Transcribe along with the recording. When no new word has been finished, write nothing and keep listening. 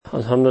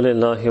الحمد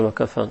لله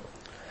وكفى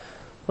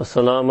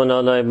وسلام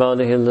على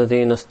عباده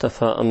الذين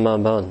اصطفى أما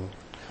بعد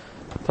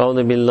أعوذ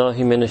بالله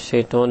من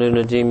الشيطان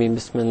الرجيم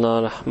بسم الله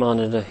الرحمن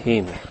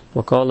الرحيم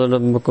وقال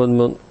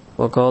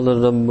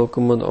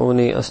ربكم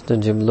ادعوني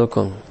أستجب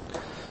لكم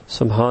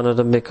سبحان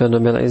ربك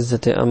رب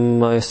العزة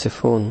عما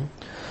يصفون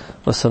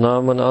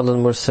وسلام على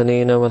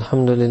المرسلين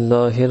والحمد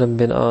لله رب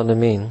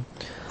العالمين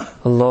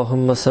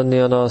اللهم صل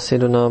على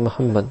سيدنا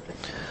محمد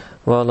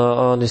وعلى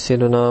آل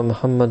سيدنا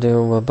محمد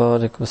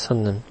وبارك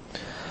وسلم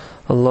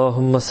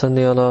اللهم صل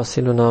على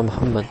سيدنا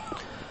محمد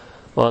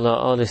وعلى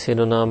آل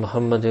سيدنا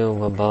محمد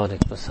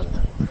وبارك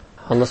وسلم.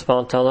 اللہ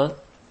سبحانہ تعالیٰ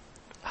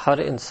ہر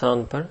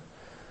انسان پر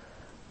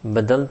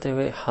بدلتے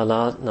ہوئے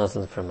حالات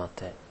نازل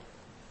فرماتے ہیں.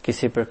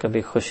 کسی پر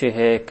کبھی خوشی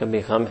ہے،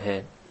 کبھی غم ہے،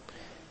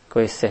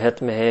 کوئی صحت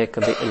میں ہے،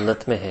 کبھی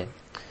علت میں ہے،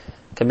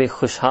 کبھی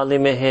خوشحالی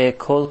میں ہے،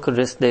 کھول کر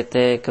رزق دیتے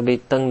ہیں، کبھی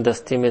تنگ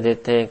دستی میں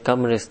دیتے ہیں،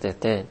 کم رزق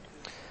دیتے ہیں.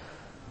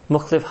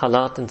 مختلف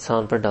حالات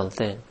انسان پر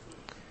ڈالتے ہیں.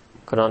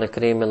 قرآن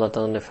کریم میں اللہ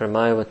تعالیٰ نے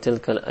فرمایا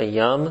وَتِلْكَ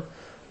الْأَيَّامُ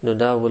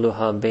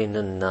نُدَاوِلُهَا بَيْنَ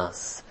النَّاسِ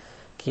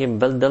کہ یہ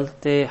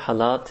بدلتے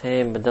حالات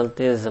ہیں،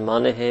 بدلتے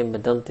زمانے ہیں،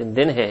 بدلتے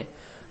دن ہیں،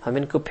 ہم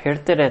ان کو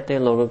پھیرتے رہتے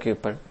ہیں لوگوں کے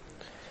اوپر.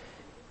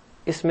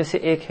 اس میں سے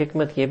ایک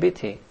حکمت یہ بھی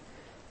تھی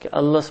کہ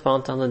اللہ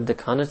سبحانہ تعالیٰ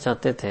دکھانا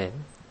چاہتے تھے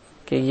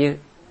کہ یہ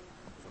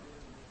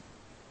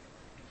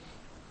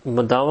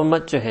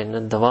مداومت جو ہے نا،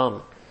 دوام،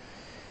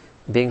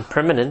 being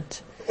permanent،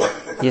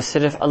 یہ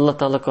صرف اللہ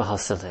تعالیٰ کو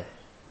حاصل ہے.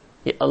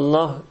 یہ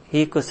اللہ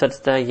ہی کو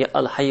سجدہ ہے، یہ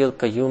الحی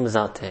القیوم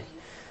ذات ہے.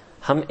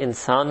 ہم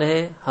انسان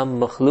ہیں، ہم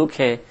مخلوق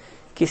ہیں،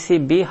 کسی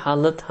بھی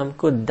حالت ہم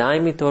کو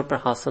دائمی طور پر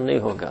حاصل نہیں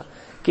ہوگا،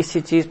 کسی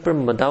چیز پر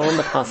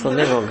مداومت حاصل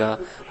نہیں ہوگا.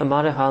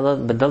 ہمارے حالات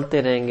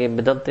بدلتے رہیں گے،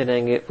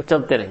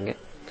 اچلتے رہیں گے.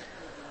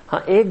 ہاں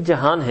ایک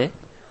جہان ہے،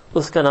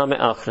 اس کا نام ہے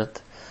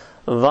آخرت.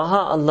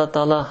 وہاں اللہ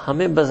تعالیٰ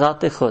ہمیں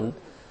بذات خود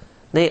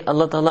نہیں،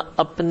 اللہ تعالیٰ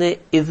اپنے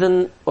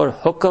اذن اور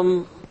حکم،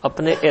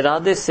 اپنے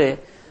ارادے سے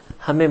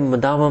ہمیں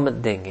مداومت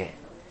دیں گے.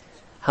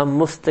 ہم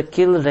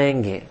مستقل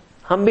رہیں گے،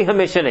 ہم بھی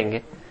ہمیشہ رہیں گے.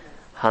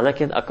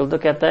 حالانکہ عقل تو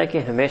کہتا ہے کہ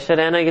ہمیشہ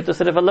رہنا یہ تو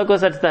صرف اللہ کو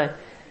سجتا ہے.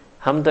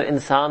 ہم تو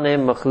انسان ہیں،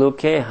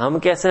 مخلوق ہیں، ہم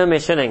کیسے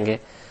ہمیشہ رہیں گے؟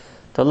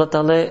 تو اللہ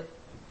تعالی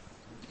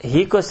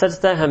ہی کو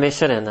سجتا ہے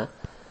ہمیشہ رہنا.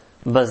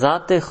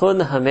 بذات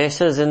خود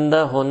ہمیشہ زندہ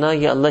ہونا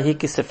یہ اللہ ہی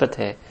کی صفت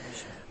ہے،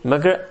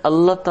 مگر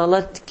اللہ تعالی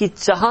کی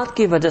چاہت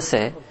کی وجہ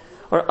سے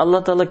اور اللہ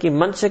تعالیٰ کی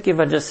منشا کی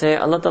وجہ سے،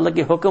 اللہ تعالیٰ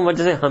کی حکم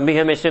وجہ سے ہم بھی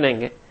ہمیشہ رہیں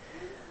گے.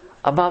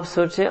 اب آپ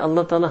سوچیں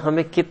اللہ تعالیٰ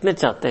ہمیں کتنے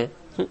چاہتے ہیں.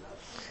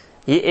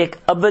 یہ ایک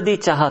ابدی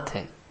چاہت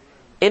ہے،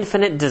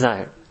 انفینٹ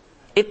ڈیزائر.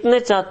 اتنے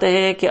چاہتے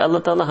ہیں کہ اللہ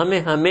تعالیٰ ہمیں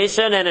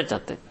ہمیشہ رہنا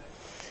چاہتے ہیں.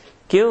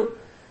 کیوں؟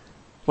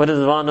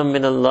 وَرِضْوَانٌ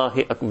مِّنَ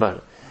اللَّهِ اکبر،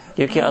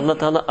 کیونکہ اللہ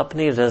تعالیٰ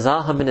اپنی رضا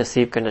ہمیں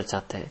نصیب کرنا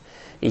چاہتے ہیں.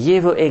 یہ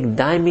وہ ایک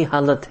دائمی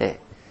حالت ہے،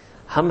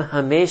 ہم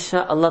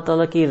ہمیشہ اللہ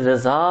تعالیٰ کی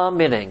رضا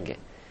میں رہیں گے.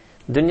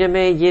 دنیا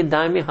میں یہ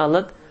دائمی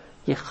حالت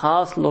یہ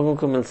خاص لوگوں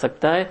کو مل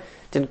سکتا ہے،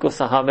 جن کو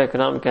صحابہ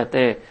کرام کہتے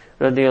ہیں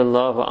رضی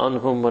اللہ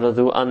عنہم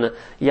ورضوا عنہ،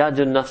 یا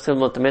جو نفس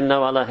مطمئنہ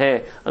والا ہے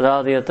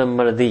راضیۃ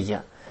مرضیہ.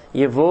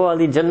 یہ وہ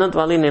والی جنت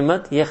والی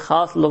نعمت یہ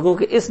خاص لوگوں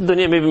کے اس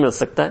دنیا میں بھی مل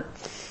سکتا ہے.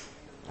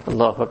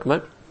 اللہ اکبر.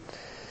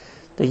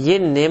 تو یہ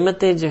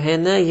نعمتیں جو ہے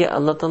نا یہ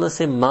اللہ تعالیٰ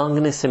سے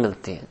مانگنے سے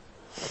ملتی ہیں.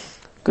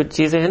 کچھ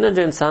چیزیں ہیں نا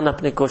جو انسان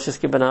اپنے کوشش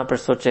کی بنا پر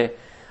سوچے.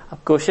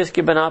 اب کوشش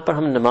کی بنا پر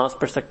ہم نماز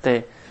پڑھ سکتے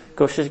ہیں،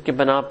 کوشش کی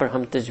بنا پر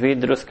ہم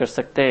تجوید درست کر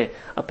سکتے ہیں،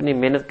 اپنی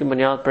محنت کی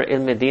بنیاد پر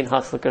علم دین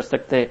حاصل کر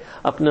سکتے ہیں،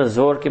 اپنے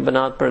زور کی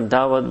بنیاد پر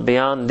دعوت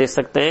بیان دے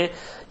سکتے ہیں.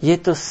 یہ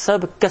تو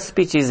سب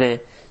کسبی چیزیں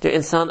جو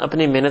انسان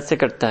اپنی محنت سے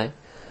کرتا ہے.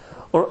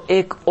 اور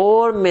ایک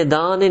اور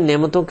میدان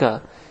نعمتوں کا،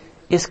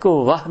 اس کو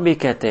واہ بھی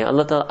کہتے ہیں.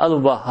 اللہ تعالیٰ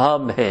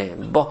الوہاب ہے،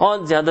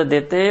 بہت زیادہ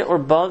دیتے ہیں اور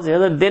بہت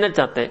زیادہ دینا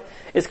چاہتے ہیں.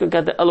 اس کو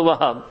کہتے ہیں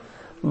الوہاب،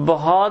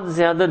 بہت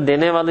زیادہ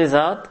دینے والی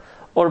ذات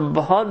اور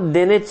بہت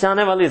دینے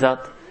چاہنے والی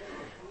ذات.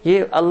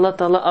 یہ اللہ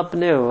تعالیٰ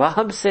اپنے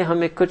وہب سے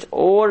ہمیں کچھ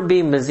اور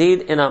بھی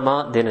مزید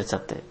انعامات دینا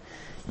چاہتے ہیں.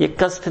 یہ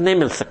قصد نہیں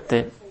مل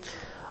سکتے.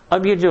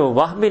 اب یہ جو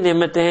وہبی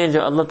نعمتیں ہیں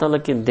جو اللہ تعالیٰ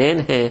کی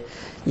دین ہے،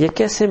 یہ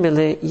کیسے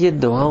ملے؟ یہ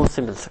دعاؤں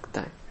سے مل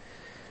سکتا ہے.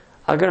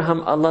 اگر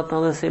ہم اللہ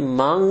تعالیٰ سے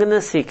مانگنا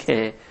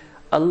سیکھیں،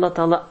 اللہ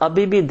تعالیٰ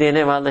ابھی بھی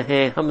دینے والے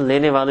ہیں، ہم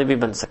لینے والے بھی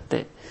بن سکتے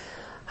ہیں.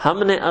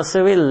 ہم نے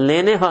اصل میں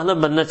لینے والا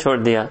بننا چھوڑ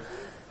دیا.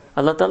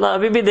 اللہ تعالیٰ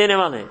ابھی بھی دینے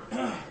والے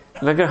ہیں،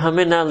 مگر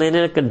ہمیں نہ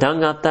لینے کا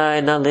ڈھنگ آتا ہے،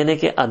 نہ لینے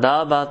کے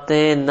آداب آتے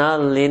ہیں، نہ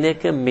لینے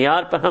کے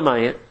معیار پر ہم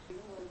آئے،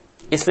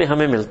 اس لیے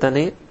ہمیں ملتا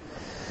نہیں.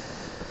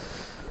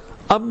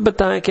 اب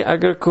بتائیں کہ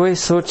اگر کوئی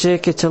سوچے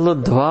کہ چلو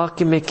دعا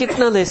کہ میں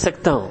کتنا لے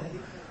سکتا ہوں،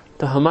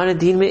 تو ہمارے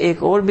دین میں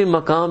ایک اور بھی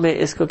مقام ہے،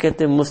 اس کو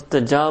کہتے ہیں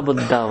مستجاب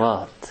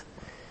الدعوات.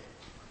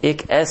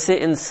 ایک ایسے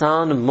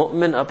انسان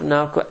مومن اپنے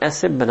آپ کو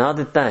ایسے بنا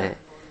دیتا ہے،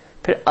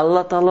 پھر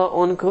اللہ تعالیٰ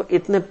ان کو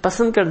اتنے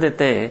پسند کر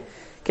دیتے ہیں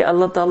کہ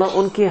اللہ تعالیٰ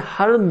ان کی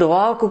ہر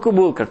دعا کو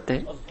قبول کرتے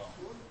ہیں.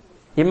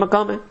 یہ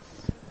مقام ہے.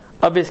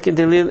 اب اس کی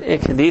دلیل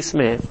ایک حدیث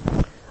میں ہے.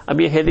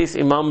 اب یہ حدیث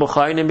امام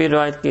بخاری نے بھی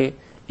روایت کی،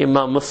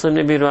 امام مسلم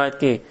نے بھی روایت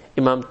کی،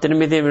 امام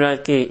ترمذی نے بھی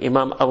روایت کی،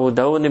 امام ابو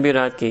داؤد نے بھی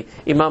روایت کی،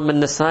 امام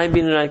النسائی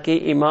بھی نے روایت کی،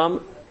 امام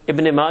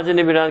ابن ماجہ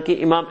نے بھی روایت کی،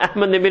 امام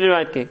احمد نے بھی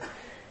روایت کی.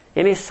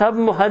 یعنی سب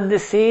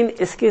محدثین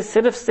اس کی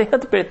صرف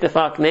صحت پہ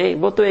اتفاق نہیں،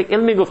 وہ تو ایک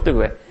علمی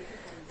گفتگو ہے،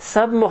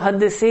 سب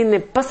محدثین نے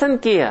پسند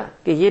کیا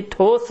کہ یہ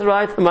ٹھوس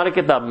روایت ہمارے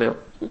کتاب میں ہو.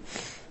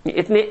 یہ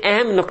اتنی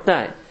اہم نقطہ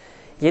ہے.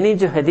 یعنی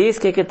جو حدیث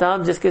کی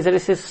کتاب جس کے ذریعے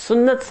سے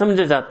سنت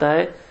سمجھا جاتا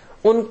ہے،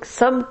 ان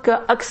سب کا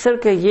اکثر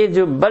کے یہ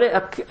جو بڑے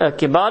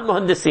کبار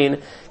محدثین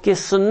کہ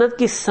سنت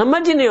کی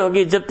سمجھ ہی نہیں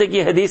ہوگی جب تک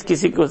یہ حدیث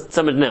کسی کو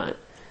سمجھ نہ آئے.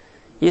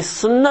 یہ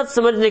سنت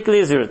سمجھنے کے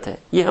لیے ضرورت ہے،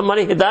 یہ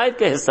ہماری ہدایت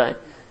کا حصہ ہے.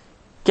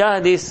 کیا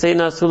حدیث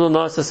سیدنا رسول اللہ صلی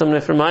اللہ علیہ وسلم نے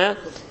فرمایا،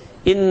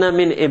 ان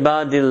من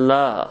عباد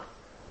اللہ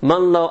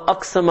من لو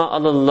اقسم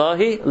علی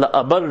اللہ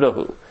لابرہ،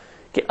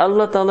 کہ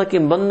اللہ تعالیٰ کے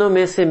بندوں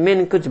میں سے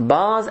کچھ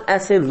بعض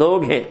ایسے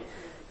لوگ ہیں،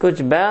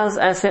 کچھ بعض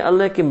ایسے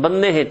اللہ کے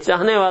بندے ہیں،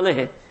 چاہنے والے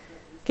ہیں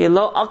کہ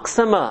لو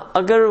اقسم،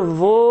 اگر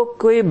وہ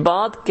کوئی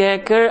بات کہہ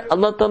کر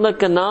اللہ تعالیٰ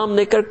کا نام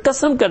لے کر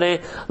قسم کریں،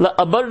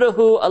 لابرہ،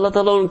 اللہ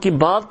تعالیٰ ان کی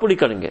بات پوری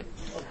کریں گے.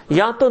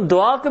 یا تو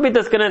دعا کا بھی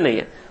تذکرہ نہیں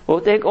ہے. وہ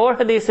تو ایک اور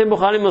حدیث ہے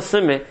بخاری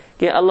مسلم میں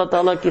کہ اللہ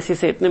تعالیٰ کسی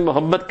سے اتنے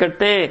محبت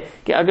کرتے ہیں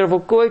کہ اگر وہ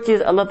کوئی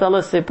چیز اللہ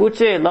تعالیٰ سے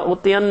پوچھے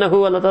لأعطینہ،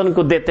 اللہ تعالیٰ ان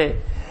کو دیتے ہیں.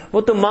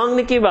 وہ تو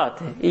مانگنے کی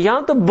بات ہے،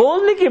 یہاں تو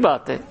بولنے کی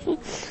بات ہے.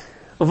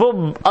 وہ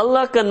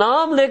اللہ کا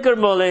نام لے کر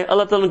بولے،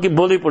 اللہ تعالیٰ ان کی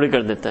بولی پوری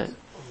کر دیتا ہے.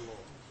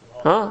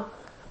 ہاں،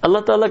 اللہ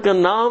تعالیٰ کا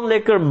نام لے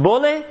کر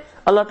بولے،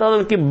 اللہ تعالیٰ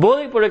ان کی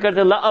بولی پوری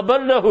کرتے ہیں.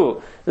 لأبرہ،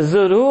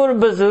 ضرور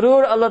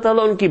بضرور اللہ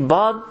تعالیٰ ان کی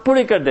بات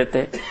پوری کر دیتے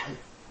ہیں.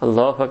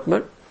 اللہ اکبر.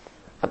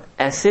 اب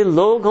ایسے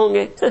لوگ ہوں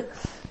گے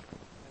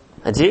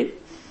عجیب.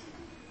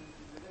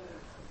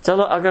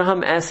 چلو اگر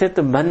ہم ایسے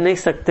تو بن نہیں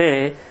سکتے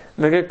ہیں،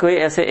 مگر کوئی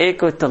ایسے ایک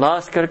کو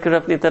تلاش کر کر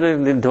اپنی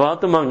طرف دعا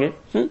تو مانگے،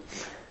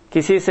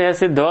 کسی سے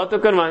ایسے دعا تو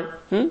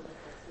کروائیں.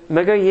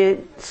 مگر یہ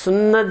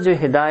سنت جو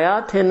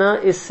ہدایات ہے نا،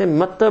 اس سے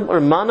مطلب اور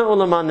معنی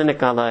علماء نے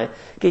نکالا ہے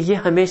کہ یہ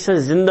ہمیشہ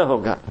زندہ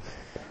ہوگا.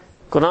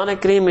 قرآن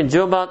کریم میں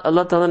جو بات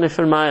اللہ تعالیٰ نے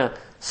فرمایا،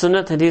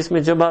 سنت حدیث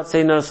میں جو بات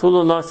سیدنا رسول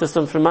اللہ صلی اللہ علیہ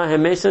وسلم فرمایا،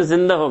 ہمیشہ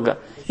زندہ ہوگا.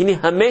 یعنی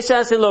ہمیشہ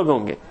ایسے لوگ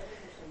ہوں گے.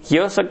 یہ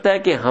ہو سکتا ہے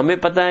کہ ہمیں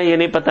پتہ ہے، یہ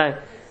نہیں پتہ ہے،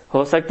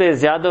 ہو سکتا ہے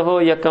زیادہ ہو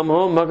یا کم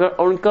ہو، مگر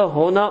ان کا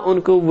ہونا،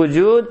 ان کو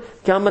وجود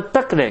قیامت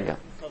تک رہے گا.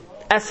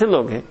 ایسے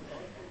لوگ ہیں.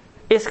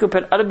 اس کو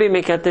پھر عربی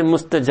میں کہتے ہیں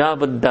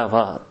مستجاب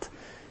الدعوات،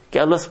 کہ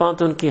اللہ سبحانہ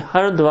وتعالیٰ ان کی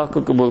ہر دعا کو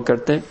قبول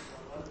کرتے ہیں.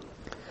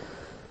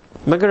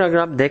 مگر اگر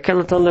آپ دیکھیں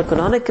اللہ تعالیٰ نے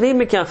قرآن کریم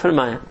میں کیا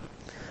فرمایا،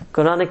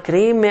 قرآن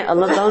کریم میں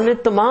اللہ تعالیٰ نے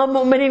تمام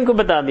مومنین کو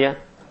بتا دیا.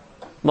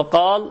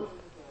 وقال،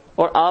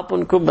 اور آپ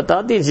ان کو بتا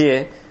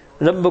دیجئے،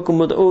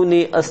 ربکم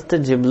ادعونی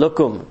استجب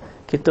لکم،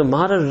 کہ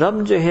تمہارا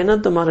رب جو ہے نا،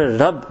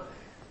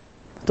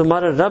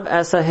 تمہارا رب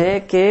ایسا ہے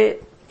کہ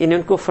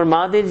ان کو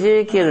فرما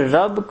دیجئے کہ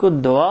رب کو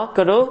دعا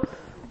کرو.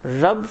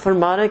 رب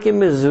فرما رہا ہے کہ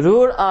میں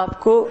ضرور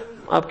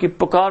آپ کی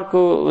پکار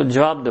کو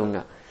جواب دوں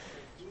گا،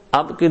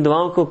 آپ کی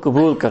دعاؤں کو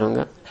قبول کروں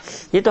گا.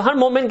 یہ تو ہر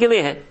مومن کے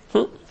لیے ہے.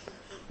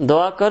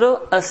 دعا کرو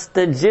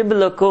استجب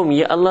لکم،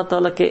 یہ اللہ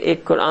تعالیٰ کے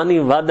ایک قرآنی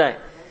وعدہ ہے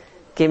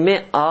کہ میں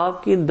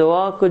آپ کی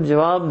دعا کو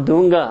جواب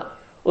دوں گا،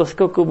 اس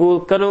کو قبول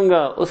کروں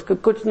گا، اس کو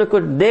کچھ نہ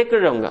کچھ دے کر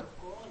رہوں گا.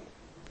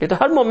 یہ تو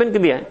ہر مومن کے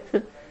لیے ہے.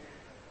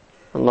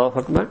 اللہ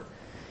اکبر.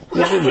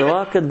 یہ جو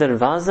دعا کا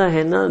دروازہ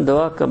ہے نا،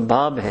 دعا کا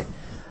باب ہے،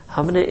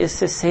 ہم نے اس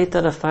سے صحیح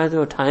طرح فائدہ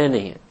اٹھایا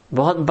نہیں ہے.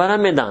 بہت بڑا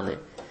میدان ہے.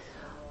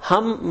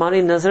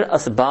 ہماری نظر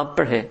اسباب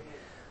پر ہے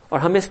اور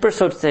ہم اس پر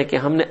سوچتے ہیں کہ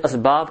ہم نے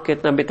اسباب کے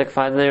اتنا ابھی تک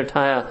فائدہ نہیں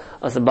اٹھایا،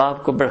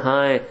 اسباب کو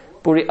بڑھائیں.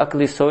 پوری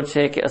عقلی سوچ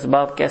ہے کہ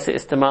اسباب کیسے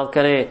استعمال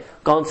کریں،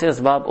 کون سے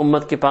اسباب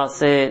امت کے پاس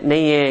سے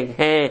نہیں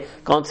ہیں،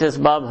 کون سے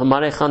اسباب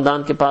ہمارے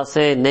خاندان کے پاس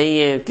سے نہیں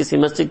ہیں، کسی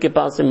مسجد کے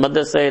پاس سے،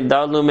 مدرسے،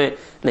 دارالعلوم میں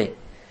نہیں.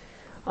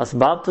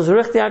 اسباب تو ضرور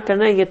اختیار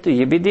کرنا ہے،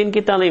 یہ بھی دین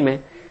کی تعلیم ہے.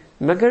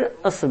 مگر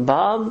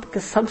اسباب کا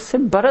سب سے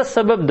بڑا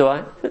سبب دعا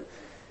ہے.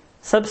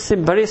 سب سے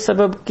بڑی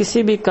سبب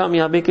کسی بھی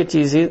کامیابی کی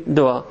چیز ہی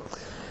دعا.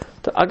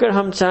 تو اگر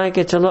ہم چاہیں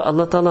کہ چلو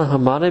اللہ تعالیٰ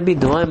ہمارے بھی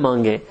دعائیں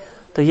مانگے،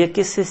 تو یہ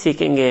کس سے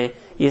سیکھیں گے؟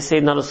 یہ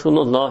سیدنا رسول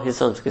اللہ صلی اللہ علیہ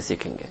وسلم کے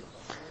سیکھیں گے.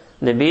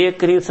 نبی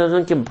کریم صلی اللہ علیہ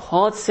وسلم کے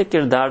بہت سے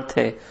کردار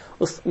تھے،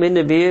 اس میں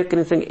نبی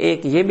کریم صلی اللہ علیہ وسلم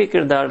ایک یہ بھی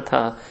کردار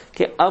تھا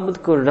کہ عبد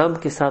کو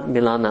رب کے ساتھ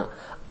ملانا،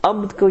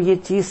 عبد کو یہ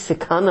چیز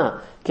سکھانا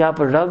کہ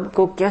آپ رب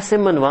کو کیسے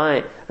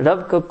منوائیں، رب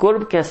کا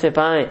قرب کیسے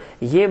پائیں.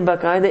 یہ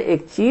باقاعدہ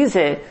ایک چیز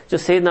ہے جو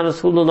سیدنا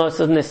رسول اللہ صلی اللہ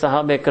علیہ وسلم نے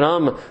صحابہ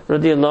کرام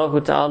رضی اللہ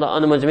تعالی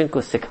عنہم اجمعین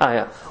کو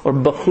سکھایا اور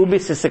بخوبی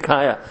سے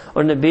سکھایا.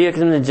 اور نبی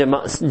اکرم نے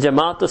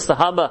جماعت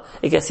الصحابہ،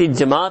 ایک ایسی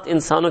جماعت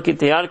انسانوں کی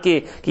تیار کی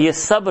کہ یہ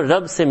سب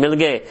رب سے مل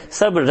گئے،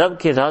 سب رب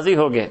کے راضی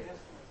ہو گئے.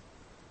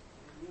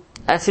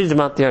 ایسی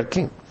جماعت تیار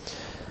کی.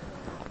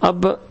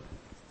 اب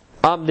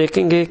آپ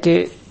دیکھیں گے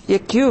کہ یہ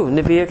کیوں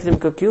نبی اکرم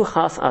کو کیوں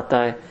خاص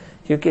آتا ہے،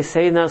 کیونکہ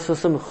سیدنا رسول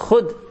اللہ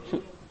خود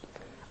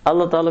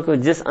اللہ تعالیٰ کو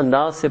جس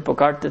انداز سے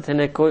پکارتے تھے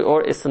نا، کوئی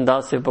اور اس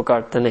انداز سے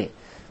پکار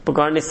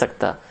نہیں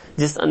سکتا.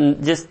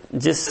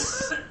 جس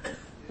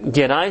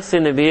گہرائی سے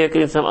نبی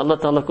کریم صلی اللہ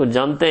تعالیٰ کو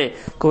جانتے ہیں،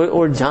 کوئی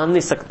اور جان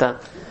نہیں سکتا.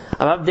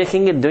 اب آپ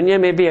دیکھیں گے دنیا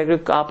میں بھی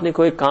اگر آپ نے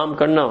کوئی کام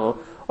کرنا ہو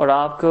اور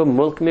آپ کو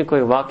ملک میں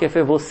کوئی واقف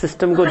ہے، وہ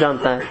سسٹم کو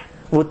جانتا ہے،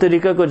 وہ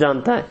طریقہ کو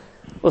جانتا ہے،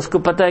 اس کو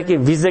پتا ہے کہ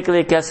ویزے کے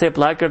لیے کیسے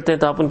اپلائی کرتے ہیں،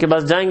 تو آپ ان کے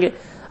پاس جائیں گے.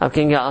 آپ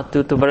کہیں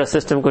گے تو بڑا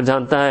سسٹم کو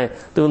جانتا ہے,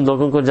 تو ان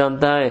لوگوں کو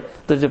جانتا ہے,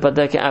 تجھے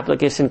پتا ہے کہ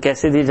اپلیکیشن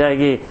کیسے دی جائے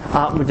گی,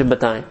 آپ مجھے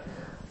بتائیں.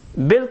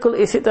 بالکل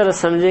اسی طرح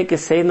سمجھے کہ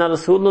سیدنا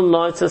رسول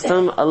اللہ صلی اللہ علیہ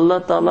وسلم اللہ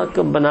تعالیٰ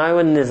کا بنائے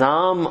ہوئے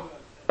نظام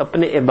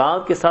اپنے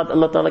عباد کے ساتھ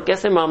اللہ تعالیٰ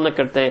کیسے معاملہ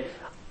کرتے ہیں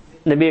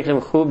نبی اکرم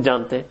خوب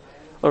جانتے ہیں,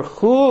 اور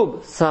خوب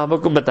صحابہ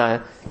کو بتایا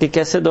کہ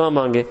کیسے دعا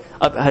مانگے.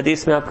 اب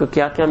حدیث میں آپ کو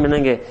کیا کیا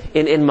ملیں گے,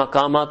 ان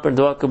مقامات پر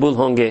دعا قبول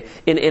ہوں گے,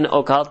 ان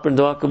اوقات پر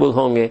دعا قبول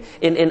ہوں گے,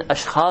 ان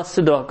اشخاص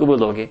سے دعا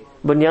قبول ہوگی.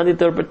 بنیادی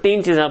طور پر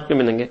 3 چیزیں آپ کو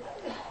ملیں گے.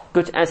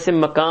 کچھ ایسے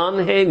مکان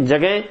ہیں,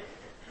 جگہ,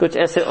 کچھ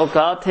ایسے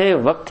اوقات ہیں,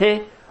 وقت ہیں,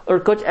 اور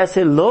کچھ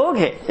ایسے لوگ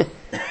ہیں.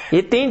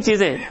 یہ 3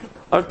 چیزیں.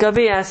 اور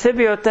کبھی ایسے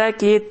بھی ہوتا ہے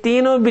کہ یہ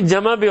تینوں بھی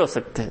جمع بھی ہو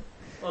سکتے ہیں.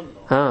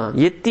 ہاں,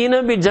 یہ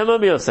تینوں بھی جمع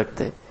بھی ہو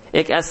سکتے ہیں.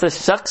 ایک ایسا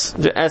شخص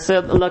جو ایسے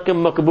اللہ کے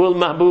مقبول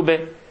محبوب ہے,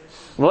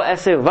 وہ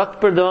ایسے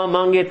وقت پر دعا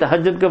مانگے,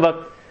 تہجد کے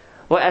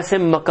وقت, وہ ایسے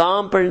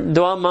مقام پر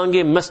دعا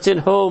مانگے,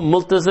 مسجد ہو,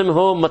 ملتزم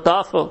ہو,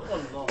 مطاف ہو.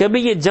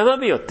 کبھی یہ جمع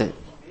بھی ہوتے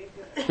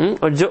ہیں.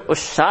 اور جو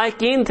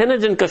شائقین تھے نا,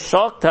 جن کا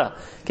شوق تھا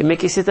کہ میں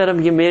کسی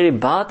طرح یہ میری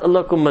بات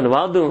اللہ کو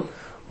منوا دوں,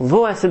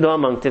 وہ ایسے دعا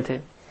مانگتے تھے.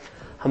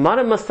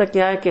 ہمارا مسئلہ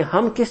کیا ہے کہ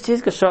ہم کس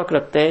چیز کا شوق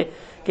رکھتے ہیں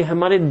کہ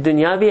ہماری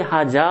دنیاوی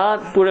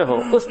حاجات پورے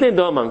ہوں, اس لیے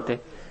دعا مانگتے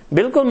ہیں.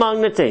 بالکل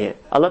مانگنا چاہیے,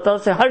 اللہ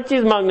تعالیٰ سے ہر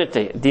چیز مانگنا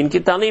چاہیے. دین کی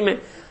تعلیم ہے,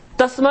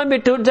 تسمہ بھی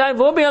ٹوٹ جائے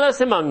وہ بھی اللہ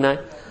سے مانگنا ہے.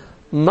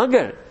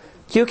 مگر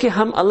کیونکہ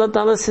ہم اللہ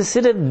تعالیٰ سے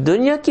صرف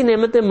دنیا کی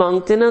نعمتیں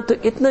مانگتے نا, تو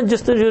اتنا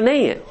جستجو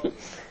نہیں ہے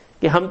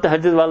کہ ہم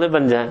تہجد والے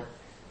بن جائیں.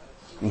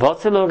 بہت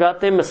سے لوگ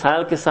آتے ہیں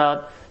مسائل کے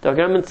ساتھ, تو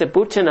اگر ہم ان سے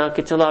پوچھیں نا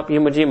کہ چلو آپ یہ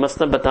مجھے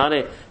مسئلہ بتا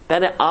رہے,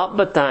 پہلے آپ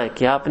بتائیں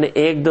کہ آپ نے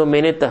 1-2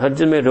 مہینے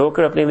تہجد میں رو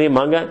کر اپنے لیے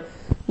مانگا.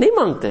 نہیں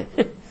مانگتے,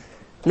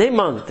 نہیں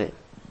مانگتے.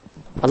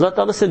 اللہ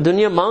تعالیٰ سے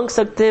دنیا مانگ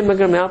سکتے ہیں,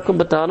 مگر میں آپ کو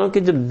بتا رہا ہوں کہ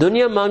جب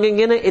دنیا مانگیں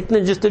گے نا, اتنے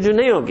جستجو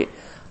نہیں ہوگی.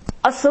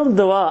 اصل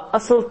دعا,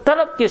 اصل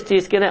طلب کس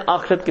چیز کے لیے؟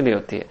 آخرت کے لیے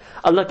ہوتی ہے,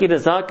 اللہ کی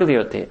رضا کے لیے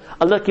ہوتی ہے,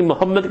 اللہ کی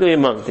محبت کے لیے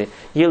مانگتے ہیں.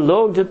 یہ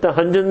لوگ جو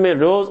تہجد میں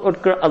روز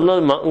اٹھ کر اللہ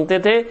مانگتے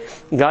تھے,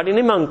 گاڑی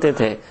نہیں مانگتے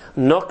تھے,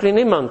 نوکری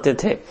نہیں مانگتے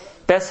تھے,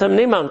 پیسہ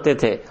نہیں مانگتے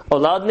تھے,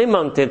 اولاد نہیں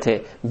مانگتے تھے,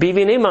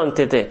 بیوی نہیں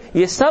مانگتے تھے.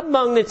 یہ سب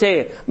مانگنے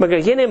چاہیے,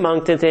 مگر یہ نہیں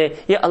مانگتے تھے,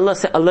 یہ اللہ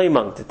سے اللہ ہی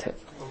مانگتے تھے.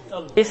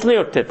 اس لیے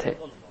اٹھتے تھے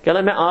کہ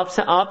اللہ میں آپ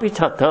سے آپ ہی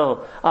چاہتا ہوں,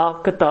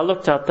 آپ کا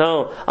تعلق چاہتا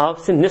ہوں, آپ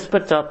سے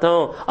نسبت چاہتا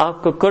ہوں,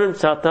 آپ کو قرب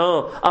چاہتا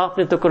ہوں. آپ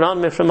نے تو قرآن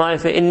میں فرمایا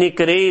ہے انی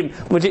قریب,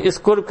 مجھے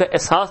اس قرب کا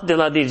احساس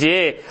دلا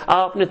دیجئے.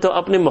 آپ نے تو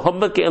اپنی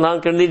محبت کے اعلان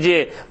کر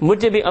دیجئے,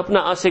 مجھے بھی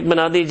اپنا عاشق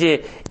بنا دیجئے.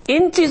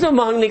 ان چیزوں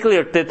مانگنے کے لیے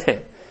اٹھتے تھے.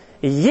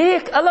 یہ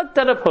ایک الگ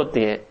طرف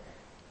ہوتی ہے,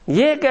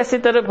 یہ ایک ایسی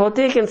طرف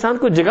ہوتی ہے کہ انسان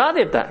کو جگا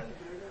دیتا ہے.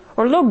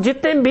 اور لوگ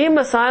جتنے بھی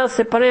مسائل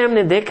سے پڑے ہم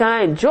نے دیکھا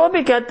ہے, جو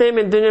بھی کہتے ہیں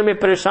میں دنیا میں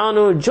پریشان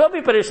ہوں, جو بھی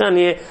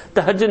پریشانی ہے,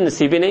 تہجد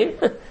نصیب ہی نہیں.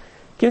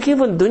 کیونکہ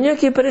وہ دنیا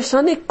کی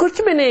پریشانی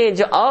کچھ بھی نہیں ہے.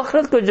 جو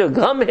آخرت کو جو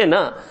غم ہے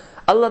نا,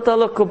 اللہ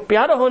تعالیٰ کو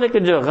پیارا ہونے کے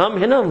جو غم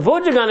ہے نا, وہ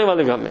جگانے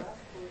والے غم ہے.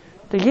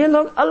 تو یہ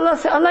لوگ اللہ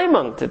سے اللہ ہی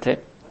مانگتے تھے.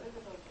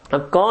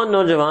 اب کون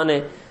نوجوان ہے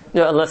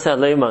جو اللہ سے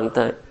اللہ ہی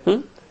مانگتا ہے؟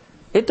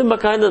 یہ تو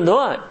باقاعدہ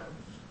دعا ہے.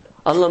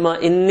 اللہم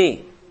انی,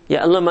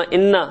 یا اللہم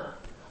انا,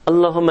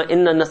 اللہم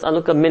انا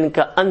نسألک منک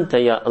انت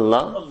یا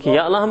اللہ, کہ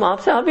یا اللہ ہم آپ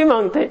سے آپ ہی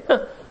مانگتے ہیں.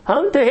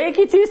 ہم تو ایک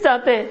ہی چیز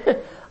چاہتے ہیں,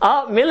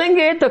 آپ ملیں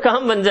گے تو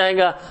کام بن جائے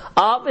گا,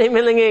 آپ نہیں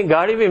ملیں گے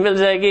گاڑی بھی مل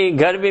جائے گی,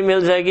 گھر بھی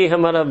مل جائے گی,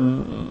 ہمارا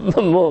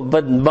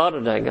بار ہو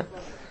جائے گا.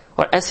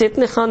 اور ایسے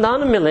اتنے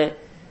خاندان ملے,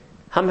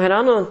 ہم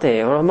حیران ہوتے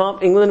ہیں. اور ہم آپ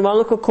انگلینڈ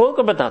والوں کو کھول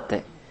کر بتاتے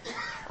ہیں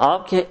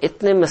آپ کے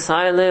اتنے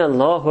مسائل ہیں,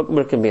 اللہ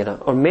اکبر کبیرہ.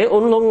 اور میں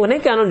ان لوگوں کو نہیں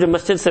کہہ رہا ہوں جو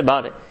مسجد سے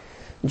باہر ہے,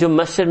 جو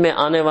مسجد میں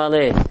آنے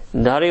والے,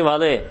 داڑھی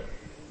والے,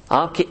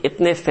 آپ کے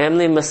اتنے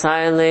فیملی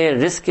مسائل ہیں,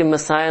 رزق کے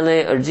مسائل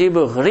ہیں, عجیب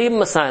و غریب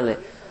مسائل ہیں.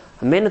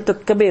 میں نے تو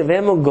کبھی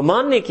وہم و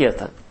گمان نہیں کیا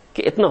تھا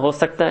کہ اتنا ہو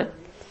سکتا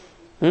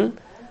ہے.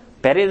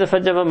 پہلی دفعہ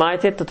جب ہم آئے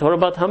تھے تو تھوڑا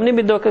بہت ہم نے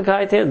بھی دھوکے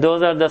کھائے تھے.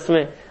 2010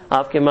 میں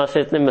آپ کے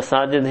معاشرے اتنے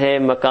مساجد ہیں,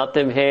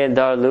 مکاتب ہیں,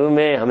 دارالعلوم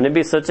ہیں, ہم نے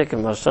بھی سوچا کہ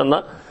ماشاءاللہ.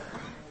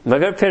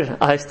 مگر پھر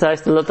آہستہ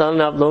آہستہ اللہ تعالیٰ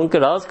نے آپ لوگوں کے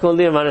راز کھول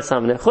دیے ہمارے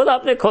سامنے, خود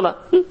آپ نے کھولا.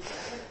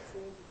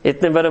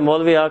 اتنے بڑے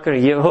مولوی آ کر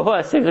یہ وہ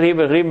ایسے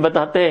غریب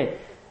بتاتے ہیں,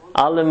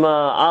 عالم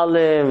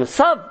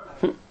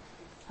سب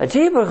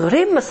عجیب اور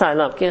غریب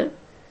مسائل آپ کے ہیں.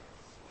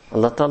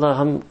 اللہ تعالیٰ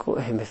ہم کو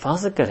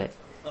حفاظت کرے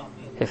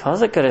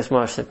اس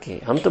معاشرت کی.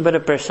 ہم تو بڑے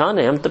پریشان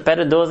ہیں. ہم تو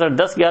پہلے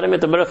 2010-11 میں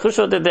تو بڑے خوش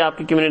ہوتے تھے آپ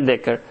کی کمیونٹی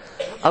دیکھ کر.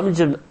 اب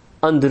جب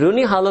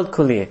اندرونی حالت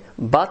کھلی ہے,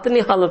 باطنی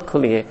حالت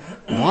کھلی ہے,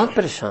 بہت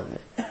پریشان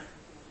ہے.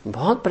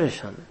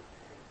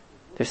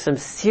 There's some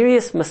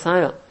serious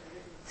مسائل,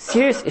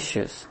 serious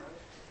issues.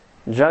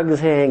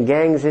 ڈرگز ہیں,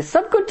 گینگز ہیں,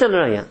 سب کچھ چل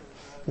رہا ہے یہاں.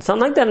 It's not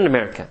like that in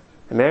America.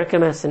 امریکہ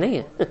میں ایسے نہیں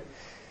ہے.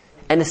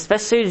 اینڈ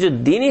اسپیشلی جو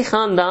دینی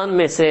خاندان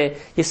میں سے,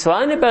 یہ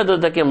سوال نہیں پیدا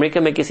ہوتا کہ امریکہ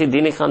میں کسی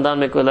دینی خاندان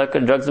میں کوئی لڑکا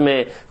ڈرگز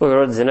میں, کوئی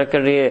عورت زنا کر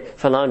رہی ہے,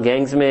 فلاں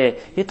گینگز میں.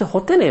 یہ تو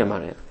ہوتے نہیں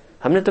ہمارے یہاں,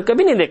 ہم نے تو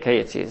کبھی نہیں دیکھا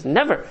یہ چیز,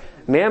 نیور.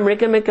 میں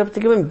امریکہ میں کم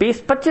سے کم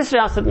 20-25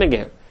 ریاست میں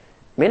گیا,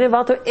 میں نے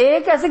وہاں تو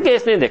ایک ایسے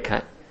کیس نہیں دیکھا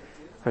ہے.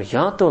 اور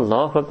یہاں تو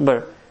اللہ اکبر,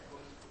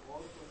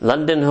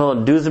 لندن ہو,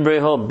 ڈیوزبری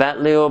ہو,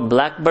 بیٹلے ہو,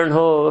 بلیک برن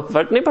ہو,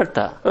 فرق نہیں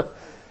پڑتا.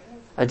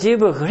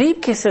 عجیب و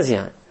غریب کیسز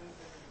یہاں.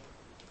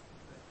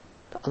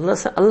 تو اللہ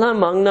سے اللہ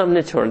مانگنا ہم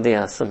نے چھوڑ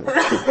دیا اصل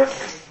میں.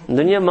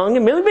 دنیا مانگے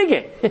مل بھی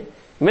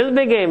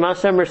گئے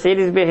ماشاءاللہ،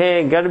 مرسیڈیز بھی ہے،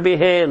 گھر بھی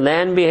ہے،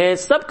 لینڈ بھی ہے،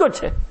 سب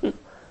کچھ ہے.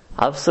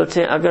 آپ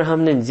سوچیں اگر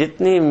ہم نے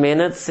جتنی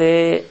محنت سے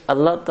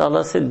اللہ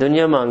تعالیٰ سے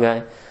دنیا مانگا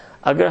ہے،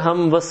 اگر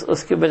ہم بس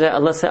اس کے بجائے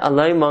اللہ سے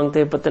اللہ ہی مانگتے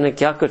ہیں، پتہ نہیں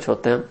کیا کچھ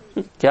ہوتے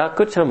ہیں، کیا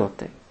کچھ ہم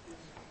ہوتے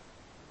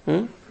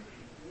ہیں.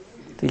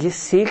 تو یہ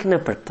سیکھنا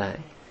پڑتا ہے.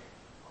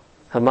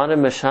 ہمارے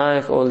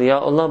مشائخ اولیاء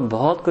اللہ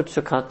بہت کچھ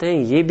سکھاتے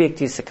ہیں، یہ بھی ایک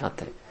چیز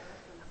سکھاتے ہیں،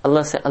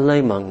 اللہ سے اللہ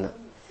ہی مانگنا.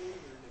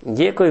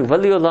 یہ کوئی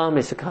ولی اللہ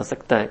میں سکھا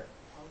سکتا ہے،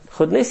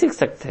 خود نہیں سیکھ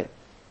سکتے.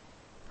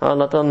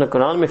 اللہ تعالیٰ نے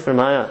قرآن میں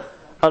فرمایا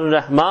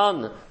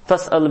الرحمن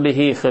فاسأل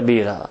بہ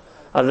خبیرا.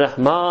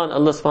 الرحمن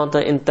اللہ سبحانہ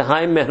وتعالی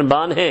انتہائی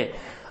مہربان ہے.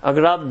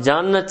 اگر آپ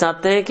جاننا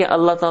چاہتے ہیں کہ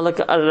اللہ تعالیٰ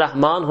کا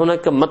الرحمن ہونے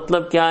کا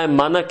مطلب کیا ہے،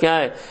 معنی کیا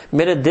ہے،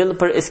 میرے دل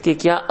پر اس کی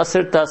کیا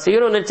اثر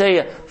تاثیر ہونے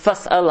چاہیے،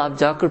 فاسأل آپ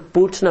جا کر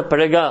پوچھنا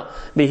پڑے گا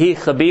بہ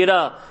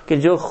خبیرا، کہ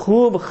جو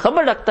خوب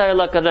خبر رکھتا ہے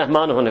اللہ کا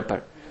رحمان ہونے پر.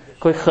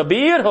 کوئی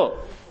خبیر ہو،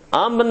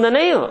 عام بندہ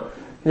نہیں ہو،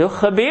 جو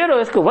خبیر ہو،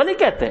 اس کو ولی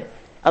کہتے ہیں.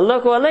 اللہ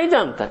کو اللہ ہی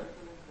جانتا ہے،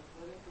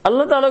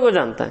 اللہ تعالیٰ کو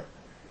جانتا ہے.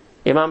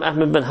 امام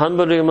احمد بن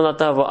حنبل رحمہ اللہ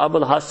تعالیٰ وہ ابو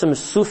الحاسم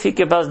صوفی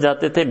کے پاس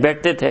جاتے تھے،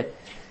 بیٹھتے تھے.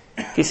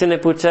 کسی نے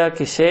پوچھا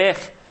کہ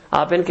شیخ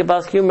آپ ان کے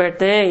پاس کیوں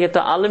بیٹھتے ہیں، یہ تو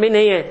عالم ہی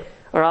نہیں ہے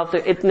اور آپ تو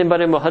اتنے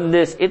بڑے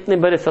محدث، اتنے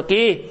بڑے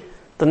فقیہ.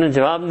 تو نے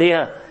جواب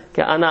دیا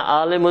کہ انا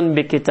عالم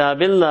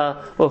بکتاب اللہ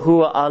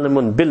وہو عالم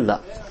باللہ.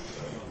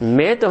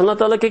 میں تو اللہ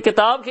تعالیٰ کی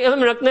کتاب کے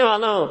علم رکھنے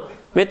والا ہوں،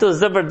 میں تو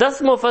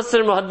زبردست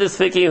مفسر محدث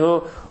فقیہ ہوں.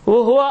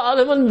 وہ ہوا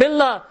عالم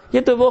باللہ،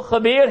 یہ تو وہ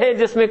خبیر ہے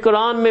جس میں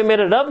قرآن میں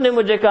میرے رب نے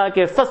مجھے کہا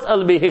کہ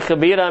فاسأل بہ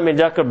خبیرا، میں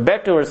جا کر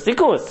بیٹھوں اور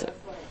سیکھوں اس سے.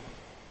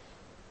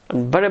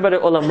 بڑے بڑے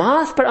علماء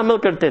اس پر عمل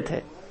کرتے تھے.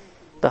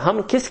 تو ہم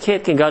کس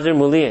کھیت کے گاجر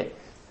مولی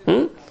ہیں؟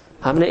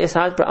 ہم نے اس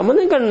آیت پر عمل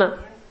نہیں کرنا،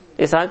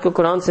 اس آیت کو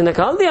قرآن سے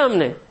نکال دیا ہم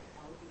نے.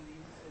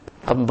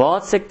 اب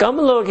بہت سے کم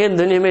لوگ ہیں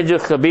دنیا میں جو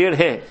خبیر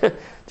ہیں،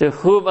 جو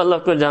خوب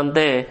اللہ کو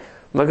جانتے ہیں،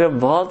 مگر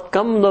بہت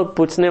کم لوگ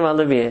پوچھنے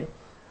والے بھی ہیں.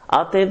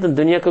 آتے ہیں تو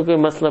دنیا کو کوئی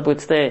مسئلہ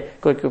پوچھتے ہیں،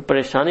 کوئی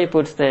پریشانی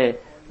پوچھتے ہیں،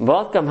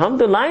 بہت کم. ہم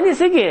تو لائن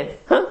اسی کی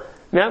ہے.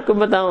 میں آپ کو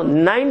بتاؤں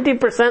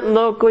 90%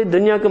 لوگ کوئی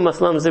دنیا کا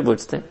مسئلہ ہم سے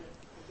پوچھتے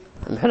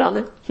ہیں. حیران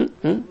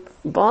ہے.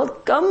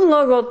 بہت کم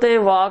لوگ ہوتے ہیں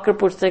وہ آ کر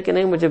پوچھتے ہیں کہ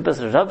نہیں مجھے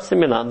بس رب سے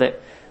ملا دے،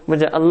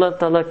 مجھے اللہ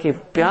تعالیٰ کی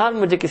پیار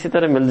مجھے کسی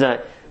طرح مل جائے،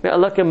 میں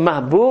اللہ کے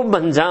محبوب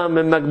بن جاؤں،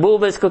 میں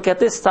مقبوب. اس کو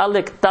کہتے ہیں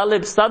سالک،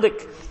 طالب،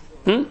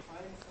 صادق.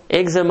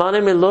 ایک زمانے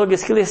میں لوگ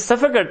اس کے لیے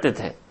سفر کرتے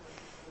تھے.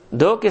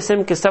 2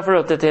 قسم کے سفر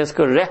ہوتے تھے، اس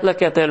کو رحلہ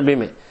کہتے ہیں عربی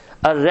میں.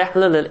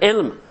 الرحلہ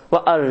للعلم و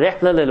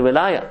الرحلہ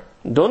للولایہ،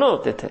 دونوں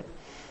ہوتے تھے.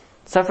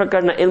 سفر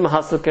کرنا علم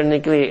حاصل کرنے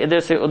کے لیے، ادھر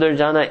سے ادھر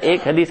جانا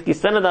ایک حدیث کی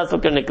سند حاصل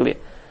کرنے کے لیے.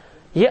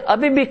 یہ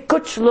ابھی بھی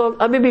کچھ لوگ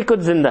ابھی بھی کچھ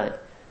زندہ ہیں.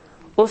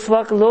 اس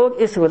وقت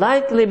لوگ اس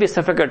ولایت کے لیے بھی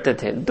سفر کرتے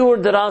تھے. دور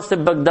دراز سے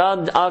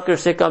بغداد آ کر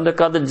شیخ عبد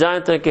القادر جائیں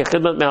تو کہ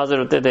خدمت میں حاضر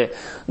ہوتے تھے.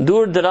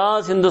 دور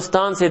دراز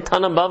ہندوستان سے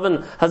تھانہ باون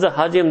حضرت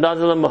حاجی امداد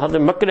اللہ محمد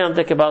مکری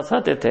آمتے کے پاس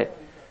آتے تھے،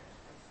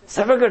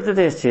 سفر کرتے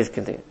تھے اس چیز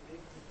کے لیے.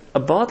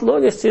 اب بہت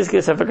لوگ اس چیز کے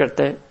لیے سفر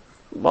کرتے ہیں،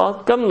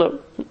 بہت کم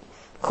لوگ.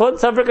 خود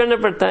سفر کرنا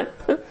پڑتا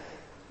ہے،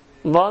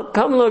 بہت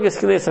کم لوگ اس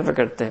کے لیے سفر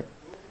کرتے ہیں.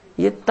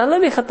 یہ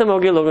طلب ہی ختم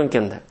ہو گئی لوگوں کے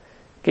اندر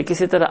کہ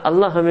کسی طرح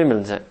اللہ ہمیں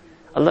مل جائے،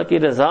 اللہ کی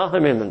رضا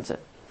ہمیں مل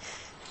جائے،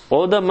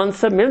 عہدہ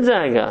منصب مل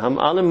جائے گا، ہم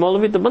عالم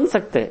مولوی تو بن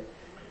سکتے ہیں.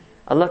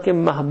 اللہ کے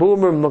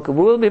محبوب اور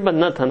مقبول بھی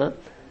بننا تھا نا.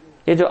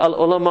 یہ جو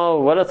العلماء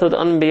ورثۃ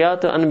الانبیاء،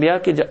 تو انبیاء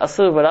کی جو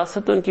اصل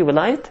وراثت ان کی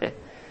ولایت ہے.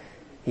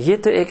 یہ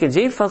تو ایک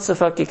عجیب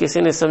فلسفہ کہ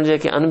کسی نے سمجھا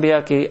کہ انبیاء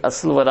کی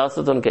اصل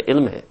وراثت ان کا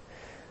علم ہے.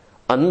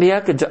 انبیاء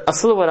کی جو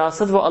اصل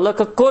وراثت وہ اللہ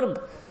کا قرب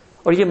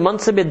اور یہ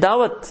منصب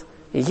دعوت.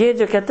 یہ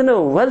جو کہتے ہیں نا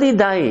ولی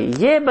دائی،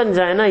 یہ بن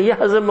جائے نا. یہ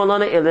حضرت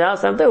مولانا الیاس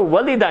صاحب تھے،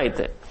 ولی دائی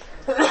تھے.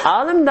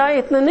 عالم دائی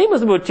اتنا نہیں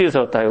مضبوط چیز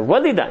ہوتا ہے.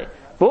 ولی دائی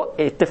وہ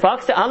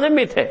اتفاق سے عالم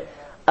بھی تھے،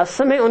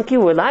 اصل میں ان کی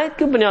ولایت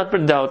کی بنیاد پر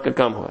دعوت کا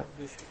کام ہوا.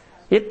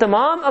 یہ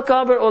تمام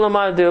اکابر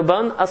علماء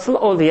دیوبند اصل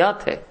اولیاء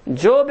تھے.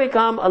 جو بھی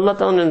کام اللہ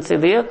تعالیٰ نے ان سے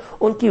لیا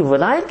ان کی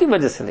ولایت کی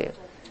وجہ سے لیا.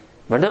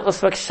 ورنہ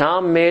اس وقت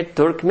شام میں،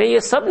 ترک میں یہ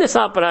سب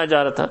نصاب پڑھایا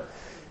جا رہا تھا.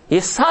 یہ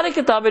ساری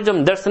کتابیں جو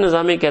ہم درس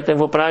نظامی کہتے ہیں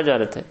وہ پڑھائے جا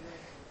رہے تھے.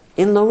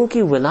 ان لوگوں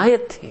کی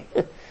ولایت تھی.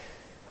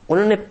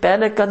 انہوں نے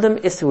پہلا قدم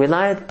اس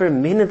ولایت پر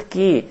محنت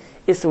کی،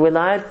 اس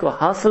ولایت کو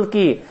حاصل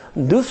کی.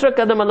 دوسرا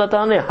قدم اللہ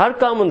تعالیٰ نے ہر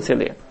کام ان سے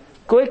لیا.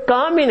 کوئی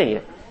کام ہی نہیں ہے.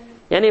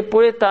 یعنی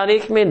پورے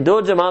تاریخ میں 2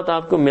 جماعت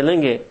آپ کو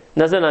ملیں گے،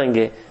 نظر آئیں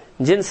گے،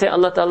 جن سے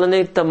اللہ تعالیٰ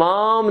نے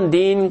تمام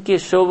دین کے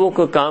شعبوں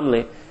کو کام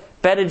لے.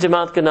 پہلی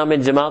جماعت کا نام ہے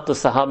جماعت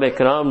الصحابہ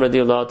کرام رضی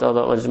اللہ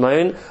تعالیٰ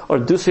اجمعین، اور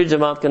دوسری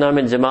جماعت کا نام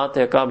ہے جماعت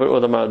اکابر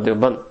علماء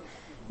دیوبند.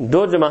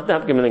 2 جماعتیں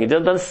آپ کو ملیں گی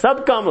جن پر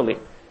سب کام لے.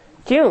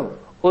 کیوں؟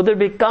 ادھر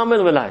بھی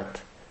کامل ولایت،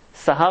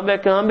 صحابہ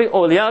کرام بھی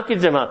اولیاء کی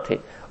جماعت تھی،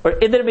 اور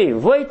ادھر بھی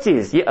وہی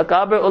چیز، یہ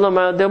اکابر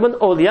علماء دیوبند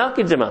اولیاء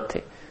کی جماعت تھی.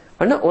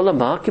 ورنہ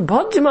علماء کی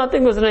بہت جماعتیں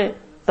گزرے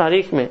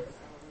تاریخ میں،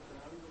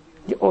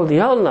 یہ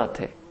اولیاء اللہ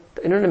تھے.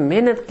 تو انہوں نے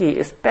محنت کی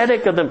اس پہلے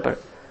قدم پر.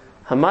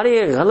 ہماری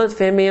ایک غلط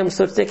فہمی، ہم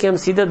سوچتے کہ ہم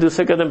سیدھا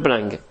دوسرے قدم پر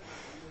آئیں گے.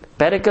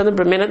 پہلے قدم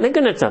پر محنت نہیں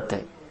کرنا چاہتے.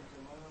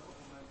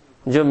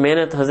 جو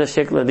محنت حضرت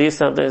شیخ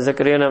الحدیث رحمۃ اللہ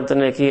زکریا رحمۃ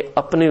اللہ نے کی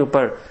اپنے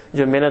اوپر،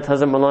 جو محنت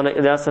حضرت مولانا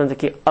الیاس رحمۃ اللہ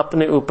کی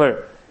اپنے اوپر،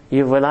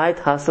 یہ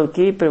ولایت حاصل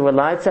کی، پھر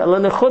ولایت سے اللہ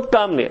نے خود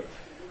کام لیا،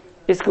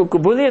 اس کو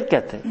قبولیت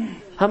کہتے ہیں۔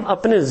 ہم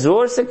اپنے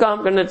زور سے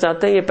کام کرنا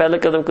چاہتے ہیں، یہ پہلے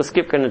قدم کو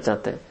سکپ کرنا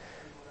چاہتے ہیں،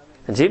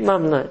 عجیب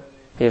معاملہ ہے،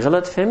 یہ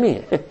غلط فہمی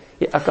ہے،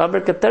 یہ اکابر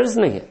کا طرز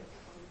نہیں ہے،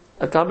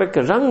 اکابر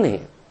کا رنگ نہیں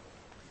ہے۔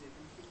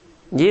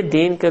 یہ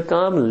دین کا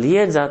کام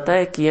لیا جاتا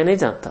ہے، کیا نہیں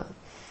جاتا۔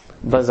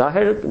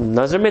 بظاہر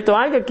نظر میں تو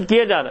آئے گا کہ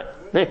کیا جا رہا ہے،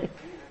 نہیں،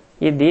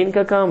 یہ دین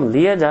کا کام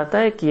لیا جاتا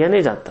ہے، کیا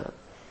نہیں جاتا۔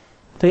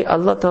 تو یہ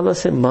اللہ تعالیٰ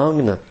سے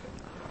مانگنا،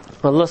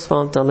 اللہ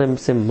سبحانہ تعالیٰ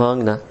سے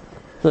مانگنا،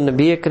 تو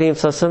نبی کریم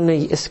صلی اللہ علیہ وسلم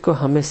نے اس کو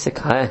ہمیں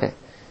سکھایا ہے۔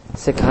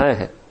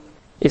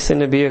 اس سے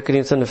نبی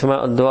کریم صلی اللہ علیہ وسلم نے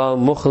فرمایا دعا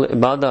مخل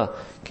عبادہ،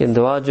 کہ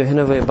دعا جو ہے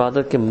نا وہ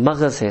عبادت کے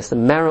مغز ہے،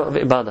 میرو آف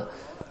عبادہ،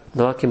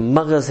 دعا کے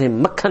مغز ہے،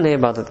 مکھن ہے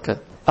عبادت کا۔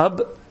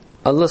 اب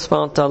اللہ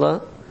سبحانہ تعالیٰ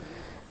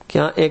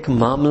کیا ایک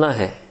معاملہ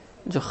ہے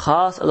جو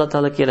خاص اللہ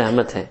تعالیٰ کی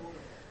رحمت ہے۔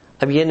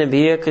 اب یہ نبی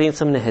کریم صلی اللہ علیہ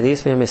وسلم نے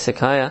حدیث میں ہمیں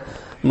سکھایا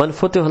من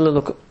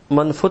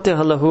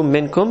فتح لہ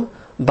منکم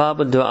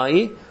باب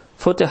دعائی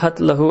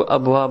فتحت لہ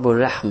ابواب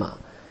الرحمہ،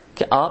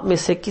 کہ آپ میں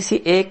سے کسی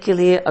ایک کے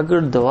لیے اگر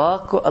دعا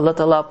کو اللہ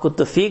تعالیٰ آپ کو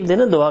توفیق دے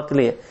نا دعا کے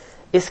لیے،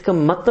 اس کا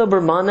مطلب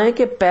اور معنی ہے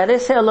کہ پہلے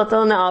سے اللہ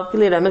تعالیٰ نے آپ کے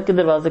لیے رحمت کے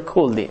دروازے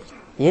کھول دیے،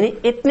 یعنی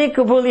اتنی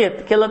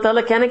قبولیت کہ اللہ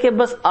تعالیٰ کہنے کہ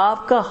بس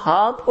آپ کا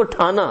ہاتھ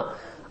اٹھانا،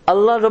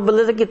 اللہ رب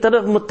العزت کی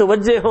طرف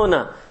متوجہ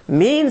ہونا،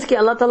 مینز کہ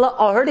اللہ تعالیٰ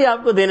آلریڈی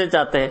آپ کو دینا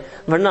چاہتے ہیں،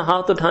 ورنہ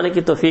ہاتھ اٹھانے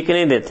کی توفیق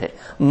نہیں دیتے،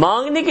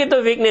 مانگنے کی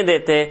توفیق نہیں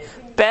دیتے،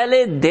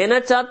 پہلے دینا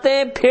چاہتے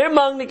ہیں پھر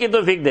مانگنے کی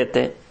توفیق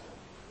دیتے ہیں۔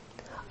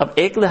 اب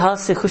ایک لحاظ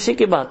سے خوشی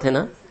کی بات ہے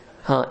نا،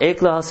 ہاں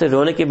ایک لحاظ سے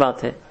رونے کی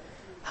بات ہے،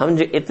 ہم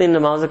جو اتنی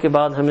نمازوں کے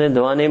بعد ہم نے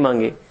دعا نہیں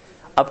مانگی،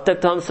 اب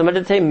تک تو ہم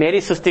سمجھتے تھے میری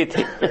سستی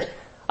تھی،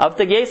 اب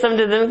تک یہی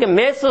سمجھتے تھے کہ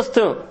میں سست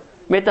ہوں،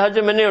 میں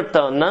تہجد میں نہیں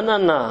اٹھتا ہوں،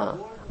 نہ،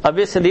 اب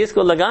اس حدیث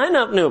کو لگائے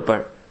نا اپنے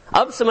اوپر،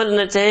 اب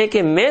سمجھنا چاہیے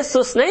کہ میں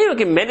سست نہیں ہوں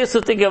کہ میری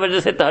سستی کی وجہ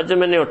سے تہجد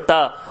میں نہیں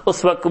اٹھتا،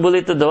 اس وقت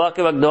قبولیت دعا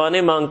کے وقت دعا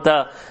نہیں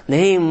مانگتا،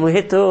 نہیں،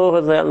 مجھے تو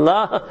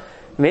اللہ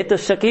میں تو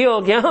شقی ہو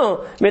گیا ہوں،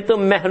 میں تو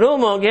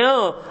محروم ہو گیا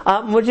ہوں،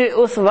 آپ مجھے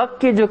اس وقت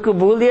کی جو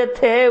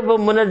قبولیت ہے وہ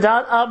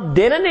مناجات آپ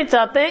دینا نہیں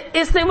چاہتے ہیں،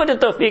 اس لیے مجھے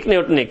توفیق نہیں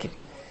اٹھنے کی۔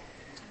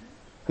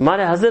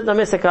 ہمارے حضرت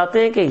ہمیں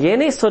سکھاتے ہیں کہ یہ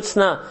نہیں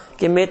سوچنا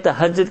کہ میں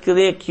تہجد کے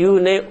لیے کیوں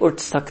نہیں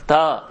اٹھ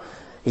سکتا،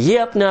 یہ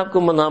اپنے آپ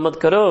کو ملامت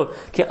کرو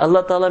کہ اللہ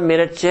تعالیٰ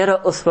میرا چہرہ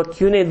اس وقت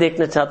کیوں نہیں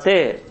دیکھنا چاہتے۔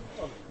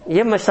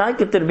 یہ مشائخ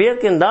کی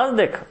تربیت کے انداز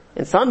دیکھو،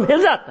 انسان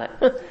مل جاتا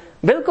ہے،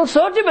 بالکل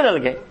سوچ ہی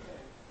بدل گئی۔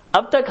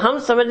 اب تک ہم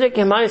سمجھے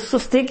کہ ہماری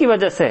سستی کی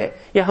وجہ سے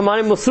یا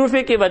ہماری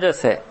مصروفی کی وجہ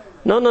سے،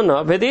 نو،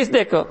 اب حدیث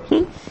دیکھو،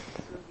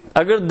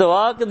 اگر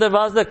دعا کا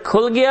دروازہ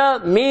کھل گیا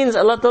مینز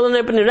اللہ تعالیٰ نے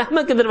اپنی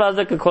رحمت کے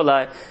دروازے کو کھولا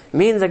ہے،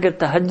 مینز اگر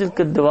تہجد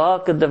کے دعا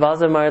کا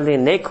دروازہ ہمارے لیے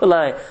نہیں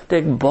کھلا ہے تو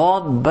ایک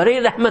بہت بڑی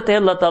رحمت ہے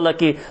اللہ تعالیٰ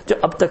کی جو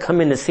اب تک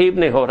ہمیں نصیب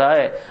نہیں ہو رہا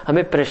ہے۔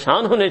 ہمیں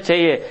پریشان ہونے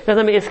چاہیے کہ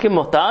ہم اس کے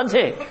محتاج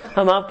ہیں،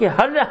 ہم آپ کی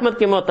ہر رحمت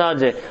کے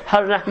محتاج ہیں،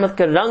 ہر رحمت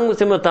کے رنگ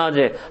سے محتاج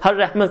ہے، ہر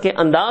رحمت کے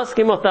انداز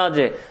کے محتاج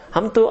ہے،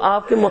 ہم تو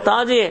آپ کے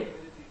محتاج ہیں۔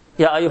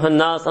 یا ایھا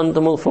الناس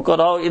انتم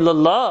الفقراء الی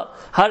اللہ،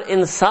 ہر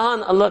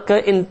انسان اللہ کا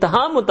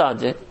انتہا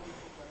محتاج ہے۔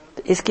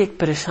 تو اس کی ایک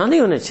پریشانی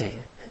ہونی چاہیے،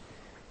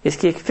 اس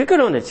کی ایک فکر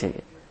ہونی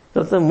چاہیے،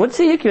 تو مجھ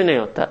سے یہ کیوں نہیں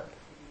ہوتا؟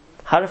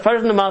 ہر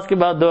فرض نماز کے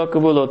بعد دعا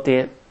قبول ہوتی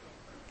ہے،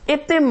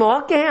 اتنے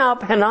مواقع ہیں،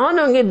 آپ حیران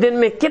ہوں گے دن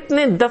میں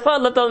کتنے دفعہ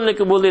اللہ تعالیٰ نے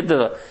قبولیت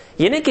دیا۔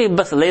 یہ نہیں کہ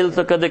بس لیلۃ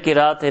القدر کی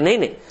رات ہے،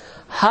 نہیں،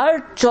 ہر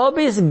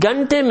 24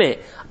 گھنٹے میں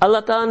اللہ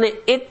تعالیٰ نے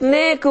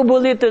اتنے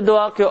قبولیت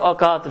دعا کے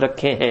اوقات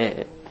رکھے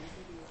ہیں،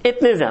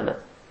 اتنے زیادہ،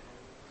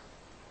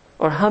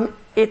 اور ہم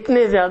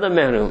اتنے زیادہ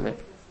محروم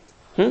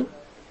ہیں۔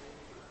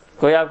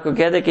 کوئی آپ کو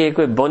کہہ دے کہ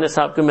کوئی بونس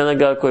آپ کو ملے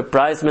گا، کوئی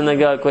پرائز ملے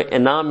گا، کوئی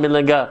انعام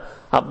ملے گا،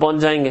 آپ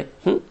پہنچ جائیں گے۔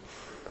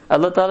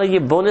 اللہ تعالیٰ یہ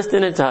بونس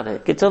دینا چاہ رہے ہیں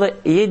کہ چلو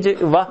یہ جو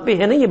واقع بھی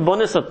ہے نا، یہ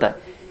بونس ہوتا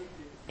ہے،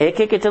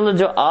 ایک ہے کہ چلو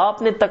جو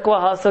آپ نے تقوی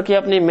حاصل کیا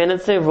اپنی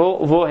محنت سے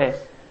وہ ہے،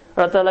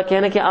 اللہ تعالیٰ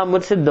کہنا کہ آپ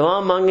مجھ سے دعا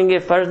مانگیں گے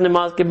فرض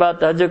نماز کے بعد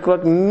تہجد کے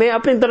وقت، میں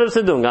اپنی طرف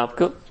سے دوں گا آپ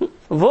کو،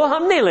 وہ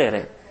ہم نہیں لے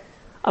رہے۔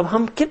 اب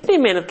ہم کتنی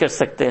محنت کر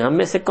سکتے ہیں؟ ہم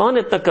میں سے کون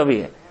اتنا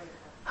قوی ہے؟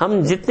 ہم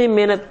جتنی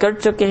محنت کر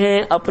چکے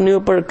ہیں اپنے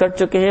اوپر کر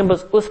چکے ہیں،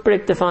 بس اس پر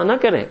اکتفا نہ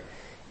کریں،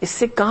 اس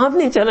سے کام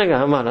نہیں چلے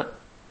گا ہمارا،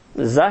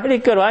 ظاہری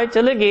کروائی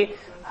چلے گی،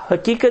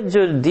 حقیقت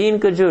جو دین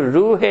کا جو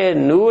روح ہے،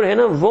 نور ہے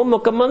نا، وہ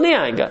مکمل نہیں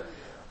آئے گا۔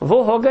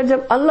 وہ ہوگا جب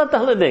اللہ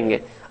تعالیٰ دیں گے،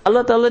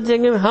 اللہ تعالیٰ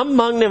دیں گے، ہم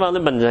مانگنے والے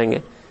بن جائیں گے،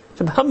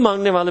 جب ہم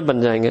مانگنے والے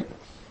بن جائیں گے۔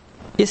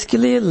 اس کے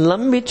لیے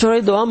لمبی چوڑی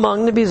دعا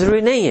مانگنے بھی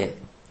ضروری نہیں ہے،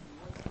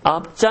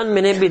 آپ چند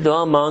منٹ بھی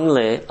دعا مانگ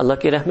لیں،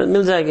 اللہ کی رحمت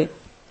مل جائے گی۔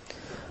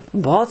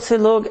 بہت سے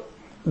لوگ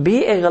بھی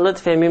ایک غلط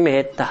فہمی میں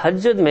ہے،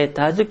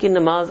 تہجد کی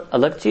نماز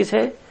الگ چیز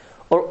ہے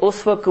اور اس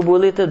وقت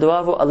قبولیت دعا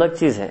وہ الگ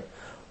چیز ہے۔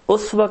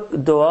 اس وقت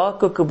دعا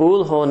کو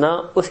قبول ہونا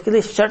اس کے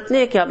لیے شرط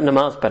نہیں ہے کہ آپ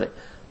نماز پڑھیں،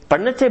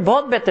 پڑھنا چاہیے،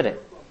 بہت بہتر ہے،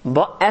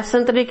 ایسا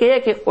طریقہ ہے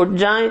کہ اٹھ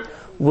جائیں،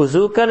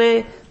 وضو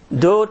کریں،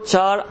 2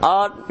 4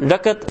 8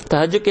 رکعت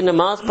تہجد کی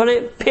نماز پڑھیں،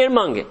 پھر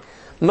مانگیں،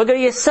 مگر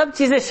یہ سب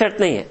چیزیں شرط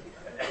نہیں ہے۔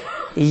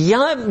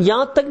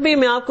 یہاں تک بھی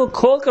میں آپ کو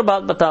کھول کر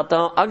بات بتاتا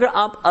ہوں، اگر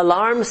آپ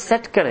الارم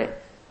سیٹ کریں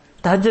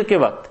تہجد کے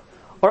وقت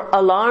اور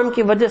الارم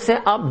کی وجہ سے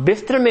آپ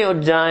بستر میں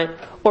اٹھ جائیں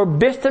اور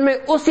بستر میں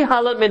اسی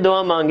حالت میں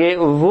دعا مانگے،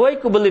 وہی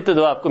قبولیت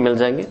دعا آپ کو مل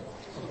جائیں گے.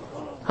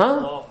 ہاں،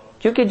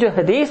 کیونکہ جو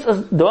حدیث اس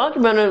دعا کے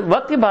بارے میں،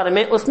 وقت کے بارے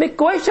میں، اس میں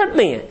کوئی شرط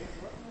نہیں ہے.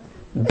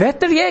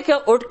 بہتر یہ ہے کہ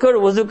اٹھ کر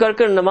وضو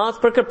کر نماز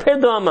پڑھ کر پھر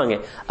دعا مانگے.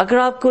 اگر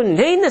آپ کو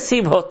نہیں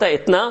نصیب ہوتا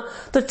اتنا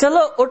تو چلو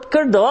اٹھ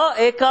کر دعا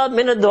 1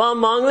 منٹ دعا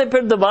مانگ لیں،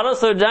 پھر دوبارہ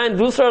سو جائیں،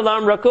 دوسرا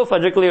الارم رکھو،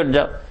 فجر کے لیے اٹھ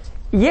جاؤ.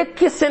 یہ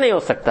کس سے نہیں ہو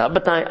سکتا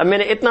بتائیں؟ اب میں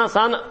نے اتنا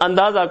آسان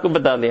انداز آپ کو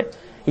بتا دیا،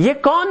 یہ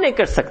کون نہیں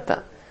کر سکتا؟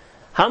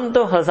 ہم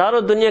تو ہزاروں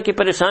دنیا کی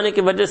پریشانی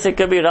کی وجہ سے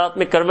کبھی رات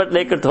میں کروٹ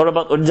لے کر تھوڑا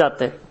بہت اٹھ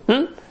جاتے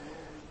ہیں.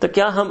 تو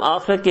کیا ہم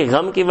آخرت کے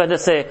غم کی وجہ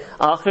سے،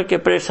 آخرت کی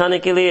پریشانی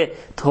کے لیے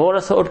تھوڑا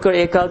سا اٹھ کر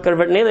 1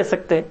 کروٹ نہیں لے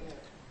سکتے؟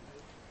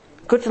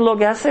 کچھ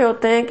لوگ ایسے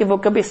ہوتے ہیں کہ وہ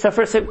کبھی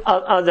سفر سے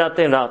آ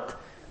جاتے ہیں رات،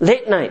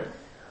 لیٹ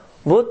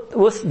نائٹ، وہ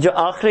جو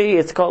آخری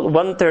اٹس کالڈ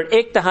 1/3،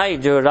 1/3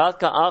 جو رات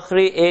کا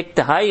آخری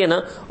 1/3 ہے نا،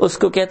 اس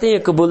کو کہتے ہیں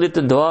قبولیت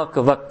دعا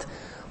کا وقت.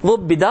 وہ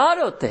بیدار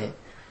ہوتے ہیں،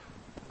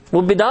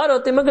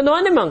 مگر دعا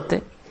نہیں مانگتے.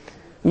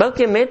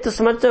 بلکہ میں تو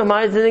سمجھتا ہوں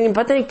ہماری زندگی میں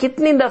پتہ نہیں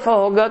کتنی دفعہ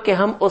ہوگا کہ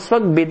ہم اس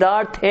وقت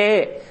بیدار تھے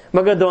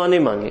مگر دعا نہیں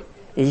مانگے.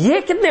 یہ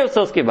کتنے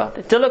افسوس کی بات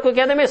ہے. چلو کوئی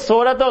کہتے ہیں میں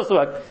سو رہا تھا اس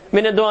وقت،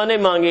 میں نے دعا نہیں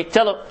مانگی.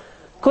 چلو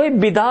کوئی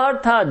بیدار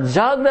تھا،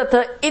 جاگ رہا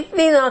تھا.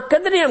 اتنی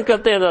ناقدری ہم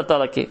کرتے ہیں اللہ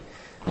تعالیٰ کی.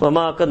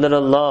 وما قدر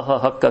اللہ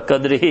حق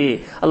قدرہ.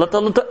 اللہ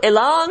تعالیٰ تو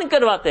اعلان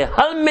کرواتے،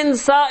 حل من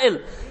سائل،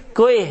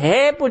 کوئی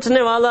ہے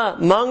پوچھنے والا،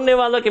 مانگنے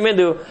والا کہ میں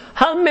دوں.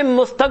 حل من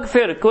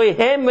مستغفر، کوئی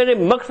ہے میرے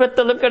مغفرت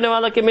طلب کرنے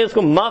والا کہ میں اس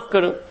کو معاف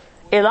کروں.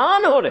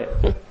 اعلان ہو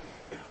رہے.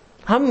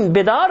 ہم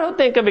بیدار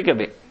ہوتے ہیں کبھی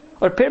کبھی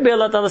اور پھر بھی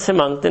اللہ تعالیٰ سے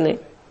مانگتے نہیں.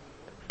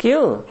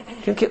 کیوں؟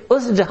 کیونکہ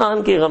اس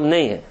جہان کی غم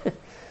نہیں ہے.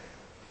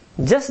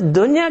 جس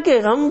دنیا کے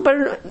غم پر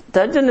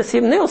تہجد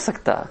نصیب نہیں ہو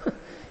سکتا.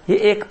 یہ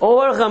ایک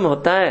اور غم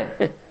ہوتا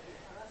ہے،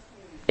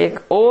 ایک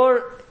اور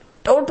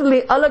ٹوٹلی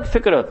الگ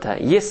فکر ہوتا ہے.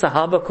 یہ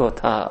صحابہ کو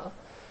تھا.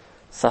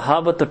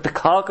 صحابہ تو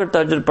ٹکا کر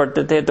تہجد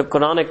پڑھتے تھے. تو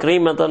قرآن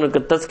کریم میں نے ان کا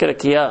تذکرہ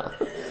کیا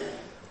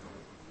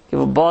کہ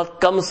وہ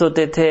بہت کم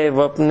سوتے تھے.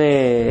 وہ اپنے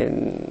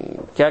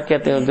کیا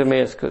کہتے ہیں اردو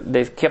میں اس کو،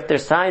 they kept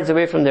their sides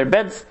away from their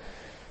beds،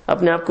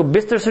 اپنے آپ کو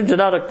بستر سے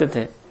جدا رکھتے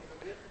تھے.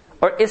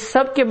 اور اس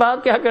سب کے بعد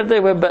کیا کرتے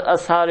ہوئے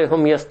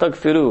بِأَسْحَارِهُمْ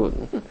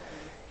يَسْتَغْفِرُونَ،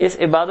 اس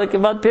عبادت کے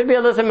بعد پھر بھی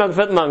اللہ سے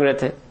مغفرت مانگ رہے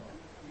تھے.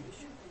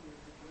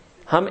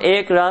 ہم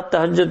ایک رات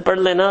تہجد پڑھ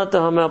لینا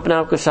تو ہم اپنے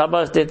آپ کو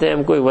شاباش دیتے ہیں،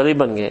 ہم کوئی ولی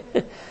بن گئے.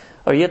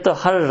 اور یہ تو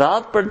ہر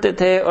رات پڑھتے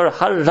تھے اور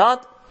ہر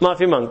رات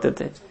معافی مانگتے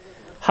تھے.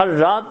 ہر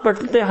رات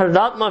پڑھتے تھے، ہر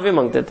رات معافی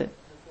مانگتے تھے.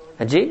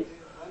 جی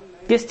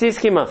کس چیز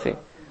کی معافی؟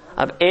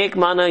 اب ایک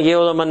معنی یہ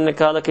علماء نے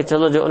نکالا کہ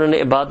چلو جو انہوں نے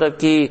عبادت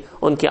کی،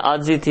 ان کی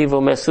عاجزی تھی، وہ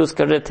محسوس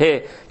کر رہے تھے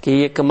کہ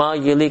یہ کما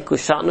یلیق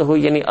شانہ،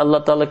 یعنی اللہ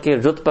تعالیٰ کے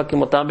رتبہ کے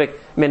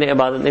مطابق میں نے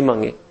عبادت نہیں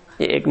مانگی.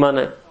 یہ ایک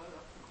معنی ہے.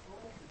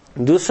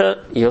 دوسرا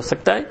یہ ہو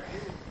سکتا ہے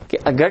کہ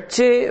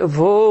اگرچہ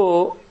وہ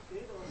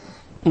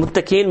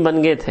متقین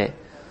بن گئے تھے،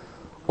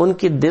 ان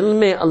کے دل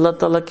میں اللہ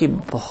تعالیٰ کی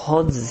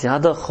بہت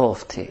زیادہ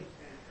خوف تھی،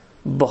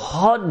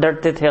 بہت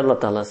ڈرتے تھے اللہ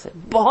تعالیٰ سے،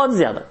 بہت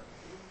زیادہ.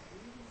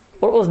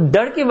 اور اس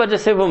ڈر کی وجہ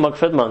سے وہ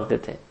مغفرت مانگتے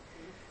تھے.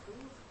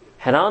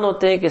 حیران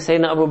ہوتے ہیں کہ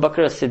سیدنا ابو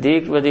بکر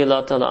صدیق رضی اللہ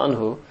تعالیٰ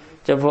عنہ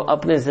جب وہ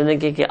اپنے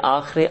زندگی کے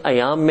آخری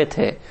ایام میں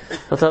تھے،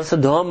 اللہ تعالیٰ سے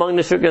دعا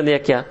مانگنے شروع کر دیا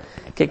کیا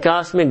کہ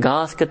کاش میں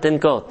گھاس کا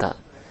تنکا ہوتا،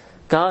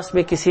 کاش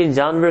میں کسی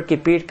جانور کی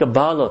پیٹھ کا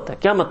بال ہوتا.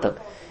 کیا مطلب؟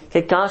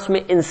 کہ کاش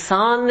میں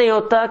انسان نہیں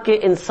ہوتا، کہ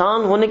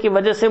انسان ہونے کی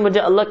وجہ سے مجھے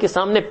اللہ کے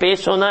سامنے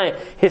پیش ہونا ہے،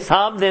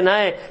 حساب دینا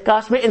ہے.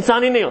 کاش میں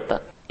انسان ہی نہیں ہوتا.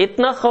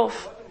 اتنا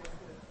خوف.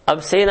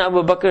 اب سیدنا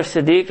ابو بکر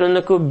صدیق رضی اللہ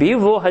عنہ کو بھی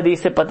وہ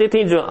حدیثیں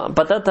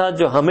پتہ تھا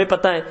جو ہمیں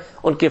پتہ ہے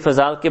ان کے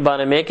فضائل کے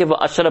بارے میں، کہ وہ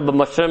اشرب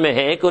مبشر میں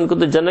ہیں، کہ ان کو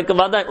تو جنت کا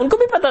وعدہ ہے. ان کو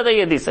بھی پتہ تھا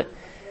یہ حدیث ہے،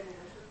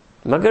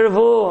 مگر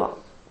وہ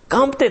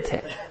کانپتے تھے،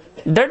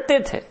 ڈرتے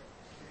تھے.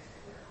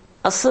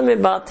 اصل میں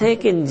بات ہے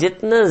کہ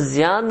جتنا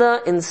زیادہ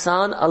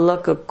انسان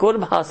اللہ کا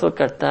قرب حاصل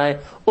کرتا ہے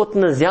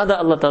اتنا زیادہ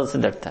اللہ تعالیٰ سے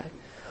ڈرتا ہے.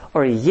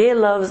 اور یہ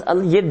لفظ،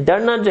 یہ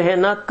ڈرنا جو ہے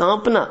نا،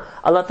 کانپنا،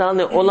 اللہ تعالیٰ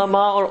نے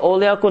علماء اور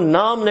اولیاء کو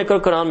نام لے کر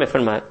قرآن میں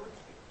فرمایا.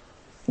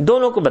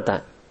 دونوں کو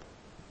بتائیں.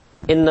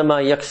 انما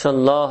یخشی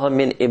اللہ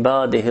من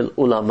عبادہ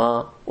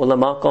العلماء.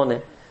 علماء کون ہے؟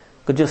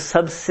 کہ جو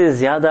سب سے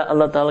زیادہ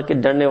اللہ تعالیٰ کے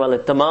ڈرنے والے،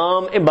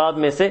 تمام عباد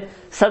میں سے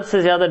سب سے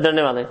زیادہ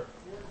ڈرنے والے.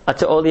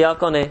 اچھا اولیاء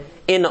کون ہے؟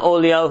 ان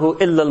اولیاء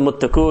الا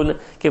المتقون،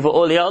 کہ وہ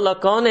اولیاء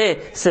اللہ کون ہے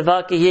سوا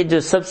کہ یہ جو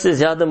سب سے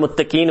زیادہ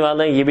متقین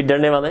والے ہیں، یہ بھی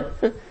ڈرنے والے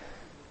ہیں.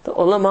 تو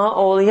علماء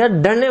اولیاء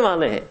ڈرنے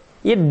والے ہیں.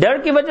 یہ ڈر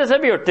کی وجہ سے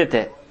بھی اٹھتے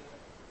تھے.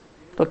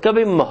 تو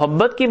کبھی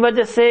محبت کی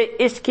وجہ سے،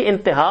 عشق کی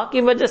انتہا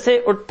کی وجہ سے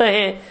اٹھتے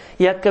ہیں،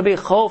 یا کبھی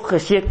خوف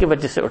خشیت کی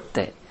وجہ سے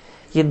اٹھتے ہیں.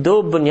 یہ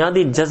دو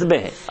بنیادی جذبے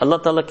ہیں، اللہ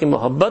تعالیٰ کی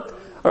محبت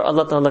اور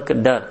اللہ تعالیٰ کا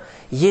ڈر.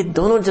 یہ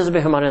دونوں جذبے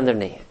ہمارے اندر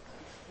نہیں ہیں.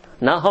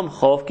 نہ ہم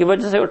خوف کی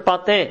وجہ سے اٹھ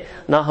پاتے ہیں،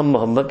 نہ ہم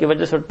محبت کی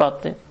وجہ سے اٹھ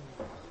پاتے ہیں.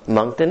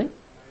 مانگتے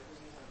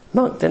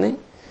نہیں.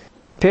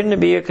 پھر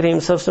نبی کریم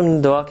صلی اللہ علیہ وسلم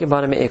نے دعا کے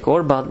بارے میں ایک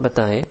اور بات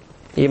بتائیں.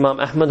 امام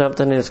احمد رحمۃ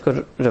اللہ نے اس کو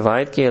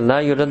روایت کی،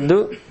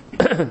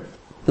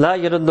 لا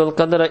يرد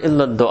القدر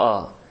الا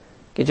الدعاء،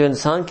 کہ جو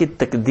انسان کی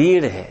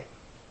تقدیر ہے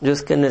جو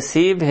اس کا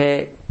نصیب ہے،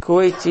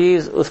 کوئی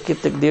چیز اس کی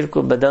تقدیر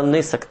کو بدل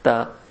نہیں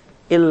سکتا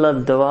الا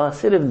دعا،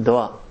 صرف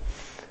دعا.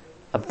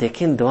 اب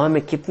دیکھیں دعا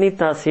میں کتنی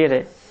تاثیر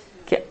ہے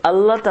کہ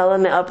اللہ تعالیٰ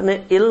نے اپنے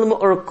علم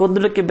اور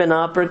قدرت کی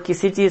بنا پر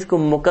کسی چیز کو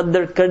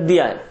مقدر کر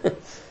دیا ہے.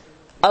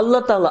 اللہ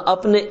تعالیٰ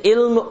اپنے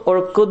علم اور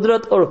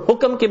قدرت اور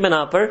حکم کی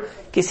بنا پر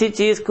کسی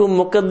چیز کو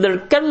مقدر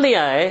کر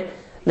لیا ہے.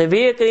 نبی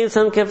کریم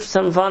صلی اللہ علیہ وسلم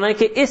کے فرمانا ہے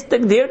کہ اس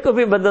تقدیر کو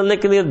بھی بدلنے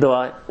کے لیے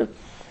دعا ہے.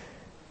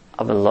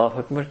 اب اللہ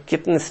اکبر،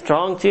 کتنی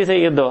اسٹرانگ چیز ہے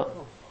یہ دعا،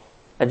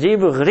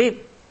 عجیب و غریب،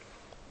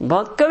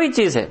 بہت قوی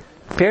چیز ہے.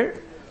 پھر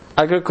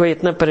اگر کوئی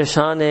اتنا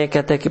پریشان ہے،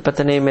 کہتا ہے کہ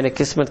پتہ نہیں میری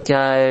قسمت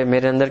کیا ہے،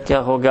 میرے اندر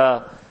کیا ہوگا،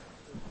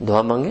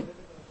 دعا مانگے.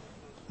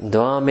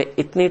 دعا میں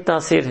اتنی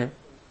تاثیر ہے،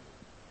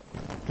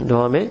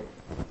 دعا میں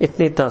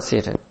اتنی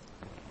تاثیر ہے.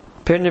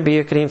 پھر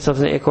نبی کریم صلی اللہ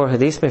علیہ وسلم نے ایک اور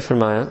حدیث میں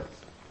فرمایا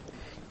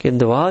کہ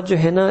دعا جو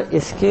ہے نا،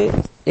 اس کے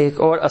ایک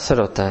اور اثر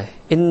ہوتا ہے.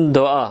 ان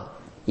دعا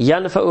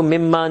ينفع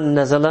مما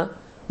نزل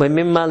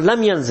ومما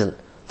لم ينزل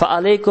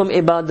فعلیکم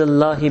عباد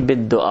اللہ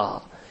بالدعاء.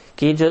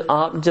 کہ جو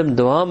آپ جب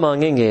دعا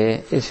مانگیں گے،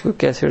 اس کو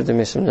کیسے اردو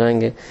میں سمجھائیں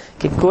گے،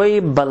 کہ کوئی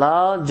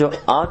بلا جو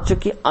آ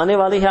چکی آنے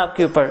والی ہے آپ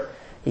کے اوپر،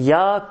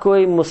 یا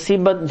کوئی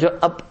مصیبت جو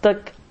اب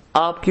تک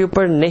آپ کے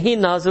اوپر نہیں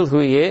نازل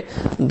ہوئی ہے،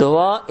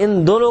 دعا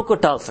ان دونوں کو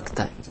ٹال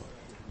سکتا ہے.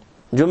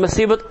 جو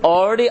مصیبت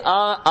آلریڈی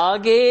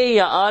آگے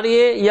یا آ رہی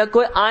ہے، یا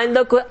کوئی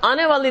آئندہ کوئی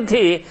آنے والی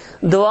تھی،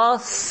 دعا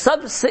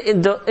سب سے،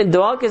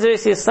 دعا کے ذریعے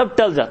سے سب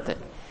ٹل جاتے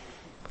ہیں.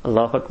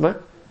 اللہ اکبر.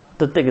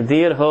 تو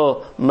تقدیر ہو،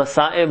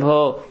 مصائب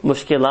ہو،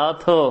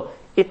 مشکلات ہو،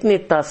 اتنی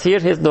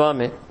تاثیر ہے اس دعا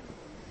میں.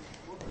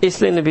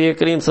 اس لیے نبی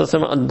کریم صلی اللہ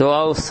علیہ وسلم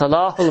دعا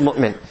صلاح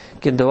المؤمن،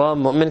 کہ دعا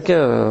مومن کے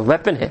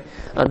ویپن ہے،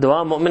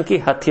 دعا مومن کی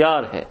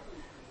ہتھیار ہے،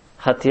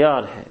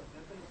 ہتھیار ہے.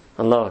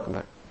 اللہ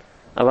اکبر.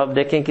 اب آپ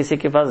دیکھیں کسی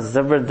کے پاس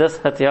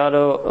زبردست ہتھیار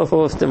ہو،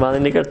 وہ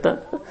استعمال نہیں کرتا،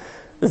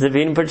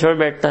 زمین پر چھوڑ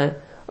بیٹھتا ہے،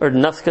 اور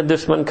نفس کا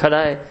دشمن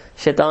کھڑا ہے،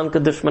 شیطان کا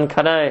دشمن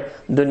کھڑا ہے،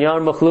 دنیا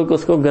اور مخلوق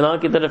اس کو گناہ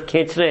کی طرف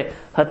کھینچ رہے،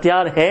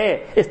 ہتھیار ہے،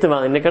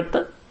 استعمال نہیں کرتا،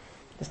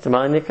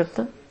 استعمال نہیں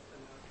کرتا.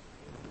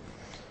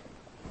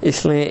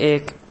 اس لیے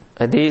ایک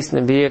حدیث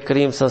نبی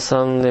کریم صلی اللہ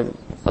علیہ وسلم نے،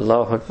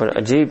 اللہ اکبر،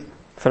 عجیب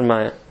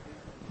فرمایا،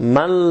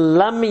 من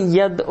لم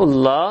ید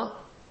اللہ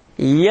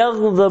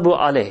یغضب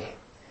علیہ،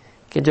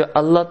 کہ جو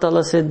اللہ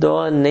تعالیٰ سے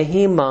دعا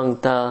نہیں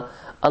مانگتا،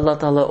 اللہ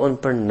تعالیٰ ان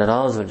پر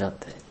ناراض ہو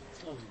جاتے ہیں.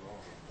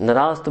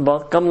 ناراض تو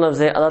بہت کم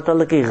لفظ ہے، اللہ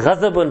تعالیٰ کی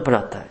غضب ان پر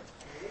آتا ہے.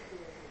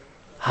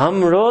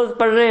 ہم روز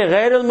پڑھ رہے ہیں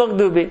غیر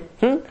المغضوبی،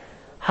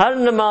 ہر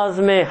نماز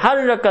میں، ہر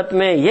رکعت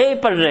میں یہی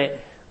پڑھ رہے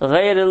ہیں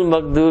غیر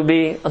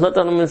المغضوبی. اللہ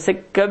تعالیٰ من سے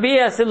کبھی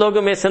ایسے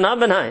لوگوں میں سے نہ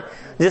بنائے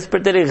جس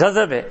پر تیری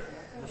غضب ہے.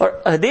 اور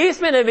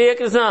حدیث میں نبی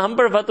کہ ہم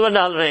پر فتویٰ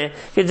ڈال رہے ہیں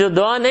کہ جو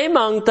دعا نہیں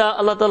مانگتا،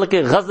 اللہ تعالیٰ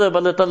کے غضب،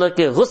 اللہ تعالیٰ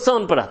کے غصہ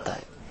ان پر آتا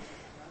ہے.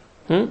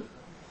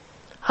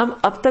 ہم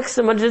اب تک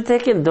سمجھ رہے تھے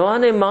کہ دعا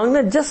نہیں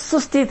مانگنا جس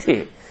سستی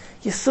تھی.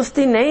 یہ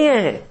سستی نہیں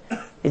ہے،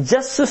 یہ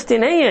جس سستی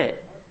نہیں ہے،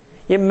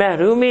 یہ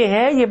محرومی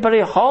ہے. یہ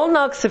بڑی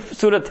ہولناک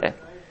صورت ہے،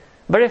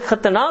 بڑے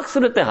خطرناک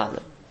صورت حال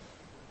ہے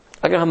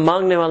اگر ہم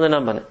مانگنے والے نہ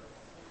بنے،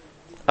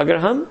 اگر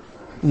ہم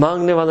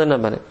مانگنے والے نہ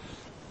بنے.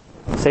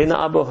 سیدنا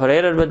ابو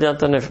ہریرہ رضی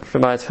اللہ عنہ نے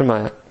روایت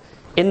فرمایا،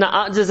 ان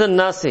اعجز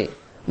الناس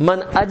من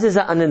عجز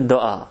عن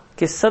الدعاء،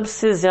 کہ سب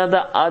سے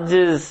زیادہ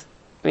عاجز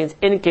مینز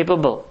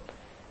انکیپیبل،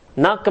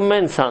 ناکم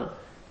انسان،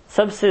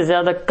 سب سے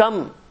زیادہ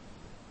کم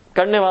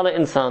کرنے والا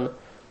انسان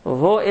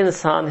وہ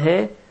انسان ہے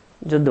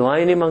جو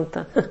دعائیں نہیں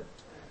مانگتا،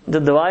 جو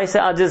دعائیں سے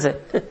عاجز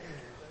ہے،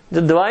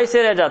 جو دعائیں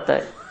سے رہ جاتا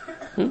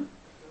ہے.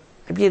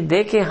 اب یہ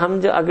دیکھیں ہم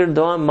جو اگر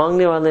دعا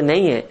مانگنے والے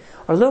نہیں ہیں،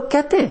 اور لوگ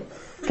کہتے ہیں،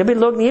 کبھی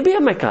لوگ نے یہ بھی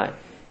ہمیں کہا ہے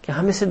کہ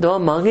ہم سے دعا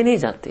مانگی نہیں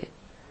جاتی،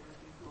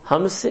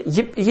 ہم سے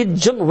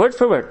یہ ورڈ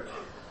فار ورڈ،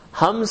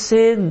 ہم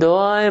سے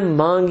دعائیں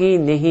مانگی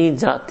نہیں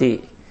جاتی.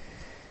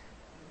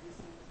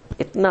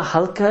 اتنا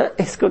ہلکا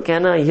اس کو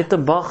کہنا، یہ تو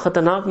بہت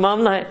خطرناک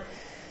معاملہ ہے،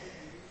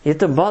 یہ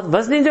تو بہت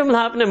وزنی جملہ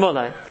آپ نے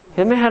بولا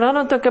ہے. میں حیران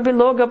ہوں تو کبھی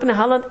لوگ اپنے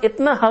حالت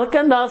اتنا ہلکا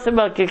انداز سے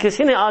کہ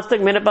کسی نے آج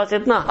تک میرے پاس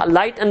اتنا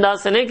لائٹ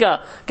انداز سے نہیں کہا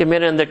کہ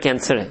میرے اندر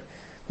کینسر ہے.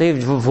 نہیں،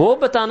 وہ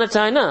بتانا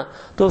چاہے نا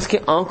تو اس کی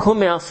آنکھوں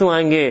میں آنسو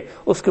آئیں گے،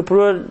 اس کو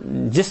پورا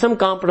جسم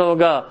کانپ رہا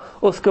ہوگا،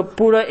 اس کو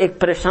پورا ایک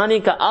پریشانی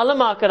کا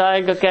عالم آ کر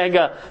آئے گا، کہے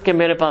گا کہ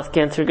میرے پاس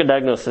کینسر کا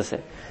ڈائگنوسس ہے.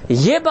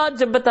 یہ بات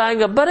جب بتائے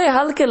گا بڑے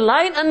ہلکے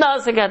لائٹ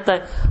انداز سے کہتا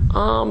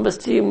ہے،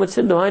 بس جی مجھ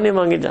سے دعائیں نہیں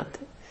مانگی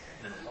جاتی.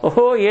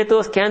 اوہ، یہ تو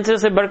اس کینسر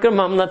سے بڑھ کر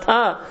معاملہ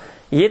تھا،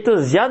 یہ تو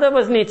زیادہ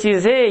وزنی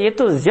چیز ہے، یہ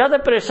تو زیادہ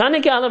پریشانی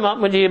کے عالم، آپ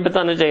مجھے یہ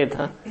بتانا چاہیے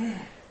تھا.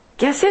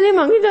 کیسے نہیں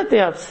مانگی جاتے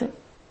آپ سے؟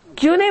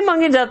 کیوں نہیں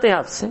مانگی جاتے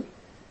آپ سے؟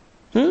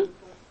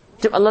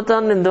 جب اللہ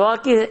تعالیٰ نے دعا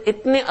کی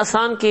اتنی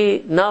آسان کی،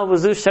 نہ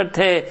وضو شرط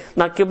ہے،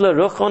 نہ قبلہ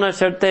رخ ہونا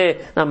شرط ہے،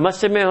 نہ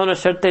مسجد میں ہونا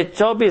شرط ہے،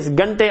 24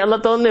 گھنٹے اللہ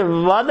تعالیٰ نے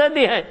وعدہ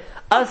دیا ہے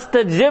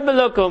استجب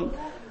لکم.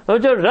 اور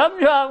جو رب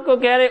جو آپ کو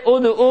کہہ رہے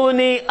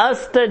ادعونی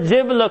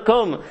استجب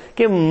لکم،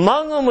 کہ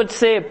مانگو مجھ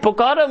سے،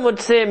 پکارو مجھ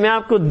سے، میں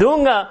آپ کو دوں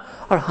گا،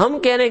 اور ہم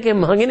کہہ رہے ہیں کہ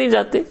مانگے نہیں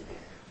جاتے.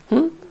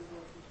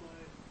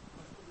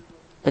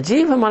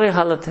 عجیب ہماری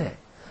حالت ہے.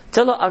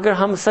 چلو اگر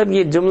ہم سب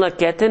یہ جملہ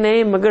کہتے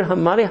نہیں، مگر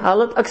ہماری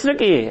حالت اکثر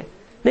کی یہ ہے،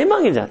 نہیں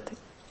مانگے جاتے،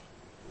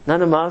 نہ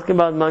نماز کے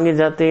بعد مانگی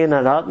جاتی ہے، نہ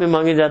رات میں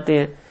مانگی جاتی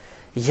ہے.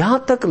 یہاں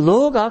تک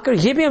لوگ آ کر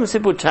یہ بھی ہم سے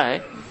پوچھا ہے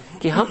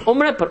کہ ہم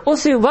عمرے پر،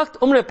 اسی وقت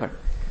عمرے پر،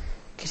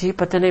 کسی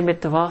پتہ نہیں میں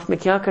طواف میں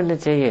کیا کرنا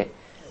چاہیے،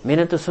 میں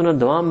نے تو سنا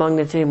دعا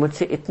مانگنی چاہیے، مجھ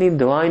سے اتنی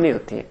دعائیں نہیں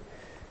ہوتی ہیں،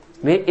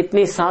 میں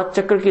اتنی 7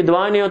 چکر کی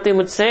دعائیں نہیں ہوتی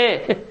مجھ سے،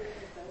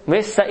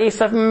 میں صحیح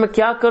صف میں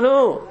کیا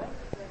کروں؟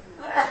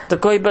 تو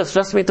کوئی بس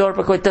رسمی طور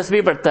پر کوئی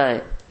تسبیح پڑھتا ہے،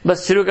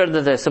 بس شروع کر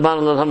دیتا ہے سبحان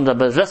اللہ الحمد للہ،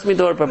 بس رسمی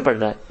طور پر پڑھ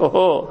رہا ہے.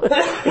 اوہو،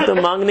 یہ تو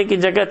مانگنے کی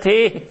جگہ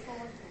تھی.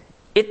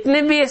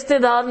 اتنے بھی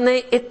استعداد نہیں،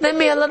 اتنے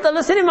بھی اللہ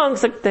تعالیٰ سے نہیں مانگ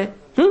سکتے.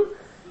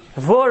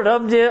 وہ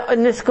رب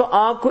جس کو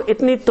آپ کو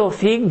اتنی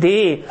توفیق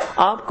دی،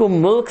 آپ کو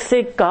ملک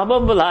سے کعبہ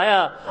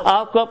بلایا،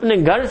 آپ کو اپنے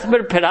گھر سے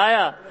پھر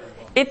پھرایا،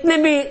 اتنے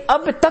بھی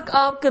اب تک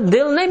آپ کا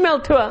دل نہیں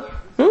میلٹ ہوا.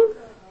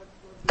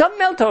 کب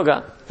میلٹ ہوگا؟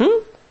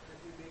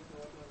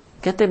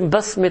 کہتے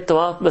بس میں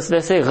طواف بس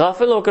ویسے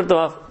غافل ہو کر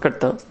طواف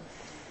کرتا ہوں.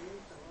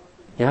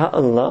 یا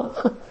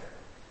اللہ،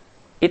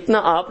 اتنا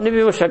آپ نے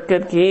بھی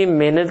مشقت کی،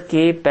 محنت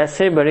کی،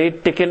 پیسے بھری،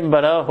 ٹکٹ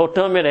بھرا،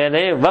 ہوٹل میں رہ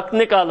رہے، وقت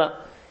نکالا،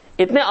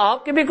 اتنے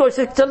آپ کی بھی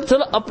کوشش،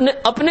 چلو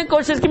اپنے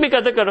کوشش کی بھی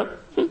قدر کرو.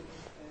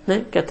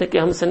 نہیں، کہتے کہ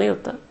ہم سے نہیں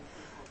ہوتا.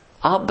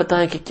 آپ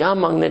بتائیں کہ کیا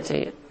مانگنا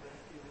چاہیے.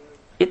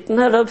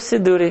 اتنا رب سے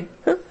دوری،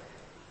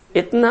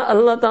 اتنا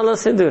اللہ تعالیٰ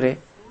سے دوری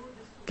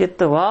کہ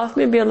طواف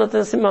میں بھی اللہ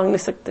تعالیٰ سے مانگ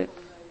نہیں سکتے.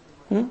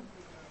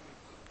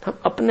 ہم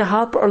اپنے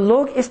ہاتھ پر، اور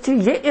لوگ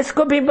اس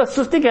کو بھی بس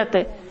سستی کہتے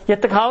ہیں یا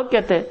تکھاوت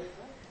کہتے ہیں.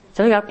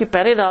 چلیے آپ کی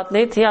پہلی رات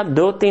نہیں تھی، آپ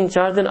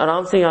 2-3-4 دن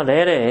آرام سے یہاں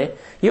رہ رہے ہیں،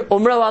 یہ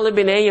عمرہ والے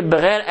بھی نہیں، یہ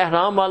بغیر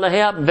احرام والا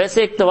ہے، آپ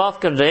ویسے ایک طواف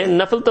کر رہے ہیں،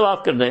 نفل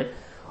طواف کر رہے ہیں،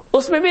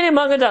 اس میں بھی نہیں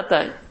مانگا جاتا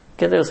ہے.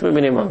 کہتے ہیں اس میں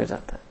بھی نہیں مانگا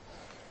جاتا ہے.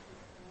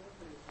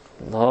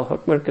 اللہ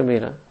اکبر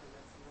کبیرہ.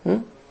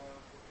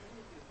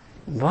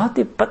 بہت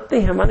ہی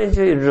پتلی ہماری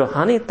جو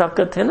روحانی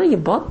طاقت ہے نا، یہ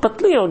بہت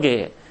پتلی ہو گئی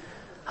ہے.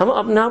 ہم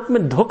اپنے آپ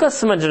میں دھوکہ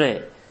سمجھ رہے ہیں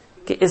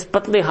کہ اس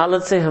پتلی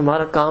حالت سے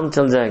ہمارا کام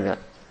چل جائے گا.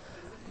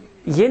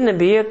 یہ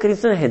نبی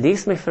کریم نے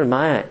حدیث میں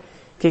فرمایا ہے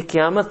کہ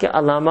قیامت کے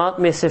علامات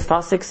میں سے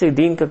فاسق سے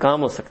دین کا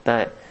کام ہو سکتا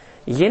ہے.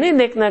 یہ نہیں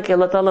دیکھنا کہ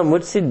اللہ تعالیٰ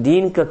مجھ سے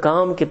دین کا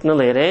کام کتنا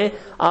لے رہے ہیں،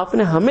 آپ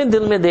نے ہمیں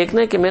دل میں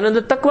دیکھنا ہے کہ میرے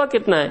اندر تقویٰ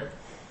کتنا ہے.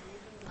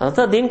 اللہ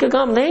تعالیٰ دین کا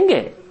کام لیں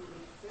گے،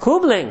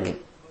 خوب لیں گے،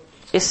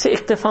 اس سے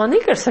اکتفا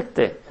نہیں کر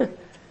سکتے.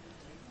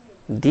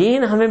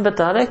 دین ہمیں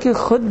بتا رہا ہے کہ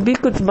خود بھی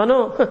کچھ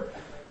بنو،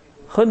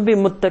 خود بھی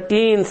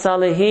متقین،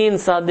 صالحین،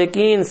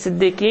 صادقین،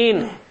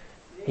 صدیقین.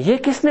 یہ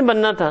کس نے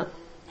بننا تھا؟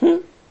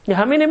 یہ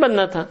ہمیں نہیں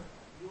بننا تھا.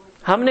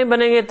 ہم نہیں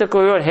بنیں گے تو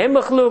کوئی اور ہے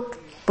مخلوق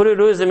پوری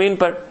روح زمین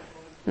پر.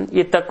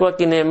 یہ تقوی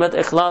کی نعمت،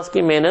 اخلاص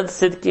کی محنت،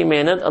 صدق کی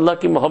محنت، اللہ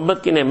کی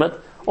محبت کی نعمت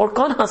اور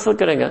کون حاصل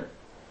کرے گا؟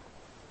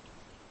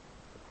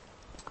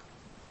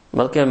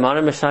 بلکہ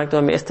ہمارے مشائخ تو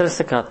ہمیں اس طرح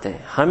سکھاتے ہیں،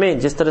 ہمیں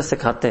جس طرح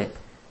سکھاتے ہیں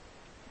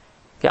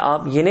کہ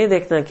آپ یہ نہیں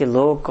دیکھنا کہ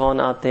لوگ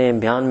کون آتے ہیں،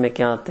 بیان میں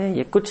کیا آتے ہیں،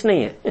 یہ کچھ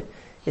نہیں ہے،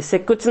 اس سے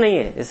کچھ نہیں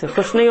ہے. اس سے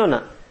خوش نہیں ہونا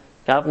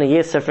کہ آپ نے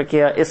یہ سفر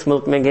کیا، اس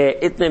ملک میں گئے،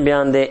 اتنے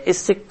بیان دے، اس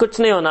سے کچھ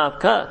نہیں ہونا آپ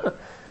کا.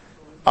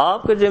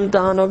 آپ کا جو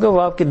امتحان ہوگا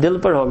وہ آپ کے دل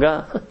پر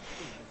ہوگا.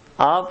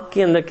 آپ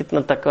کے اندر کتنا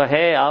تقویٰ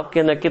ہے، آپ کے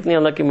اندر کتنی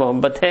اللہ کی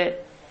محبت ہے.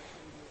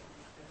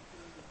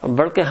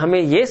 بلکہ ہمیں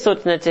یہ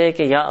سوچنا چاہیے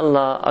کہ یا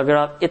اللہ، اگر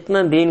آپ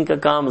اتنا دین کا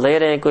کام لے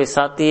رہے ہیں، کوئی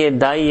ساتھی ہے،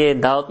 دائی ہے،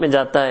 دعوت میں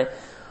جاتا ہے،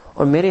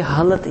 اور میری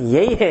حالت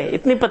یہی ہے،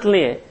 اتنی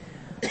پتلی ہے،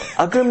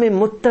 اگر میں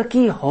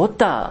متقی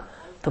ہوتا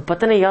تو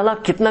پتہ نہیں یا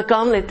اللہ کتنا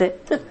کام لیتے.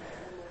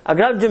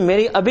 اگر آپ جو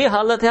میری ابھی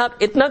حالت ہے، آپ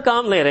اتنا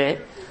کام لے رہے ہیں،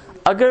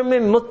 اگر میں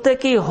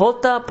متقی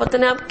ہوتا پتہ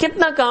نہیں آپ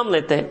کتنا کام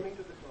لیتے ہیں.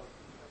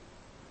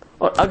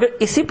 اور اگر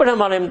اسی پر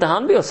ہمارا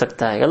امتحان بھی ہو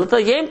سکتا ہے. اللہ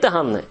تعالیٰ یہ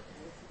امتحان ہے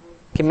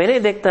کہ میں نہیں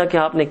دیکھتا کہ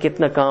آپ نے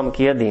کتنا کام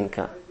کیا دین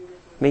کا.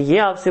 میں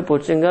یہ آپ سے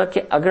پوچھوں گا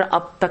کہ اگر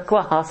آپ تقوی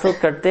حاصل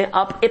کرتے،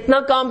 آپ اتنا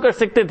کام کر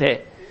سکتے تھے،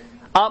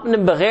 آپ نے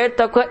بغیر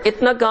تقوی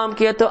اتنا کام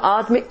کیا، تو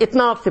آج میں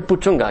اتنا آپ سے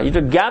پوچھوں گا. یہ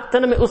جو گیپ تھا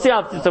نا، میں اسے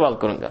آپ سے سوال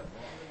کروں گا.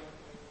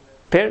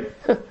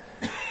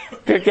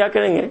 پھر کیا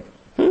کریں گے؟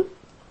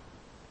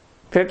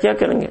 پھر کیا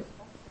کریں گے؟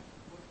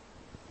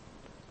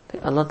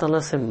 اللہ تعالیٰ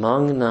سے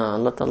مانگنا،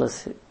 اللہ تعالیٰ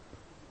سے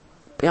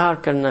پیار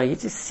کرنا، یہ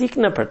چیز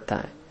سیکھنا پڑتا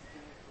ہے.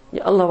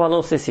 یہ اللہ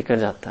والوں سے سیکھا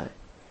جاتا ہے،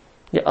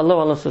 یہ اللہ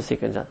والوں سے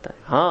سیکھا جاتا ہے.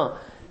 ہاں،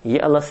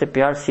 یہ اللہ سے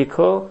پیار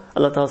سیکھو،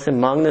 اللہ تعالیٰ سے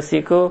مانگنا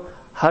سیکھو،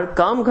 ہر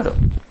کام کرو،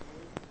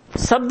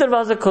 سب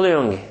دروازے کھلے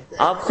ہوں گے.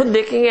 آپ خود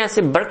دیکھیں گے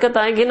ایسے برکت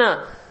آئے گی نا،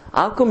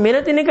 آپ کو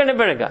محنت ہی نہیں کرنے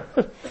پڑے گا.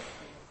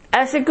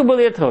 ایسے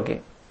قبولیت ہوگی،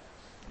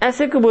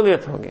 ایسے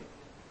قبولیت ہوگی.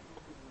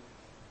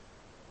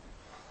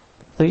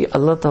 تو یہ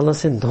اللہ تعالیٰ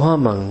سے دعا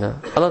مانگنا،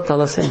 اللہ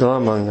تعالیٰ سے دعا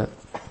مانگنا.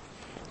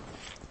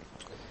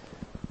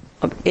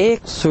 اب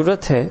ایک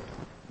صورت ہے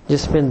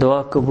جس میں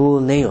دعا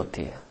قبول نہیں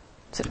ہوتی ہے،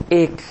 صرف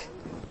ایک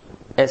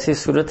ایسی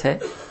صورت ہے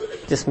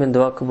جس میں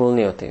دعا قبول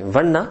نہیں ہوتی.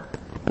 ورنہ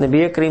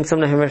نبی کریم صلی اللہ علیہ وسلم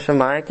نے ہمیں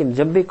فرمایا کہ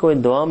جب بھی کوئی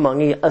دعا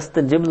مانگی،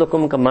 استجب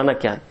لکم کا معنی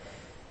کیا ہے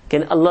کہ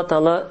اللہ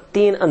تعالیٰ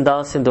 3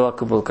 انداز سے دعا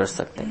قبول کر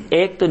سکتے ہیں.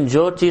 ایک تو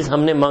جو چیز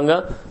ہم نے مانگا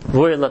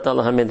وہ اللہ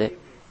تعالیٰ ہمیں دے،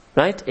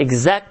 رائٹ،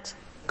 ایگزیکٹ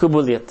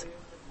قبولیت.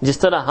 جس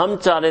طرح ہم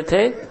چاہ رہے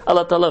تھے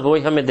اللہ تعالیٰ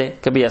وہی ہمیں دے.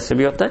 کبھی ایسے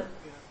بھی ہوتا ہے،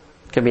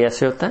 کبھی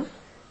ایسے ہوتا ہے،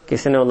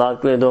 کسی نے اولاد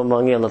کے لیے دعا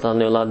مانگی، اللہ تعالیٰ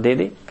نے اولاد دے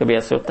دی. کبھی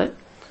ایسے ہوتا ہے.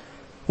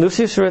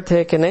 دوسری صورت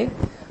ہے کہ نہیں،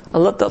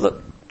 اللہ تعالیٰ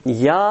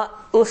یا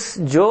اس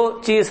جو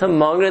چیز ہم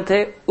مانگ رہے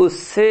تھے اس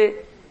سے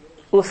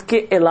اس کے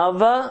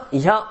علاوہ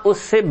یا اس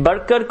سے بڑھ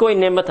کر کوئی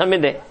نعمت ہمیں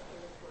دے.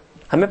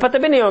 ہمیں پتہ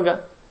بھی نہیں ہوگا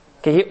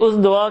کہ یہ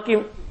اس دعا کی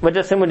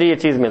وجہ سے مجھے یہ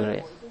چیز مل رہی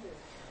ہے.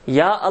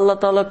 یا اللہ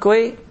تعالیٰ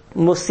کوئی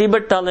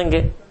مصیبت ٹالیں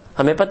گے,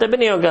 ہمیں پتہ بھی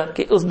نہیں ہوگا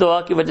کہ اس دعا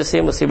کی وجہ سے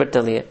یہ مصیبت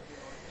ٹلی ہے.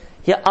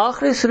 یا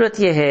آخری صورت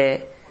یہ ہے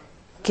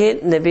کہ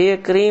نبی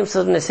کریم صلی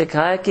اللہ علیہ وسلم نے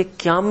سکھایا کہ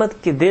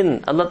قیامت کے دن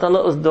اللہ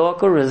تعالیٰ اس دعا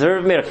کو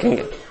ریزرو میں رکھیں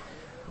گے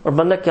اور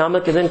بندہ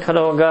قیامت کے دن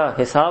کھڑا ہوگا,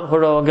 حساب ہو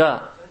رہا ہوگا.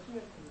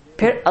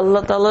 پھر اللہ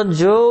تعالیٰ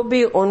جو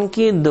بھی ان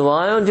کی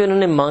دعائیں جو انہوں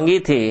نے مانگی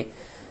تھی,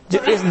 جو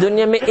اس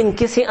دنیا میں ان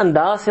کسی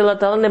انداز سے اللہ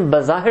تعالیٰ نے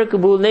بظاہر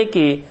قبول نہیں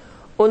کی,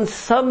 ان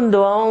سب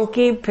دعاؤں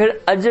کی پھر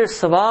اجر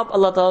ثواب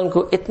اللہ تعالیٰ ان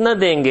کو اتنا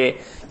دیں گے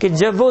کہ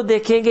جب وہ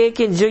دیکھیں گے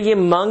کہ جو یہ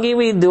مانگی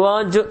ہوئی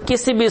دعا جو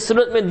کسی بھی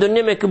صورت میں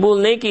دنیا میں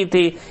قبول نہیں کی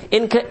تھی,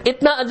 ان کا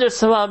اتنا اجر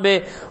ثواب ہے,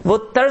 وہ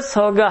ترس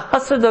ہوگا,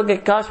 حسرت ہوگا,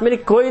 کاش میری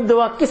کوئی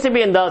دعا کسی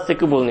بھی انداز سے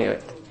قبول نہیں ہوئی,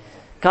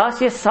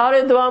 کاش یہ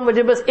سارے دعا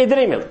مجھے بس ادھر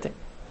ہی ملتے.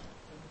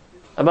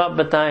 اب آپ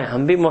بتائیں,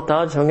 ہم بھی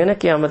محتاج ہوں گے نا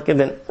قیامت کے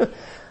دن؟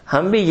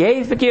 ہم بھی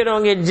یہی فکر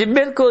ہوں گے جی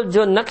بالکل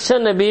جو نقشہ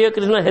نبی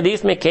کریم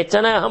حدیث میں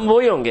کھینچنا ہے ہم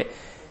وہی ہوں گے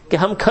کہ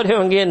ہم کھڑے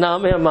ہوں گے,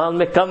 نام مال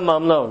میں کم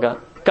معاملہ ہوگا,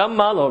 کم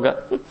مال ہوگا,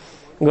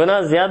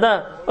 گناہ زیادہ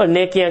اور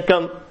نیکیاں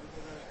کم.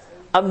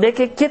 اب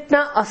دیکھیں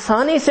کتنا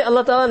آسانی سے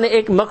اللہ تعالیٰ نے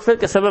ایک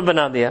مغفرت کا سبب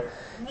بنا دیا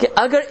کہ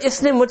اگر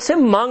اس نے مجھ سے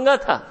مانگا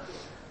تھا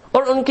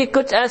اور ان کی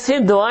کچھ ایسی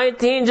دعائیں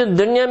تھیں جو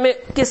دنیا میں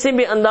کسی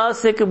بھی انداز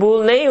سے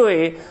قبول نہیں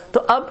ہوئی,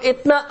 تو اب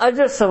اتنا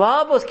اجر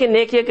ثواب اس کی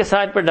نیکیوں کے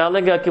سائڈ پر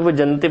ڈالے گا کہ وہ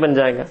جنتی بن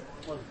جائے گا.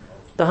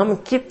 تو ہم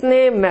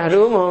کتنے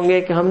محروم ہوں گے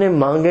کہ ہم نے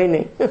مانگا ہی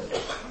نہیں.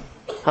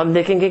 ہم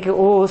دیکھیں گے کہ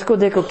اس کو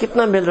دیکھو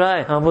کتنا مل رہا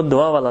ہے, ہاں وہ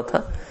دعا والا تھا,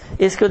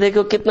 اس کو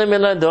دیکھو کتنا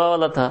مل رہا ہے, دعا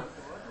والا تھا.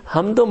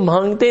 ہم تو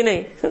مانگتے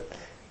نہیں,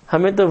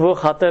 ہمیں تو وہ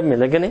خاطر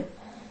ملے گا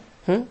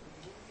نہیں.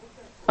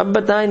 اب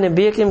بتائیں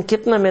نبی کریم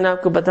کتنا, میں نے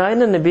آپ کو بتایا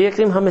نا, نبی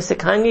کریم ہمیں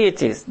سکھائیں گے یہ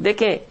چیز.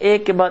 دیکھیں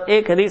ایک کے بعد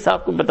ایک حدیث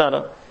آپ کو بتا رہا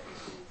ہوں.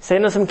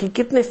 سیدنا وسلم کی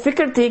کتنی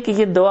فکر تھی کہ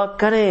یہ دعا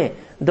کریں,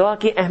 دعا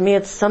کی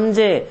اہمیت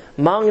سمجھے,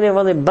 مانگنے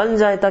والے بن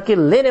جائے تاکہ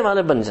لینے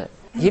والے بن جائے.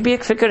 یہ بھی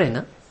ایک فکر ہے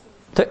نا.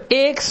 تو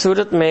ایک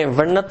صورت میں,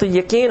 ورنہ تو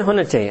یقین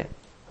ہونا چاہیے,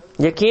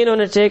 یقین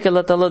ہونا چاہیے کہ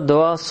اللہ تعالیٰ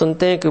دعا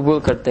سنتے ہیں, قبول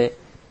کرتے ہیں.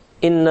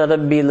 ان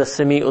ربی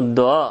لسمیع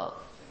الدعا,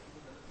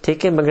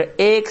 ٹھیک ہے, مگر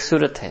ایک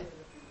صورت ہے.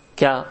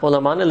 کیا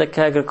علماء نے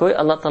لکھا ہے اگر کوئی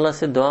اللہ تعالیٰ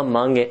سے دعا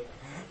مانگے,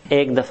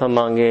 ایک دفعہ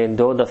مانگے,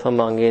 2 دفعہ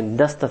مانگے,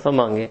 10 دفعہ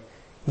مانگے,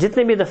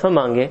 جتنے بھی دفعہ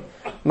مانگے,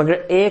 مگر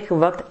ایک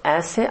وقت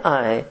ایسے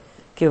آئے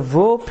کہ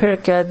وہ پھر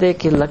کہہ دے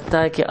کہ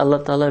لگتا ہے کہ اللہ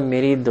تعالیٰ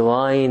میری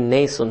دعائیں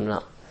نہیں سن رہا,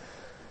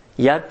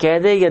 یا کہہ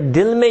دے یا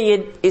دل میں یہ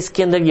اس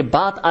کے اندر یہ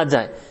بات آ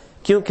جائے,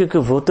 کیونکہ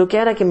وہ تو کہہ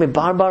رہا ہے کہ میں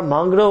بار بار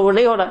مانگ رہا ہوں, وہ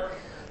نہیں ہو رہا.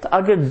 تو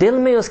اگر دل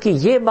میں اس کی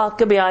یہ بات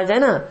کبھی آ جائے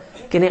نا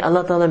کہ نہیں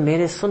اللہ تعالیٰ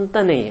میرے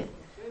سنتا نہیں ہے,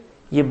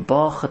 یہ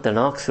بہت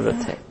خطرناک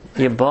صورت ہے,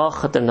 یہ بہت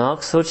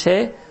خطرناک سوچ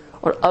ہے,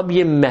 اور اب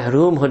یہ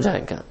محروم ہو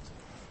جائے گا.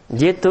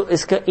 یہ تو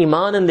اس کا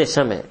ایمان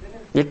اندیشم ہے,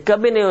 یہ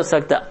کبھی نہیں ہو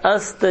سکتا.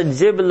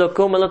 استجب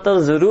لکم, اللہ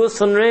تعالیٰ ضرور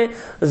سن رہے,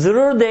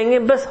 ضرور دیں گے,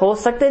 بس ہو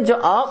سکتے جو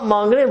آپ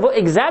مانگ رہے ہیں وہ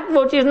ایگزیکٹ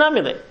وہ چیز نہ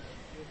ملے.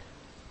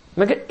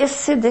 مگر اس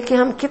سے دیکھیں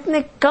ہم کتنے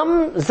کم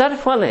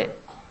ظرف والے ہیں.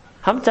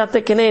 ہم چاہتے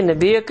کہ نہیں,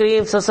 نبی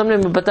کریم صلی اللہ علیہ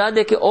وسلم نے بتا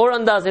دیا کہ اور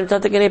انداز میں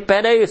چاہتے کہ نہیں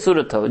پہلے ہی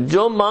صورت ہو,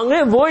 جو مانگ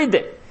رہے وہ ہی دے.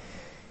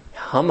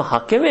 ہم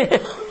حاکم ہیں,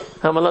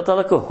 ہم اللہ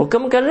تعالیٰ کو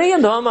حکم کر رہے ہیں یا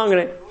دعا مانگ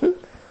رہے ہیں؟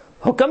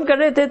 حکم کر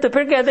رہے تھے تو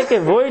پھر کہتے کہ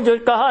وہی جو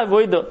کہا ہے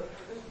وہی دو.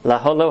 لا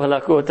حول ولا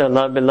قوت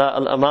الا باللہ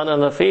الامان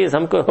الحفیظ.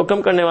 ہم کو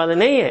حکم کرنے والے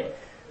نہیں ہیں,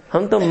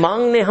 ہم تو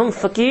مانگنے, ہم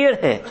فقیر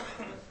ہیں,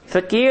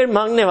 فقیر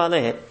مانگنے والے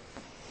ہیں.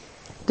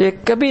 تو یہ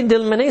کبھی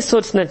دل میں نہیں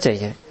سوچنا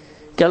چاہیے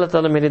کہ اللہ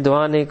تعالیٰ میری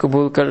دعا نہیں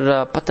قبول کر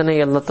رہا, پتہ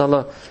نہیں اللہ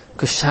تعالیٰ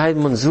کو شاید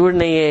منظور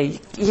نہیں ہے.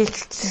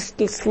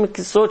 یہ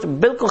سوچ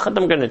بالکل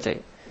ختم کرنا چاہیے.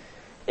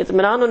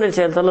 اطمینان ہونا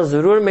چاہیے اللہ تعالیٰ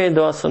ضرور میری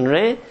دعا سن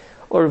رہے ہیں,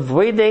 اور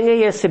وہی دیں گے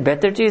یا اس سے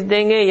بہتر چیز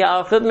دیں گے, یا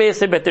آخرت میں اس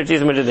سے بہتر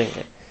چیز مجھے دیں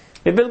گے.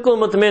 میں بالکل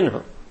مطمئن ہوں.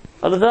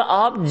 اللہ تعالیٰ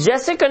آپ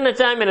جیسے کرنا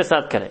چاہیں میرے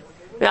ساتھ کریں,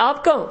 میں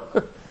آپ کا ہوں,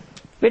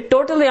 میں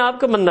ٹوٹلی آپ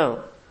کا بندہ ہوں,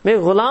 میں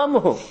غلام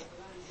ہوں,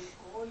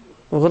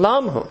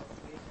 غلام ہوں.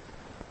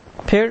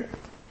 پھر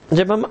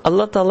جب ہم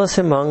اللہ تعالیٰ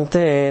سے مانگتے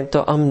ہیں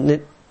تو ہم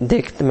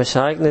دیکھتے,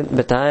 مشائخ نے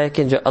بتایا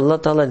کہ جو اللہ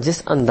تعالیٰ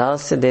جس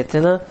انداز سے دیتے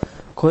نا,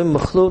 کوئی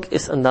مخلوق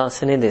اس انداز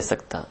سے نہیں دے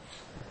سکتا.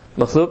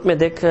 مخلوق میں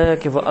دیکھا ہے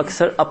کہ وہ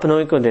اکثر اپنوں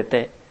ہی کو دیتے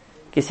ہیں.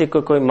 کسی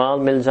کو کوئی مال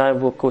مل جائے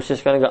وہ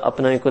کوشش کرے گا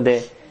اپنوں ہی کو دے,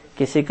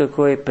 کسی کو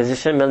کوئی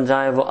پوزیشن مل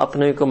جائے وہ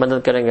اپنوں ہی کو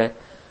مدد کریں گے.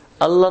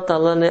 اللہ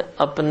تعالیٰ نے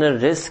اپنے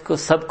رزق کو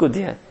سب کو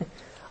دیا ہے,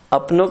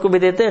 اپنوں کو بھی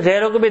دیتے ہیں,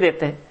 غیروں کو بھی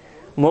دیتے ہیں,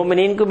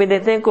 مومنین کو بھی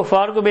دیتے ہیں,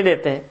 کفار کو بھی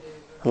دیتے ہیں.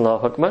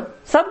 اللہ اکبر,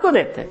 سب کو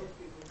دیتے ہیں,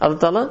 اللہ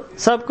تعالیٰ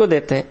سب کو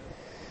دیتے ہیں.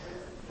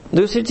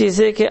 دوسری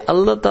چیز ہے کہ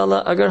اللہ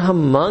تعالیٰ اگر ہم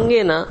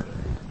مانگے نا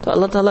تو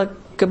اللہ تعالیٰ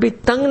کبھی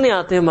تنگ نہیں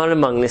آتے ہمارے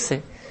مانگنے سے.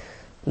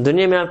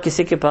 دنیا میں آپ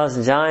کسی کے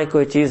پاس جائیں,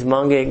 کوئی چیز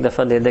مانگے ایک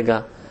دفعہ دے دے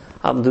گا,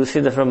 آپ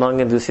دوسری دفعہ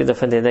مانگے دوسری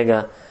دفعہ دے دے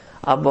گا.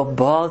 آپ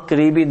بہت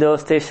قریبی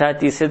دوست تھے, شاید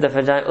تیسری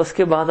دفعہ جائیں, اس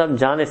کے بعد آپ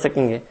جا نہیں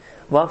سکیں گے,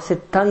 وہ آپ سے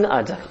تنگ آ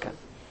جائے گا,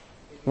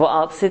 وہ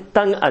آپ سے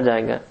تنگ آ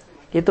جائے گا.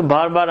 یہ تو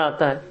بار بار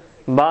آتا ہے,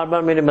 بار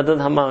بار میری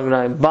مدد ہم مانگ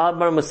رہا ہے, بار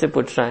بار مجھ سے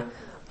پوچھ رہا ہے.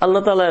 اللہ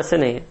تعالیٰ ایسے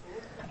نہیں ہے,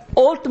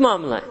 الٹ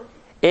معاملہ ہے.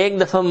 ایک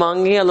دفعہ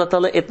مانگے اللہ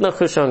تعالیٰ اتنا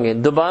خوش ہوں گے,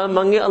 دوبارہ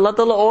مانگے اللہ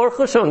تعالیٰ اور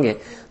خوش ہوں گے,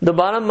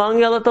 دوبارہ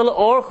مانگے اللہ تعالیٰ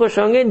اور خوش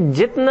ہوں گے.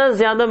 جتنا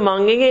زیادہ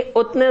مانگیں گے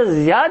اتنے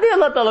زیادہ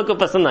اللہ تعالیٰ کو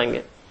پسند آئیں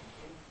گے.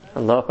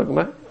 اللہ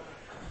اکبر.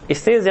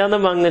 اس لیے زیادہ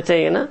مانگنا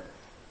چاہیے نا,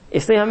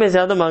 اس لیے ہمیں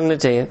زیادہ مانگنا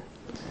چاہیے.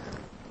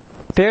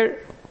 پھر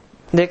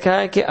دیکھا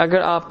ہے کہ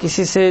اگر آپ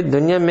کسی سے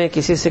دنیا میں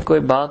کسی سے کوئی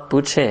بات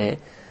پوچھیں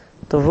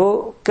تو وہ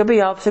کبھی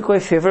آپ سے کوئی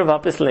فیور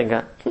واپس لے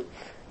گا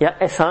یا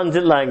احسان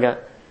دلائے گا.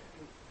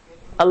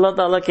 اللہ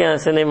تعالیٰ کے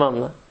ایسے نہیں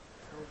معاملہ.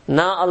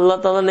 نہ اللہ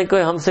تعالیٰ نے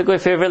کوئی ہم سے کوئی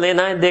فیور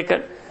لینا ہے دے کر,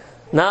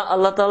 نہ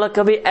اللہ تعالیٰ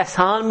کبھی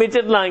احسان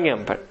میٹر لائیں گے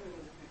ہم پر.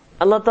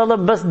 اللہ تعالیٰ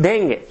بس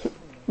دیں گے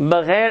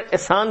بغیر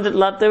احسان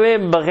جتلاتے ہوئے,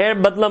 بغیر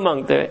بدلہ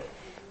مانگتے ہوئے.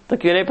 تو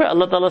کیوں نہیں پھر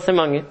اللہ تعالیٰ سے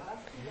مانگے.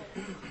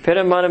 پھر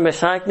ہمارے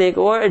مشائخ نے ایک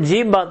اور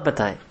عجیب بات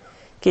بتائی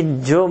کہ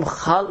جو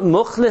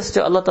مخلص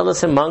جو اللہ تعالیٰ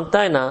سے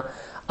مانگتا ہے نا,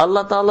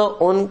 اللہ تعالیٰ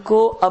ان کو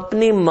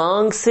اپنی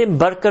مانگ سے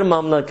بڑھ کر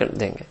معاملہ کر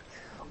دیں گے,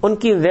 ان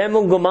کی وہم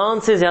و گمان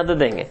سے زیادہ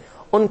دیں گے,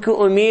 ان کی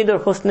امید اور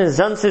حسن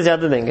ظن سے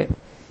زیادہ دیں گے.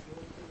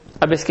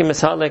 اب اس کی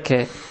مثال ایک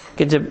ہے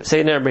کہ جب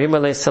سیدنا ابراہیم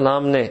علیہ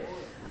السلام نے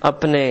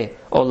اپنے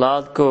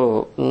اولاد کو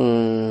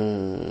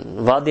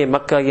وادی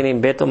مکہ یعنی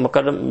بیت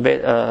المکرم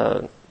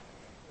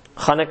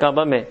خانہ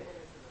کعبہ میں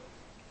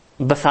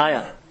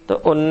بسایا تو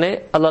ان نے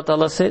اللہ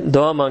تعالیٰ سے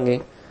دعا مانگی,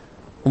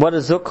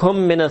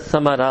 وَرْزُقْهُم مِّنَ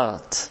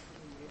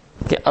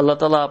الثَّمَرَاتِ, کہ اللہ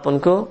تعالیٰ آپ ان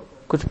کو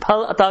کچھ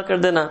پھل عطا کر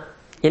دینا,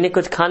 یعنی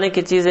کچھ کھانے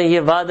کی چیزیں. یہ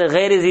واد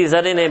غیر ذی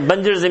زرع ہے,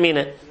 بنجر زمین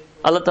ہے.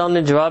 اللہ تعالیٰ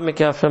نے جواب میں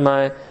کیا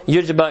فرمایا,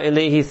 یجبا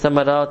الیہ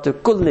ثمرات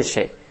کل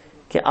شیء,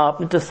 کہ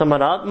آپ نے تو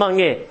ثمرات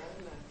مانگے,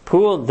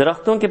 پھول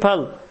درختوں کے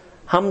پھل,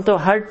 ہم تو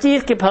ہر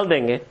چیز کے پھل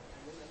دیں گے,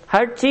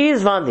 ہر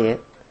چیز وہاں دیے.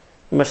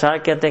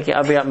 مشائخ کہتے ہیں کہ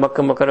ابھی آپ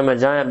مکہ مکرمہ میں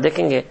جائیں, آپ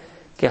دیکھیں گے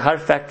کہ ہر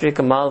فیکٹری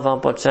کا مال وہاں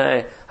پہنچا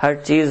ہے, ہر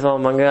چیز وہاں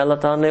مانگے. اللہ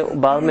تعالیٰ نے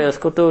بعد میں اس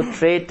کو تو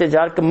ٹریڈ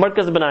تجارت کا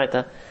مرکز بنایا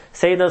تھا.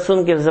 سیدنا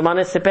رسول کے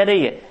زمانے سے پہلے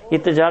ہی یہ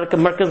تجارت کا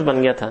مرکز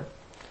بن گیا تھا.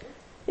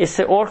 اس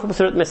سے اور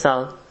خوبصورت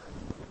مثال,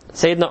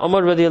 سیدنا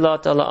عمر رضی اللہ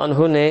تعالی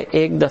عنہ نے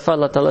ایک دفعہ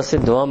اللہ تعالیٰ سے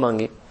دعا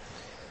مانگی,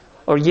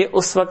 اور یہ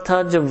اس وقت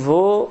تھا جب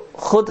وہ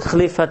خود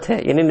خلیفہ تھے,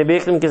 یعنی نبی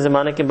اکرم کے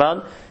زمانے کے بعد,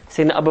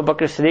 سیدنا ابو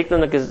بکر صدیق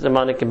کے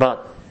زمانے کے بعد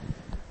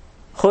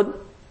خود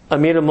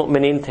امیر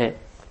المؤمنین تھے.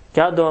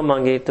 کیا دعا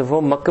مانگی, تو وہ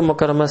مکہ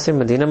مکرمہ سے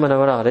مدینہ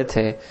منورہ آ رہے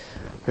تھے,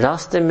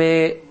 راستے میں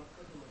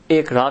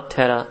ایک رات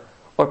ٹھہرا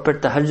اور پھر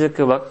تہجد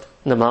کے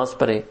وقت نماز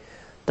پڑھی.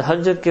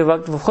 تہجد کے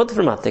وقت وہ خود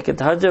فرماتے کہ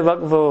تہجد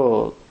وقت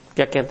وہ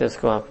کیا کہتے ہیں اس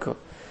کو, آپ کو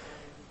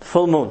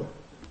فل مون,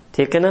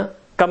 ٹھیک ہے نا,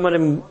 قمر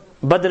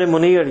بدر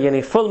منیر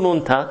یعنی فل مون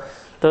تھا.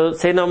 تو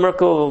سیدنا عمر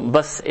کو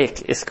بس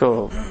ایک اس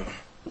کو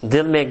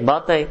دل میں ایک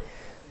بات آئی,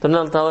 تو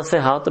اللہ تعالیٰ سے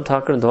ہاتھ اٹھا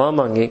کر دعا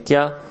مانگی,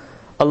 کیا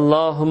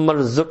اللہم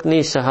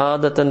ارزقنی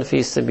شہادتا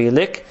فی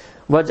سبیلک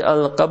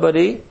واجعل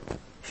قبری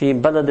فی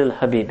بلد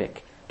الحبیبک,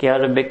 کہ یا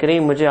رب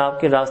کریم مجھے آپ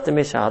کے راستے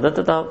میں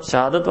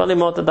شہادت والی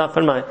موت عطا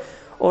فرمائے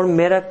اور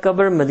میرا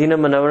قبر مدینہ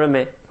منورہ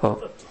میں ہو.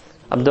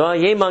 اب دعا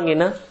یہی مانگی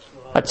نا.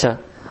 اچھا,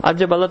 اب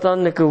جب اللہ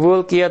تعالیٰ نے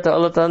قبول کیا تو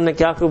اللہ تعالیٰ نے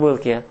کیا قبول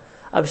کیا.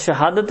 اب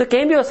شہادت تو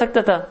کہیں بھی ہو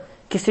سکتا تھا,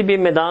 کسی بھی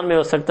میدان میں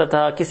ہو سکتا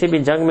تھا, کسی بھی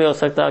جنگ میں ہو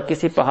سکتا,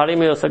 کسی پہاڑی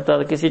میں ہو سکتا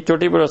تھا, کسی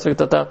چوٹی پر ہو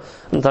سکتا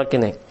تھا کہ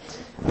نہیں,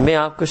 میں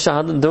آپ کو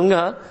شہادت دوں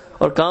گا.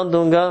 اور کہاں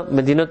دوں گا؟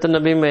 مدینہ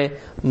النبی میں,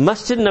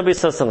 مسجد نبی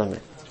صلی اللہ علیہ وسلم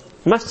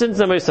میں, مسجد نبی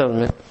صلی اللہ علیہ وسلم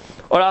میں.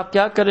 اور آپ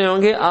کیا کر رہے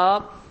ہوں گے,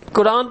 آپ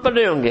قرآن پڑھ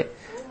رہے ہوں گے,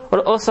 اور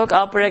اس وقت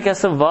آپ پر ایک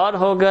ایسا وار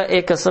ہوگا,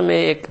 ایک قسم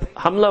میں ایک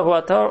حملہ ہوا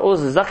تھا, اور اس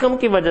زخم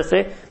کی وجہ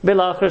سے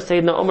بالآخر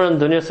سیدنا عمر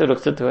دنیا سے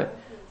رخصت ہوئے.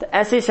 تو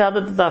ایسی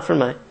شہادت عطا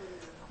فرمائے.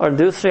 اور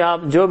دوسرے آپ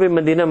جو بھی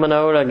مدینہ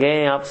منورہ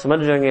گئے, آپ سمجھ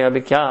رہے گے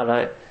ابھی کیا آ رہا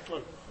ہے.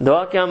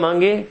 دعا کیا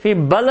مانگی, فی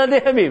بلد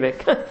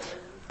حبیبک,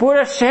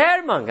 پورا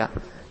شہر مانگا.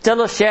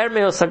 چلو شہر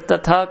میں ہو سکتا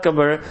تھا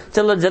قبر,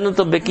 چلو جنت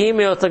البقیع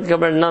میں ہو سکتا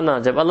قبر, نہ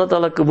جب اللہ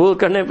تعالیٰ قبول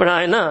کرنے پر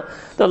آئے نا,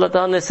 تو اللہ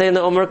تعالیٰ نے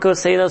سیدنا عمر کو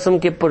سیدنا رسول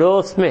کے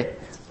پڑوس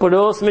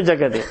میں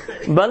جگہ دی.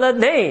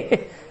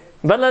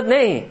 بلد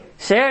نہیں,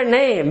 شہر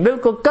نہیں,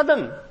 بالکل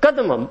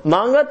قدم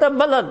مانگا تھا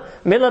بلد,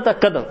 ملا تھا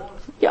قدم.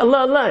 یہ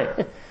اللہ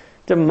ہے.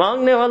 جب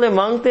مانگنے والے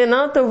مانگتے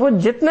نا تو وہ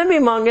جتنے بھی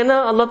مانگے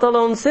نا اللہ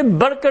تعالیٰ ان سے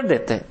بڑھ کر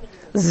دیتے ہیں,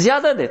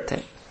 زیادہ دیتے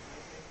ہیں.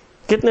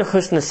 کتنے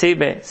خوش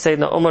نصیب ہے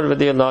سیدنا عمر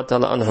رضی اللہ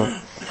تعالی عنہ.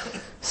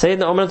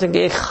 سیدنا عمر سے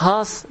ایک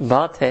خاص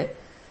بات ہے,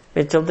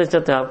 میں چلتے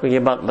چلتے آپ کو یہ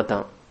بات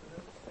بتاؤں.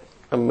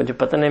 اب مجھے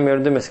پتہ نہیں میں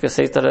اردو میں اس کو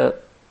صحیح طرح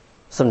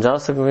سمجھا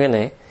سکوں گے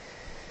نہیں.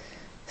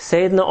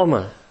 سیدنا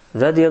عمر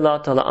رضی اللہ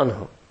تعالی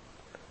عنہ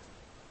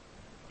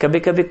کبھی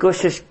کبھی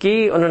کوشش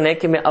کی انہوں نے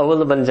کہ میں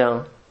اول بن جاؤں.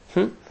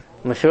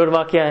 مشہور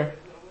واقعہ ہے,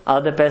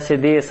 آدھے پیسے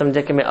دیے,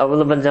 سمجھا کہ میں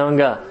اول بن جاؤں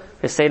گا.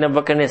 پھر سیدنا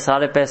بکر نے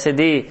سارے پیسے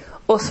دی.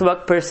 اس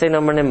وقت پھر سیدنا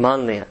عمر نے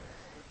مان لیا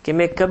کہ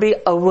میں کبھی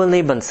اول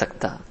نہیں بن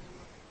سکتا.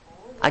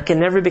 I can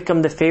never become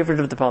the favorite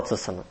of the Prophet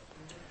sallallahu alaihi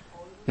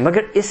wasallam.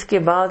 مگر اس کے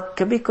بعد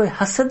کبھی کوئی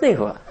حسد نہیں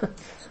ہوا.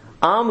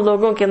 عام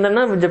لوگوں کے اندر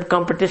نا جب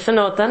کمپٹیشن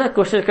ہوتا ہے نا,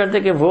 کوشش کرتے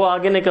کہ وہ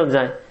آگے نکل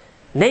جائیں,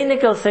 نہیں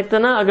نکل سکتا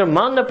نا, اگر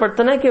ماننا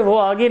پڑتا نا کہ وہ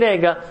آگے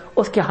رہے گا,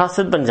 اس کے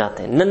حسد بن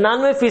جاتے ہیں.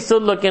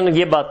 99% لوگ کے اندر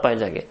یہ بات پائی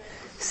جائے گی.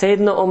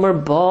 سیدنا عمر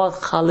بہت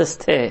خالص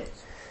تھے،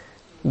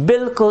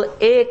 بالکل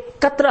ایک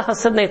قطرہ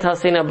حسد نہیں تھا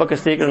سیدنا ابوبکر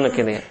صدیق کرنے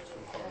کے لیے.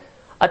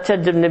 اچھا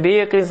جب نبی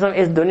کریم صلی اللہ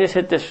علیہ وسلم اس دنیا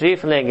سے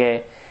تشریف لے گئے،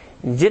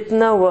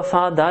 جتنا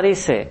وفاداری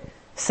سے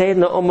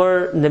سیدنا عمر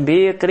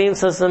نبی کریم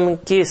صلی اللہ علیہ وسلم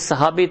کی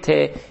صحابی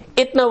تھے،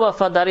 اتنا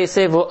وفاداری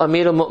سے وہ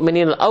امیر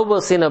المؤمنین الاول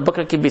سیدنا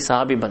ابوبکر کی بھی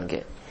صحابی بن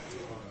گئے.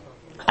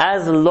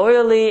 As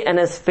loyally and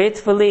as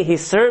faithfully he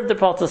served the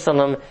Prophet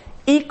ﷺ,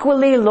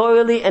 equally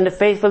loyally and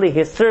faithfully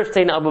he served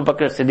سیدنا ابو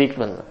بکر صدیق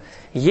بننا.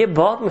 یہ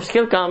بہت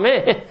مشکل کام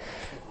ہے.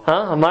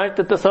 ہاں ہمارے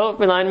تو تصوف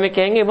میں لائن میں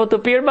کہیں گے وہ تو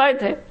پیر بھائی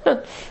تھے.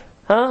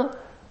 ہاں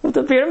وہ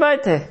تو پیر بھائی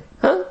تھے.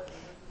 ہاں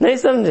نہیں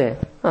سمجھے.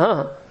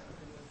 ہاں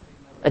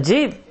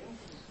عجیب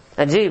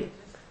عجیب.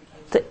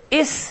 تو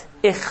اس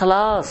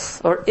اخلاص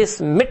اور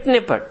اس مٹنے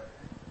پر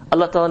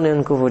اللہ تعالیٰ نے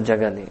ان کو وہ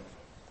جگہ دی.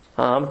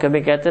 ہاں ہم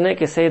کبھی کہتے ہیں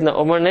کہ سیدنا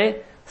عمر نے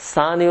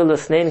ثانی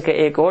الاثنین کا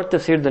ایک اور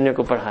تفسیر دنیا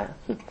کو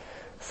پڑھایا.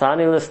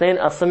 ثانی الاثنین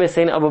اصل میں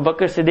سیدنا ابو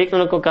بکر صدیق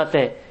ان کو کہتے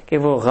ہیں کہ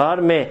وہ غار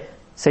میں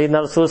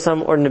سیدنا رسول صلی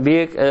اللہ علیہ وسلم اور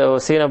نبی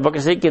سیدنا ابو بکر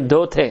صدیق کے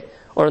دو تھے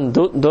اور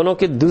دونوں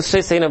کے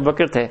دوسرے سیدنا ابو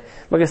بکر تھے.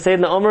 مگر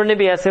سیدنا عمر نے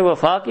بھی ایسے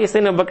وفا کی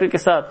سیدنا ابو بکر کے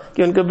ساتھ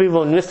کہ ان کو بھی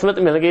وہ نسبت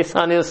مل گئی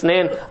ثانی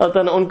الاثنین، اللہ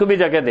تعالیٰ نے ان کو بھی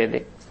جگہ دے دی.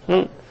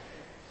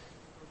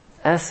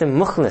 ایسے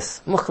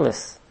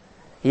مخلص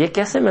یہ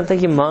کیسے ملتا ہے؟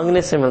 یہ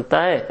مانگنے سے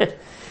ملتا ہے.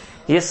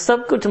 یہ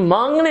سب کچھ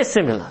مانگنے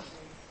سے ملا،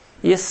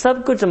 یہ سب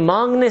کچھ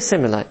مانگنے سے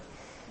ملا.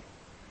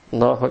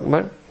 اللہ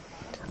اکبر.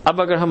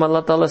 اب اگر ہم اللہ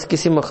تعالیٰ سے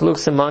کسی مخلوق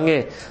سے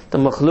مانگے تو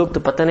مخلوق تو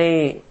پتہ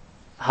نہیں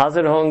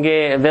حاضر ہوں گے،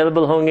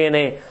 اویلیبل ہوں گے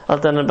نہیں.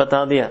 اللہ تعالیٰ نے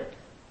بتا دیا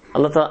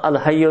اللہ تعالیٰ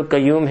الحی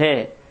القیوم ہے،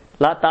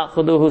 لا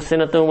تأخذہ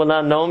سنۃ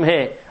ولا نوم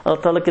ہے.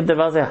 اللہ تعالیٰ کے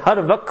دروازے ہر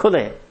وقت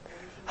کھلے،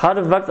 ہر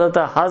وقت اللہ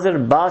تعالیٰ حاضر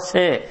باش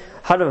ہیں،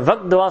 ہر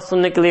وقت دعا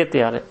سننے کے لیے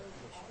تیار ہے.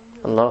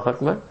 اللہ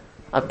اکبر.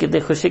 اب کتنی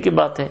خوشی کی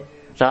بات ہے.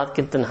 رات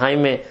کی تنہائی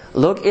میں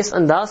لوگ اس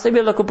انداز سے بھی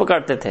اللہ کو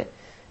پکارتے تھے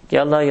کہ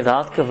اللہ یہ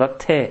رات کا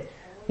وقت ہے،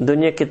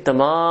 دنیا کے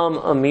تمام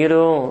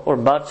امیروں اور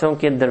بادشاہوں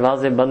کے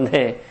دروازے بند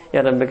ہیں،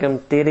 یا رب کریم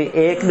تیرے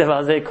ایک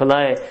دروازے کھلا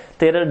ہے،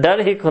 تیرا ڈر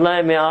ہی کھلا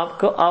ہے، میں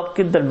آپ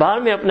کے دربار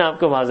میں اپنے آپ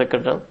کو حاضر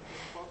کر رہا ہوں.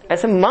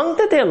 ایسے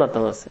مانگتے تھے اللہ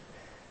تعالیٰ سے.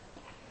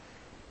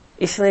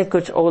 اس لیے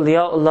کچھ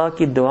اولیاء اللہ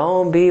کی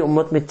دعاؤں بھی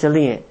امت میں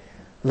چلی ہیں.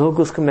 لوگ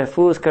اس کو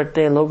محفوظ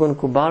کرتے ہیں، لوگ ان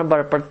کو بار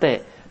بار پڑھتے ہیں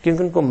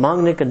کیونکہ ان کو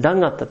مانگنے کا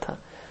ڈنگ آتا تھا.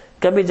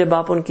 کبھی جب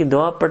آپ ان کی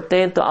دعا پڑھتے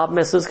ہیں تو آپ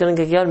محسوس کریں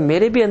گے کہ یار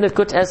میرے بھی اندر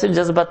کچھ ایسے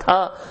جذبہ تھا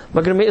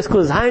مگر میں اس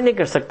کو ظاہر نہیں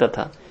کر سکتا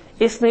تھا.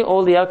 اس لیے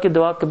اولیاء کی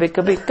دعا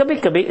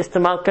کبھی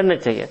استعمال کرنا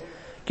چاہیے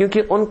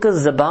کیونکہ ان کا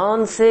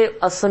زبان سے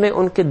اصل میں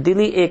ان کے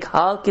دلی ایک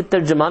حال کی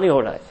ترجمانی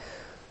ہو رہا ہے.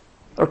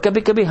 اور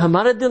کبھی کبھی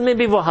ہمارے دل میں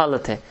بھی وہ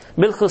حالت ہے،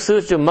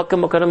 بالخصوص جو مکہ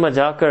مکرمہ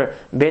جا کر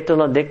بیت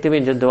اللہ دیکھتے ہوئے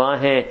جو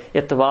دعائیں ہیں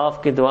یا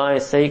طواف کی دعائیں،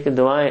 سعی کی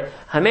دعائیں،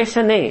 ہمیشہ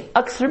نہیں،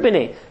 اکثر بھی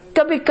نہیں،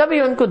 کبھی کبھی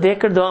ان کو دیکھ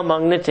کر دعا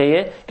مانگنا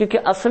چاہیے کیونکہ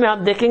اصل میں آپ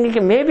دیکھیں گے کہ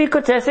میں بھی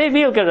کچھ ایسے ہی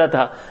فیل کر رہا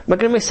تھا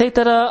مگر میں صحیح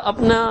طرح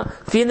اپنا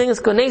فیلنگز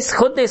کو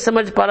خود نہیں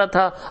سمجھ پا رہا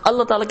تھا،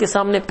 اللہ تعالیٰ کے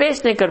سامنے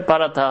پیش نہیں کر پا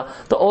رہا تھا.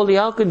 تو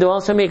اولیاء کی دعا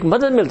سے ہمیں ایک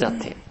مدد مل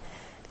جاتی ہے.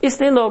 اس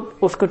لیے لوگ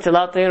اس کو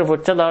چلاتے ہیں اور وہ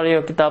چلا رہے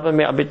ہیں، کتابوں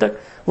میں ابھی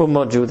تک وہ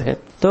موجود ہے.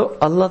 تو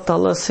اللہ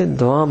تعالیٰ سے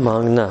دعا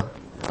مانگنا،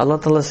 اللہ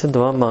تعالیٰ سے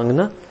دعا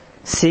مانگنا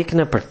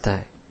سیکھنا پڑتا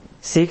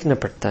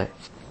ہے.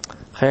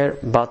 خیر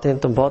باتیں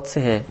تو بہت سے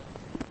ہیں.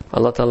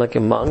 اللہ تعالیٰ کے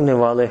مانگنے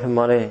والے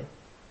ہمارے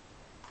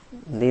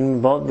دین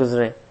میں بہت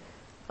گزرے.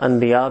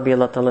 انبیاء بھی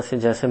اللہ تعالیٰ سے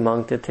جیسے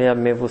مانگتے تھے. اب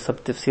میں وہ سب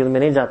تفصیل میں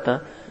نہیں جاتا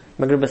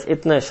مگر بس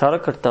اتنا اشارہ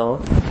کرتا ہوں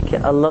کہ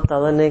اللہ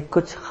تعالیٰ نے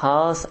کچھ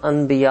خاص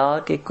انبیاء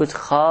کے کچھ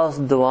خاص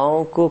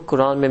دعاؤں کو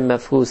قرآن میں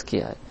محفوظ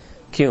کیا ہے.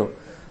 کیوں؟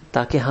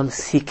 تاکہ ہم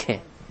سیکھیں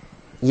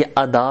یہ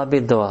آداب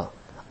دعا،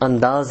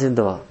 انداز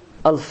دعا،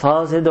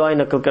 الفاظ دعائیں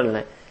نقل کر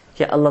لیں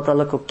کہ اللہ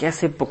تعالیٰ کو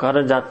کیسے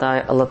پکارا جاتا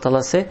ہے، اللہ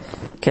تعالیٰ سے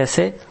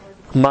کیسے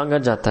مانگا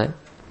جاتا ہے.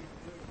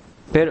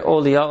 پھر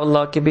اولیاء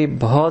اللہ کے بھی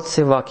بہت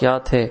سے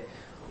واقعات ہیں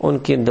ان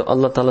کی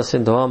اللہ تعالیٰ سے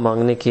دعا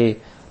مانگنے کی،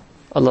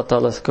 اللہ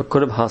تعالیٰ سے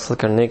قرب حاصل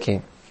کرنے کی.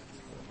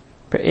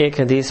 پھر ایک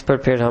حدیث پر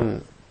پھر ہم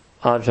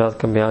آج رات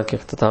کا بیان کا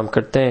اختتام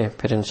کرتے ہیں،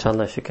 پھر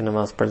انشاءاللہ عشاء کی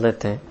نماز پڑھ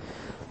لیتے ہیں.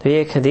 تو یہ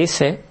ایک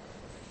حدیث ہے،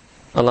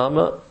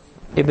 علامہ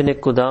ابن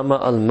قدامہ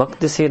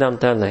المقدسی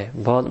رحمۃ اللہ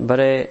علیہ بہت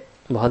بڑے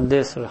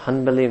محدث اور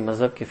حنبلی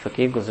مذہب کے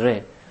فقیہ گزرے.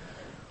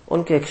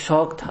 ان کا ایک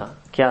شوق تھا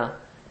کیا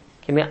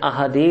کہ میں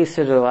احادیث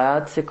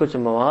روایات سے کچھ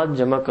مواد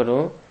جمع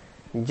کروں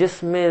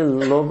جس میں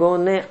لوگوں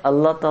نے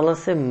اللہ تعالیٰ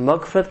سے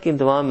مغفرت کی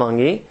دعا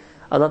مانگی،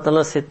 اللہ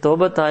تعالیٰ سے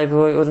توبہ طائب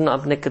ہوئے، اور انہوں نے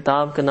اپنے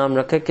کتاب کا نام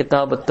رکھا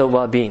کتاب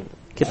التوابین.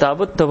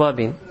 کتاب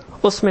التوابین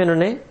اس میں انہوں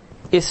نے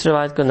اس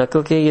روایت کو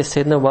نقل کی. یہ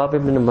سیدنا وہب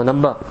بن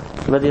منبہ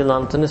رضی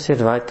اللہ عنہ سے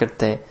روایت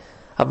کرتے ہیں.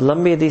 اب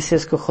لمبی حدیث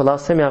اس کو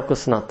خلاصے میں آپ کو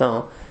سناتا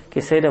ہوں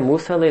کہ سیدنا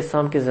موسیٰ علیہ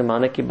السلام کے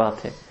زمانے کی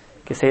بات ہے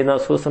کہ سیدنا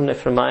رسول صلی اللہ علیہ وسلم نے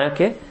فرمایا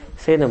کہ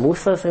سیدنا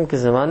موسیٰ علیہ السلام کے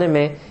زمانے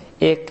میں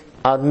ایک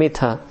آدمی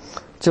تھا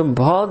جو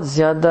بہت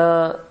زیادہ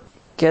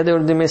قید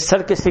اردو میں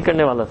سرکشی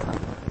کرنے والا تھا،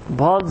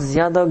 بہت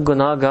زیادہ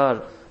گناہ گار،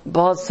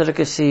 بہت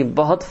سرکشی،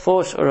 بہت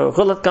فوش اور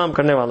غلط کام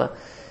کرنے والا،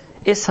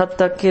 اس حد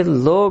تک کہ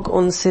لوگ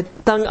ان سے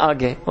تنگ آ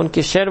گئے، ان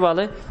کے شہر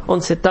والے ان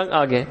سے تنگ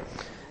آ گئے.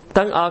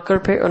 تنگ آ کر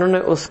پھر انہوں نے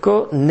اس کو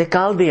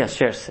نکال دیا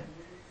شہر سے.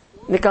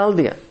 نکال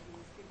دیا.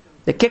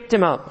 They kicked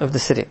him out of the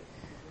city.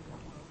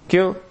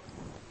 کیوں؟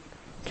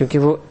 کیونکہ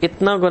وہ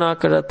اتنا گناہ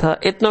کر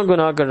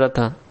رہا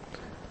تھا.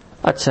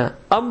 اچھا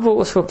اب وہ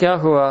اس کو کیا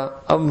ہوا؟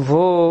 اب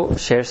وہ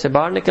شہر سے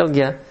باہر نکل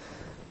گیا.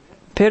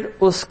 پھر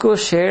اس کو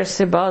شہر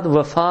سے بعد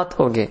وفات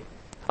ہو گئی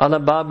علی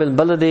باب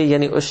البلد،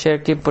 یعنی اس شہر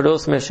کے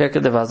پڑوس میں، شہر کے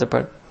دروازے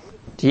پر.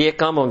 یہ ایک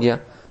کام ہو گیا.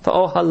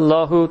 فَأَوْحَى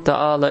اللَّهُ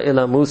تَعَالَى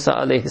إِلَى مُوسَى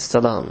علیہ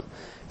السلام.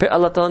 پھر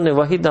اللہ تعالیٰ نے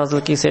وحی نازل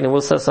کی سیدنا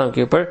موسیٰ علیہ السلام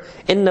کے اوپر،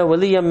 ان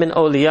ولی من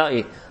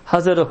اولیائی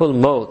حضرہ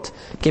الموت،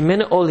 کہ میں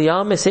نے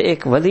اولیاء میں سے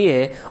ایک ولی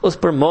ہے، اس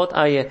پر موت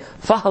آئی ہے.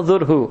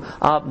 فاحذرہ،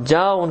 آپ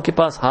جاؤ ان کے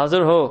پاس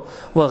حاضر ہو.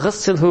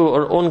 وغسلہ،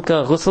 اور ان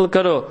کا غسل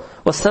کرو.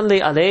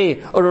 وصلی علیہ،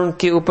 اور ان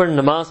کے اوپر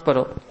نماز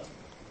پڑھو.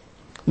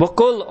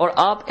 وقل، اور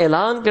آپ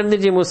اعلان کر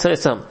دیجیے موسیٰ علیہ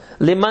السلام،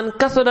 لمن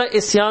کثر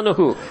عصیانہ،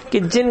 کہ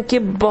جن کے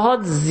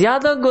بہت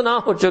زیادہ گناہ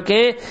ہو چکے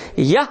ہیں،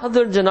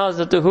 یحضر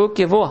جنازتہ،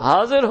 کہ وہ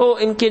حاضر ہو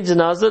ان کے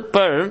جنازت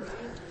پر.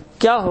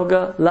 کیا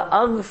ہوگا؟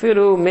 لأغفر،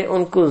 میں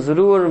ان کو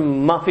ضرور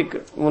معافی،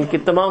 ان کے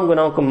تمام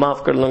گناہوں کو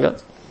معاف کر لوں گا.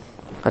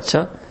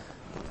 اچھا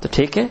تو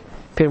ٹھیک ہے.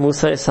 پھر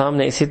موسیٰ علیہ السلام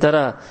نے اسی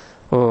طرح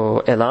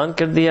وہ اعلان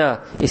کر دیا،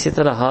 اسی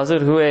طرح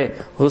حاضر ہوئے،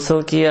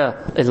 غسل کیا،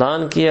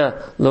 اعلان کیا،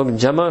 لوگ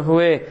جمع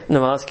ہوئے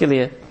نماز کے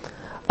لیے.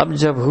 اب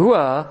جب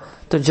ہوا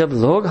تو جب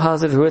لوگ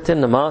حاضر ہوئے تھے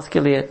نماز کے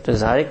لیے، تو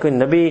ظاہر کوئی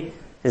نبی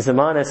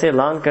زمان ایسے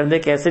اعلان کر دے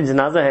کہ ایسے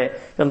جنازہ ہے.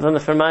 اللہ تعالیٰ نے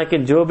فرمایا کہ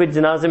جو بھی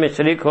جنازے میں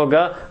شریک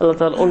ہوگا اللہ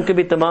تعالیٰ ان کے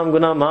بھی تمام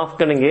گناہ معاف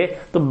کریں گے.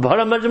 تو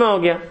بڑا مجمع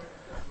ہو گیا.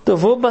 تو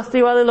وہ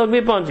بستی والے لوگ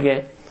بھی پہنچ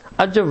گئے.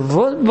 اور جب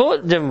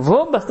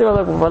وہ بستی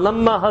والے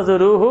ولما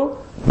حضروہ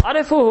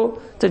عرفوہ،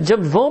 تو جب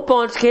وہ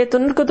پہنچ گئے تو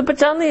ان کو تو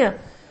پہچان لیا،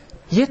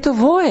 یہ تو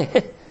وہ ہے،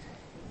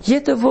 یہ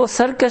تو وہ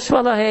سرکش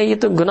والا ہے، یہ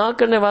تو گناہ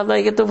کرنے والا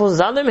ہے، یہ تو وہ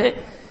ظالم ہے،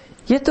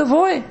 یہ تو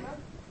وہ ہے.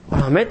 اور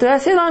ہمیں تو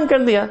ایسے اعلان کر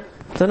دیا.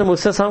 تو نے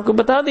موسیٰ السلام کو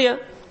بتا دیا،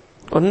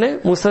 انہوں نے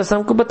موسیٰ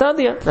السلام کو بتا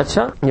دیا.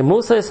 اچھا یہ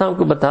موسیٰ السلام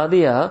کو بتا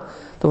دیا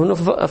تو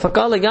انہوں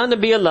فقال یا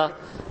نبی اللہ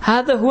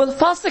هذا هو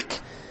الفاسق،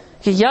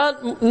 کہ یا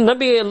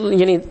نبی،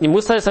 یعنی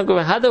موسیٰ السلام کو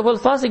هذا هو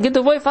الفاسق، یہ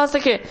تو وہی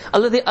فاسق ہے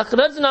الذي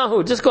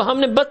اخرجناه، جس کو ہم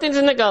نے بطن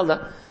سے نکالا.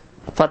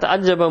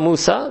 فتعجب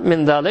موسیٰ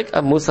من ذلك،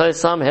 اب موسیٰ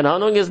السلام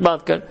حیران ہوں گے اس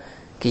بات کر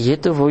کہ یہ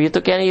تو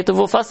کہہ رہے ہیں یہ تو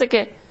وہ فاسق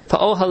ہے.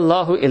 فاوحى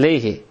الله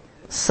الیہ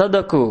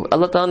صدقو،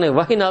 اللہ تعالیٰ نے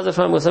وحی نازل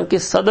فرمایا موسیٰ کہ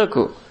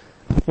صدقو،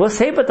 وہ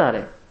صحیح بتا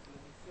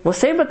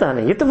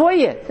رہے، یہ تو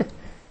وہی ہے،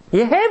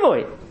 یہ ہے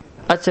وہی.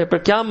 اچھا پھر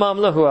کیا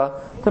معاملہ ہوا؟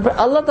 تو پھر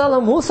اللہ تعالیٰ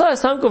موسیٰ علیہ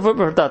السلام کو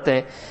بتاتے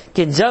ہیں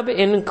کہ جب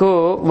ان کو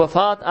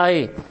وفات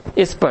آئی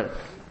اس پر،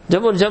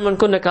 جب ان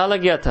کو نکالا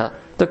گیا تھا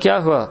تو کیا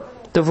ہوا؟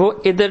 تو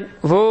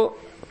وہ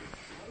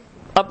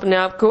اپنے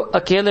آپ کو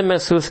اکیلے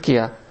محسوس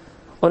کیا.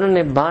 انہوں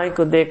نے بائیں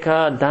کو دیکھا،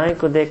 دائیں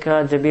کو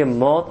دیکھا. جب یہ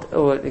موت،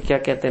 کیا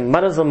کہتے ہیں،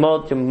 مرض و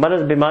موت، جو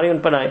مرض بیماری ان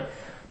پر آئے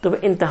تو وہ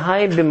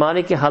انتہائی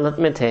بیماری کی حالت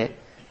میں تھے،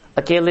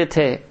 اکیلے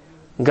تھے.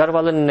 گھر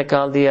والوں نے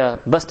نکال دیا،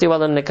 بستی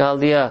والوں نے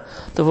نکال دیا.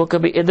 تو وہ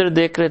کبھی ادھر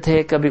دیکھ رہے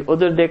تھے، کبھی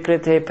ادھر دیکھ رہے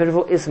تھے. پھر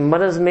وہ اس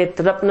مرض میں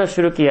تڑپنا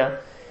شروع کیا،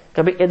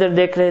 کبھی ادھر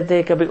دیکھ رہے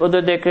تھے، کبھی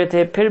ادھر دیکھ رہے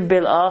تھے. پھر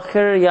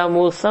بالآخر یا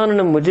موسیٰ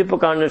نے مجھے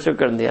پکارنا شروع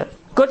کر دیا.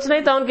 کچھ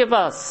نہیں تھا ان کے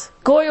پاس،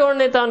 کوئی اور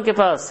نہیں تھا ان کے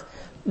پاس.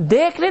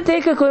 دیکھ رہے تھے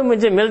کہ کوئی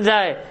مجھے مل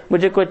جائے،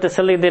 مجھے کوئی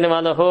تسلی دینے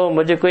والا ہو،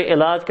 مجھے کوئی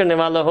علاج کرنے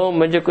والا ہو،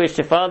 مجھے کوئی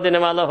شفا دینے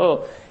والا ہو.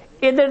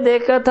 ادھر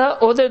دیکھ رہا تھا،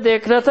 ادھر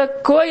دیکھ رہا تھا،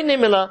 کوئی نہیں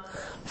ملا.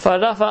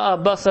 فرفع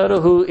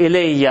بصرہ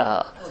الیہ،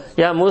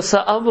 یا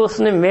موسیٰ اب اس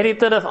نے میری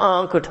طرف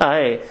آنکھ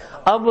اٹھائے،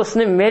 اب اس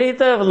نے میری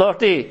طرف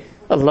لوٹی.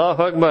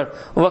 اللہ اکبر.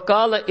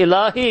 وقال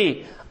الہی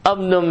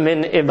ابن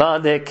من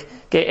عبادک،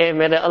 کہ اے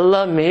میرے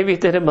اللہ میں بھی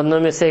تیرے بندوں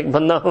میں سے ایک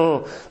بندہ ہوں،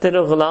 تیرے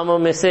غلاموں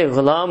میں سے ایک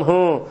غلام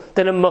ہوں،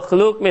 تیرے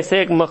مخلوق میں سے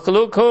ایک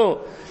مخلوق ہوں.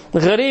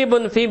 غریب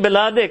فی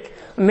بلادک،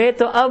 میں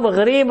تو اب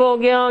غریب ہو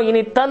گیا ہوں،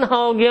 یعنی تنہا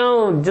ہو گیا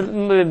ہوں،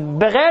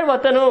 بغیر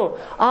وطن ہوں،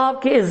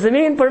 آپ کی اس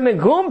زمین پر میں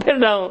گھوم پھر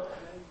رہا ہوں.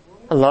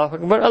 اللہ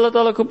اکبر. اللہ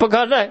تعالیٰ کو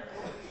پکار رہا ہے.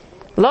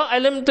 لا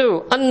علمت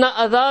ان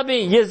عذابی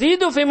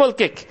یزید فی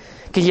ملکک،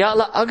 کہ یا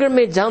اللہ اگر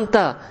میں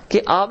جانتا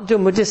کہ آپ جو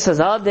مجھے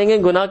سزا دیں گے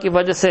گناہ کی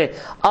وجہ سے،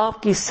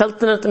 آپ کی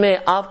سلطنت میں،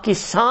 آپ کی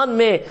شان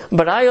میں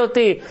بڑائی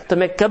ہوتی تو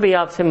میں کبھی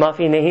آپ سے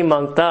معافی نہیں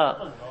مانگتا،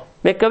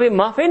 میں کبھی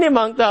معافی نہیں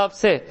مانگتا آپ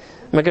سے.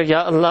 مگر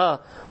یا اللہ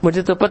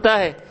مجھے تو پتا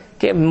ہے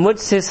کہ مجھ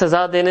سے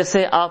سزا دینے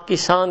سے آپ کی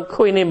شان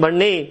کوئی نہیں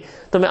بڑھنی،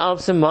 تو میں آپ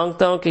سے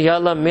مانگتا ہوں کہ یا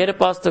اللہ میرے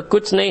پاس تو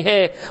کچھ نہیں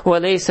ہے.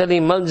 وَلَيْسَ لِي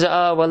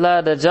مَلْجَأَ وَلَا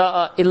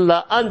رَجَاءَ إِلَّا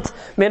أَنْتَ،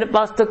 میرے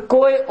پاس تو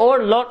کوئی اور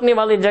لوٹنے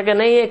والی جگہ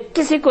نہیں ہے،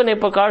 کسی کو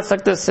نہیں پکار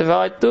سکتے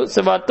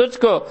سوا تجھ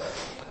کو.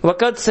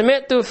 وَقَدْ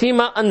سَمِعْتُ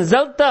فِيمَا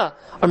أَنزَلْتَ،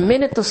 اور میں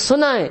نے تو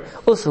سنا ہے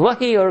اس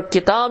وحی اور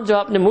کتاب جو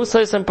آپ نے موسیٰ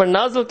علیہ السلام پر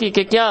نازل کی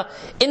کہ کیا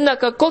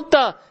اِنَّكَ قُلْتَ،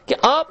 کہ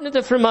آپ نے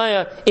تو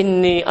فرمایا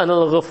انی انا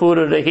الغفور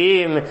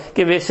الرحیم،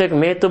 کہ بے شک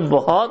میں تو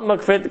بہت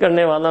مغفرت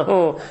کرنے والا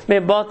ہوں، میں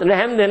بہت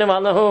رحم دینے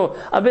والا ہوں.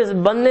 اب اس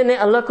بندے نے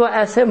اللہ کو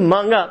ایسے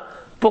مانگا،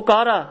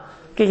 پکارا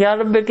کہ یا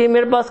رب کہ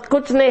میرے پاس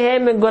کچھ نہیں ہے،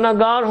 میں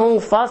گناہگار ہوں،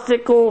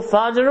 فاسق ہوں،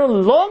 فاجر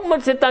ہوں، لوگ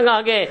مجھ سے تنگ آ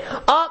گئے،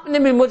 آپ نے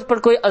بھی مجھ پر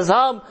کوئی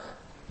عذاب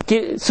کہ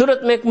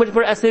صورت میں مجھ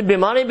پر ایسی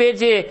بیماری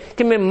بھیجیے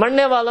کہ میں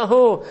مرنے والا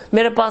ہوں،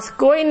 میرے پاس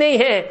کوئی نہیں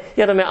ہے،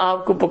 یا تو میں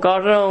آپ کو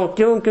پکار رہا ہوں.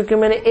 کیوں؟ کیونکہ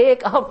میں نے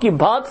ایک آپ کی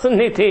بات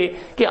سننی تھی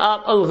کہ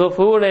آپ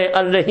الغفور ہیں،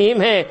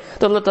 الرحیم ہیں.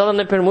 تو اللہ تعالیٰ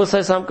نے پھر موسیٰ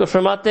علیہ السلام کو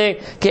فرماتے ہیں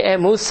کہ اے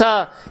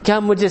موسیٰ، کیا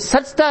مجھے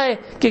سچتا ہے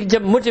کہ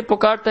جب مجھے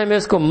پکارتا ہے میں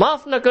اس کو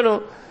معاف نہ کروں؟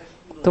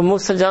 تو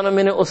موسیٰ جانا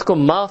میں نے اس کو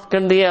معاف کر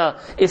دیا،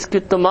 اس کے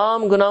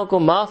تمام گناہوں کو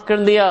معاف کر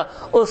دیا،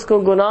 اس کو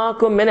گناہ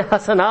کو میں نے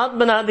حسنات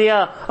بنا دیا.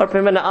 اور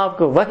پھر میں نے آپ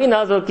کو وحی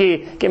نازل کی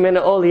کہ میں نے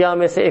اولیاء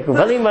میں سے ایک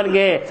ولی مر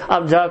گئے،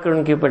 آپ جا کر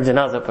ان کے اوپر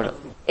جنازہ پڑھو.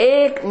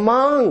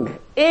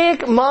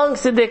 ایک مانگ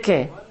سے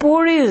دیکھیں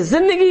پوری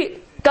زندگی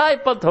کائے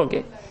پت ہو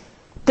گئے،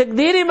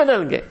 تقدیر ہی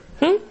بدل گئے،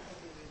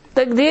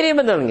 تقدیر ہی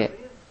بدل گئے.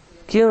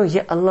 کیوں؟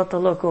 یہ اللہ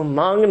تعالیٰ کو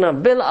مانگنا.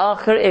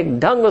 بالآخر ایک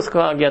ڈھنگ اس کو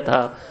آ گیا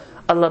تھا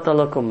اللہ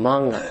تعالیٰ کو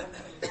مانگنا.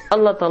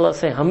 اللہ تعالیٰ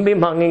سے ہم بھی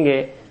مانگیں گے،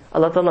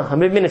 اللہ تعالیٰ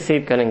ہمیں بھی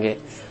نصیب کریں گے،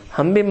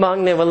 ہم بھی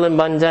مانگنے والے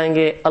بن جائیں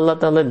گے. اللہ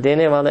تعالیٰ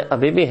دینے والے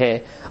ابھی بھی ہے.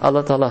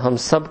 اللہ تعالیٰ ہم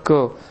سب کو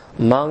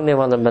مانگنے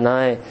والا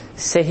بنائے،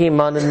 صحیح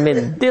معنی میں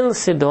دل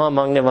سے دعا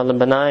مانگنے والا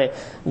بنائے.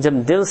 جب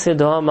دل سے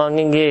دعا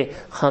مانگیں گے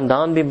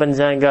خاندان بھی بن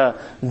جائے گا،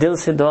 دل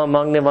سے دعا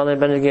مانگنے والے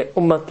بنیں گے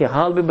امت کے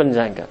حال بھی بن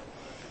جائے گا.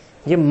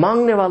 یہ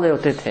مانگنے والے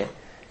ہوتے تھے،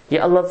 یہ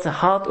اللہ سے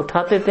ہاتھ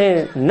اٹھاتے تھے،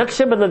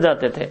 نقشے بدل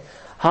جاتے تھے،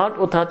 ہاتھ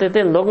اٹھاتے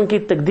تھے لوگوں کی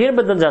تقدیر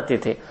بدل جاتی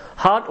تھی،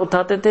 ہاتھ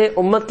اٹھاتے تھے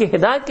امت کی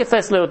ہدایت کے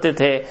فیصلے ہوتے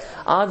تھے.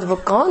 آج وہ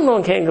کون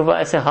لوگ ہیں کہ وہ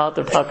ایسے ہاتھ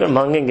اٹھا کر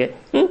مانگیں گے؟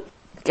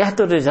 کہہ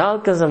تو رجال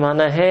کا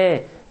زمانہ ہے،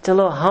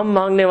 چلو ہم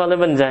مانگنے والے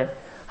بن جائیں.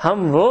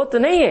 ہم وہ تو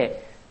نہیں ہیں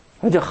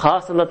جو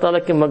خاص اللہ تعالیٰ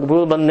کے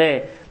مقبول بندے،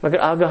 مگر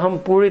اگر ہم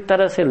پوری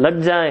طرح سے لگ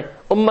جائیں،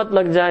 امت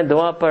لگ جائیں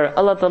دعا پر،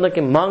 اللہ تعالیٰ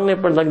کے مانگنے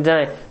پر لگ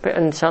جائیں، پھر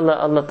انشاءاللہ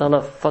اللہ تعالیٰ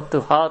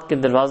فتوحات کے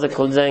دروازے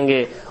کھل جائیں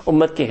گے،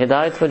 امت کی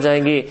ہدایت ہو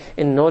جائے گی،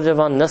 ان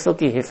نوجوان نسل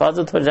کی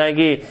حفاظت ہو جائے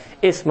گی.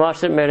 اس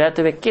معاشرے میں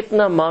رہتے ہوئے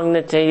کتنا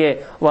مانگنا چاہیے،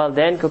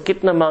 والدین کو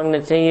کتنا مانگنا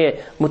چاہیے،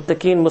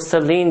 متقین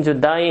مصلین جو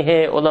دائی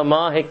ہیں،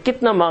 علماء ہیں،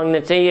 کتنا مانگنا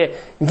چاہیے.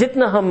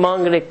 جتنا ہم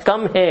مانگ رہے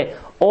کم ہے،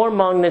 اور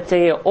مانگنا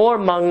چاہیے، اور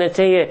مانگنا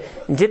چاہیے.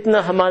 جتنا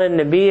ہمارے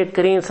نبی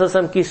کریم صلی اللہ علیہ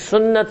وسلم کی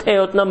سنت ہے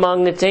اتنا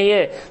مانگنا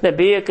چاہیے.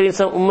 نبی کریم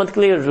صلی اللہ علیہ وسلم امت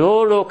کے لیے رو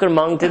رو کر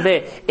مانگتے تھے،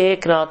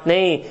 ایک رات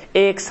نہیں،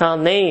 ایک سال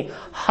نہیں،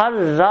 ہر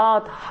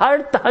رات ہر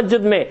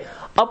تہجد میں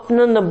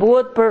اپنا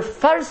نبوت پر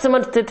فرض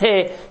سمجھتے تھے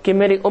کہ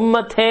میری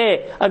امت ہے،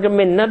 اگر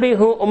میں نبی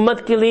ہوں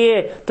امت کے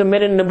لیے تو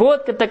میرے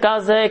نبوت کا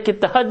تقاضا ہے کہ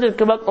تہجد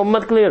کے وقت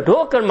امت کے لیے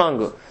رو کر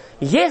مانگو.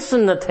 یہ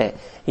سنت ہے،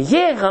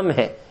 یہ غم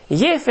ہے،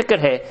 یہ فکر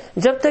ہے.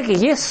 جب تک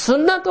یہ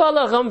سنت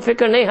والا غم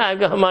فکر نہیں آئے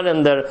گا ہمارے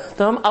اندر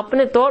تو ہم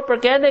اپنے طور پر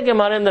کہہ دیں کہ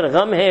ہمارے اندر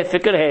غم ہے،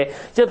 فکر ہے.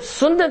 جب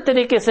سنت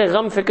طریقے سے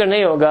غم فکر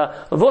نہیں ہوگا،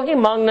 وہی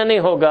مانگنا نہیں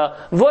ہوگا،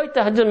 وہی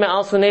تہجد میں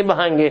آنسو نہیں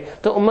بہائیں گے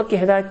تو امت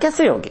کی ہدایت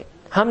کیسے ہوگی؟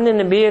 ہم نے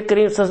نبی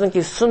کریم صلی اللہ علیہ وسلم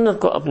کی سنت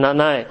کو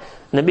اپنانا ہے،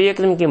 نبی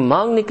کریم کی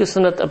مانگنے کی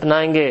سنت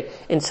اپنائیں گے،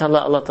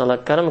 انشاءاللہ اللہ تعالیٰ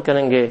کرم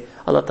کریں گے.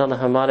 اللہ تعالیٰ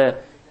ہمارے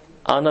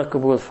آنا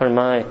قبول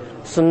فرمائے،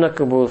 سنت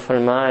قبول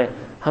فرمائے،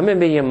 ہمیں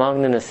بھی یہ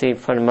مانگنے نصیب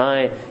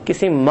فرمائے،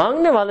 کسی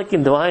مانگنے والے کی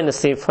دعائیں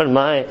نصیب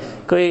فرمائے.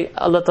 کوئی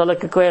اللہ تعالیٰ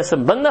کا کوئی ایسا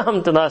بندہ ہم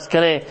تلاش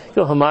کریں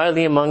جو ہمارے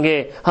لیے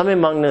مانگے، ہمیں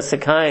مانگنا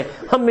سکھائیں،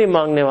 ہم بھی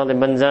مانگنے والے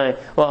بن جائیں.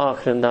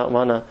 وآخر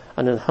دعوانا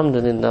ان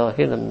الحمدللہ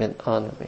رب العالمین.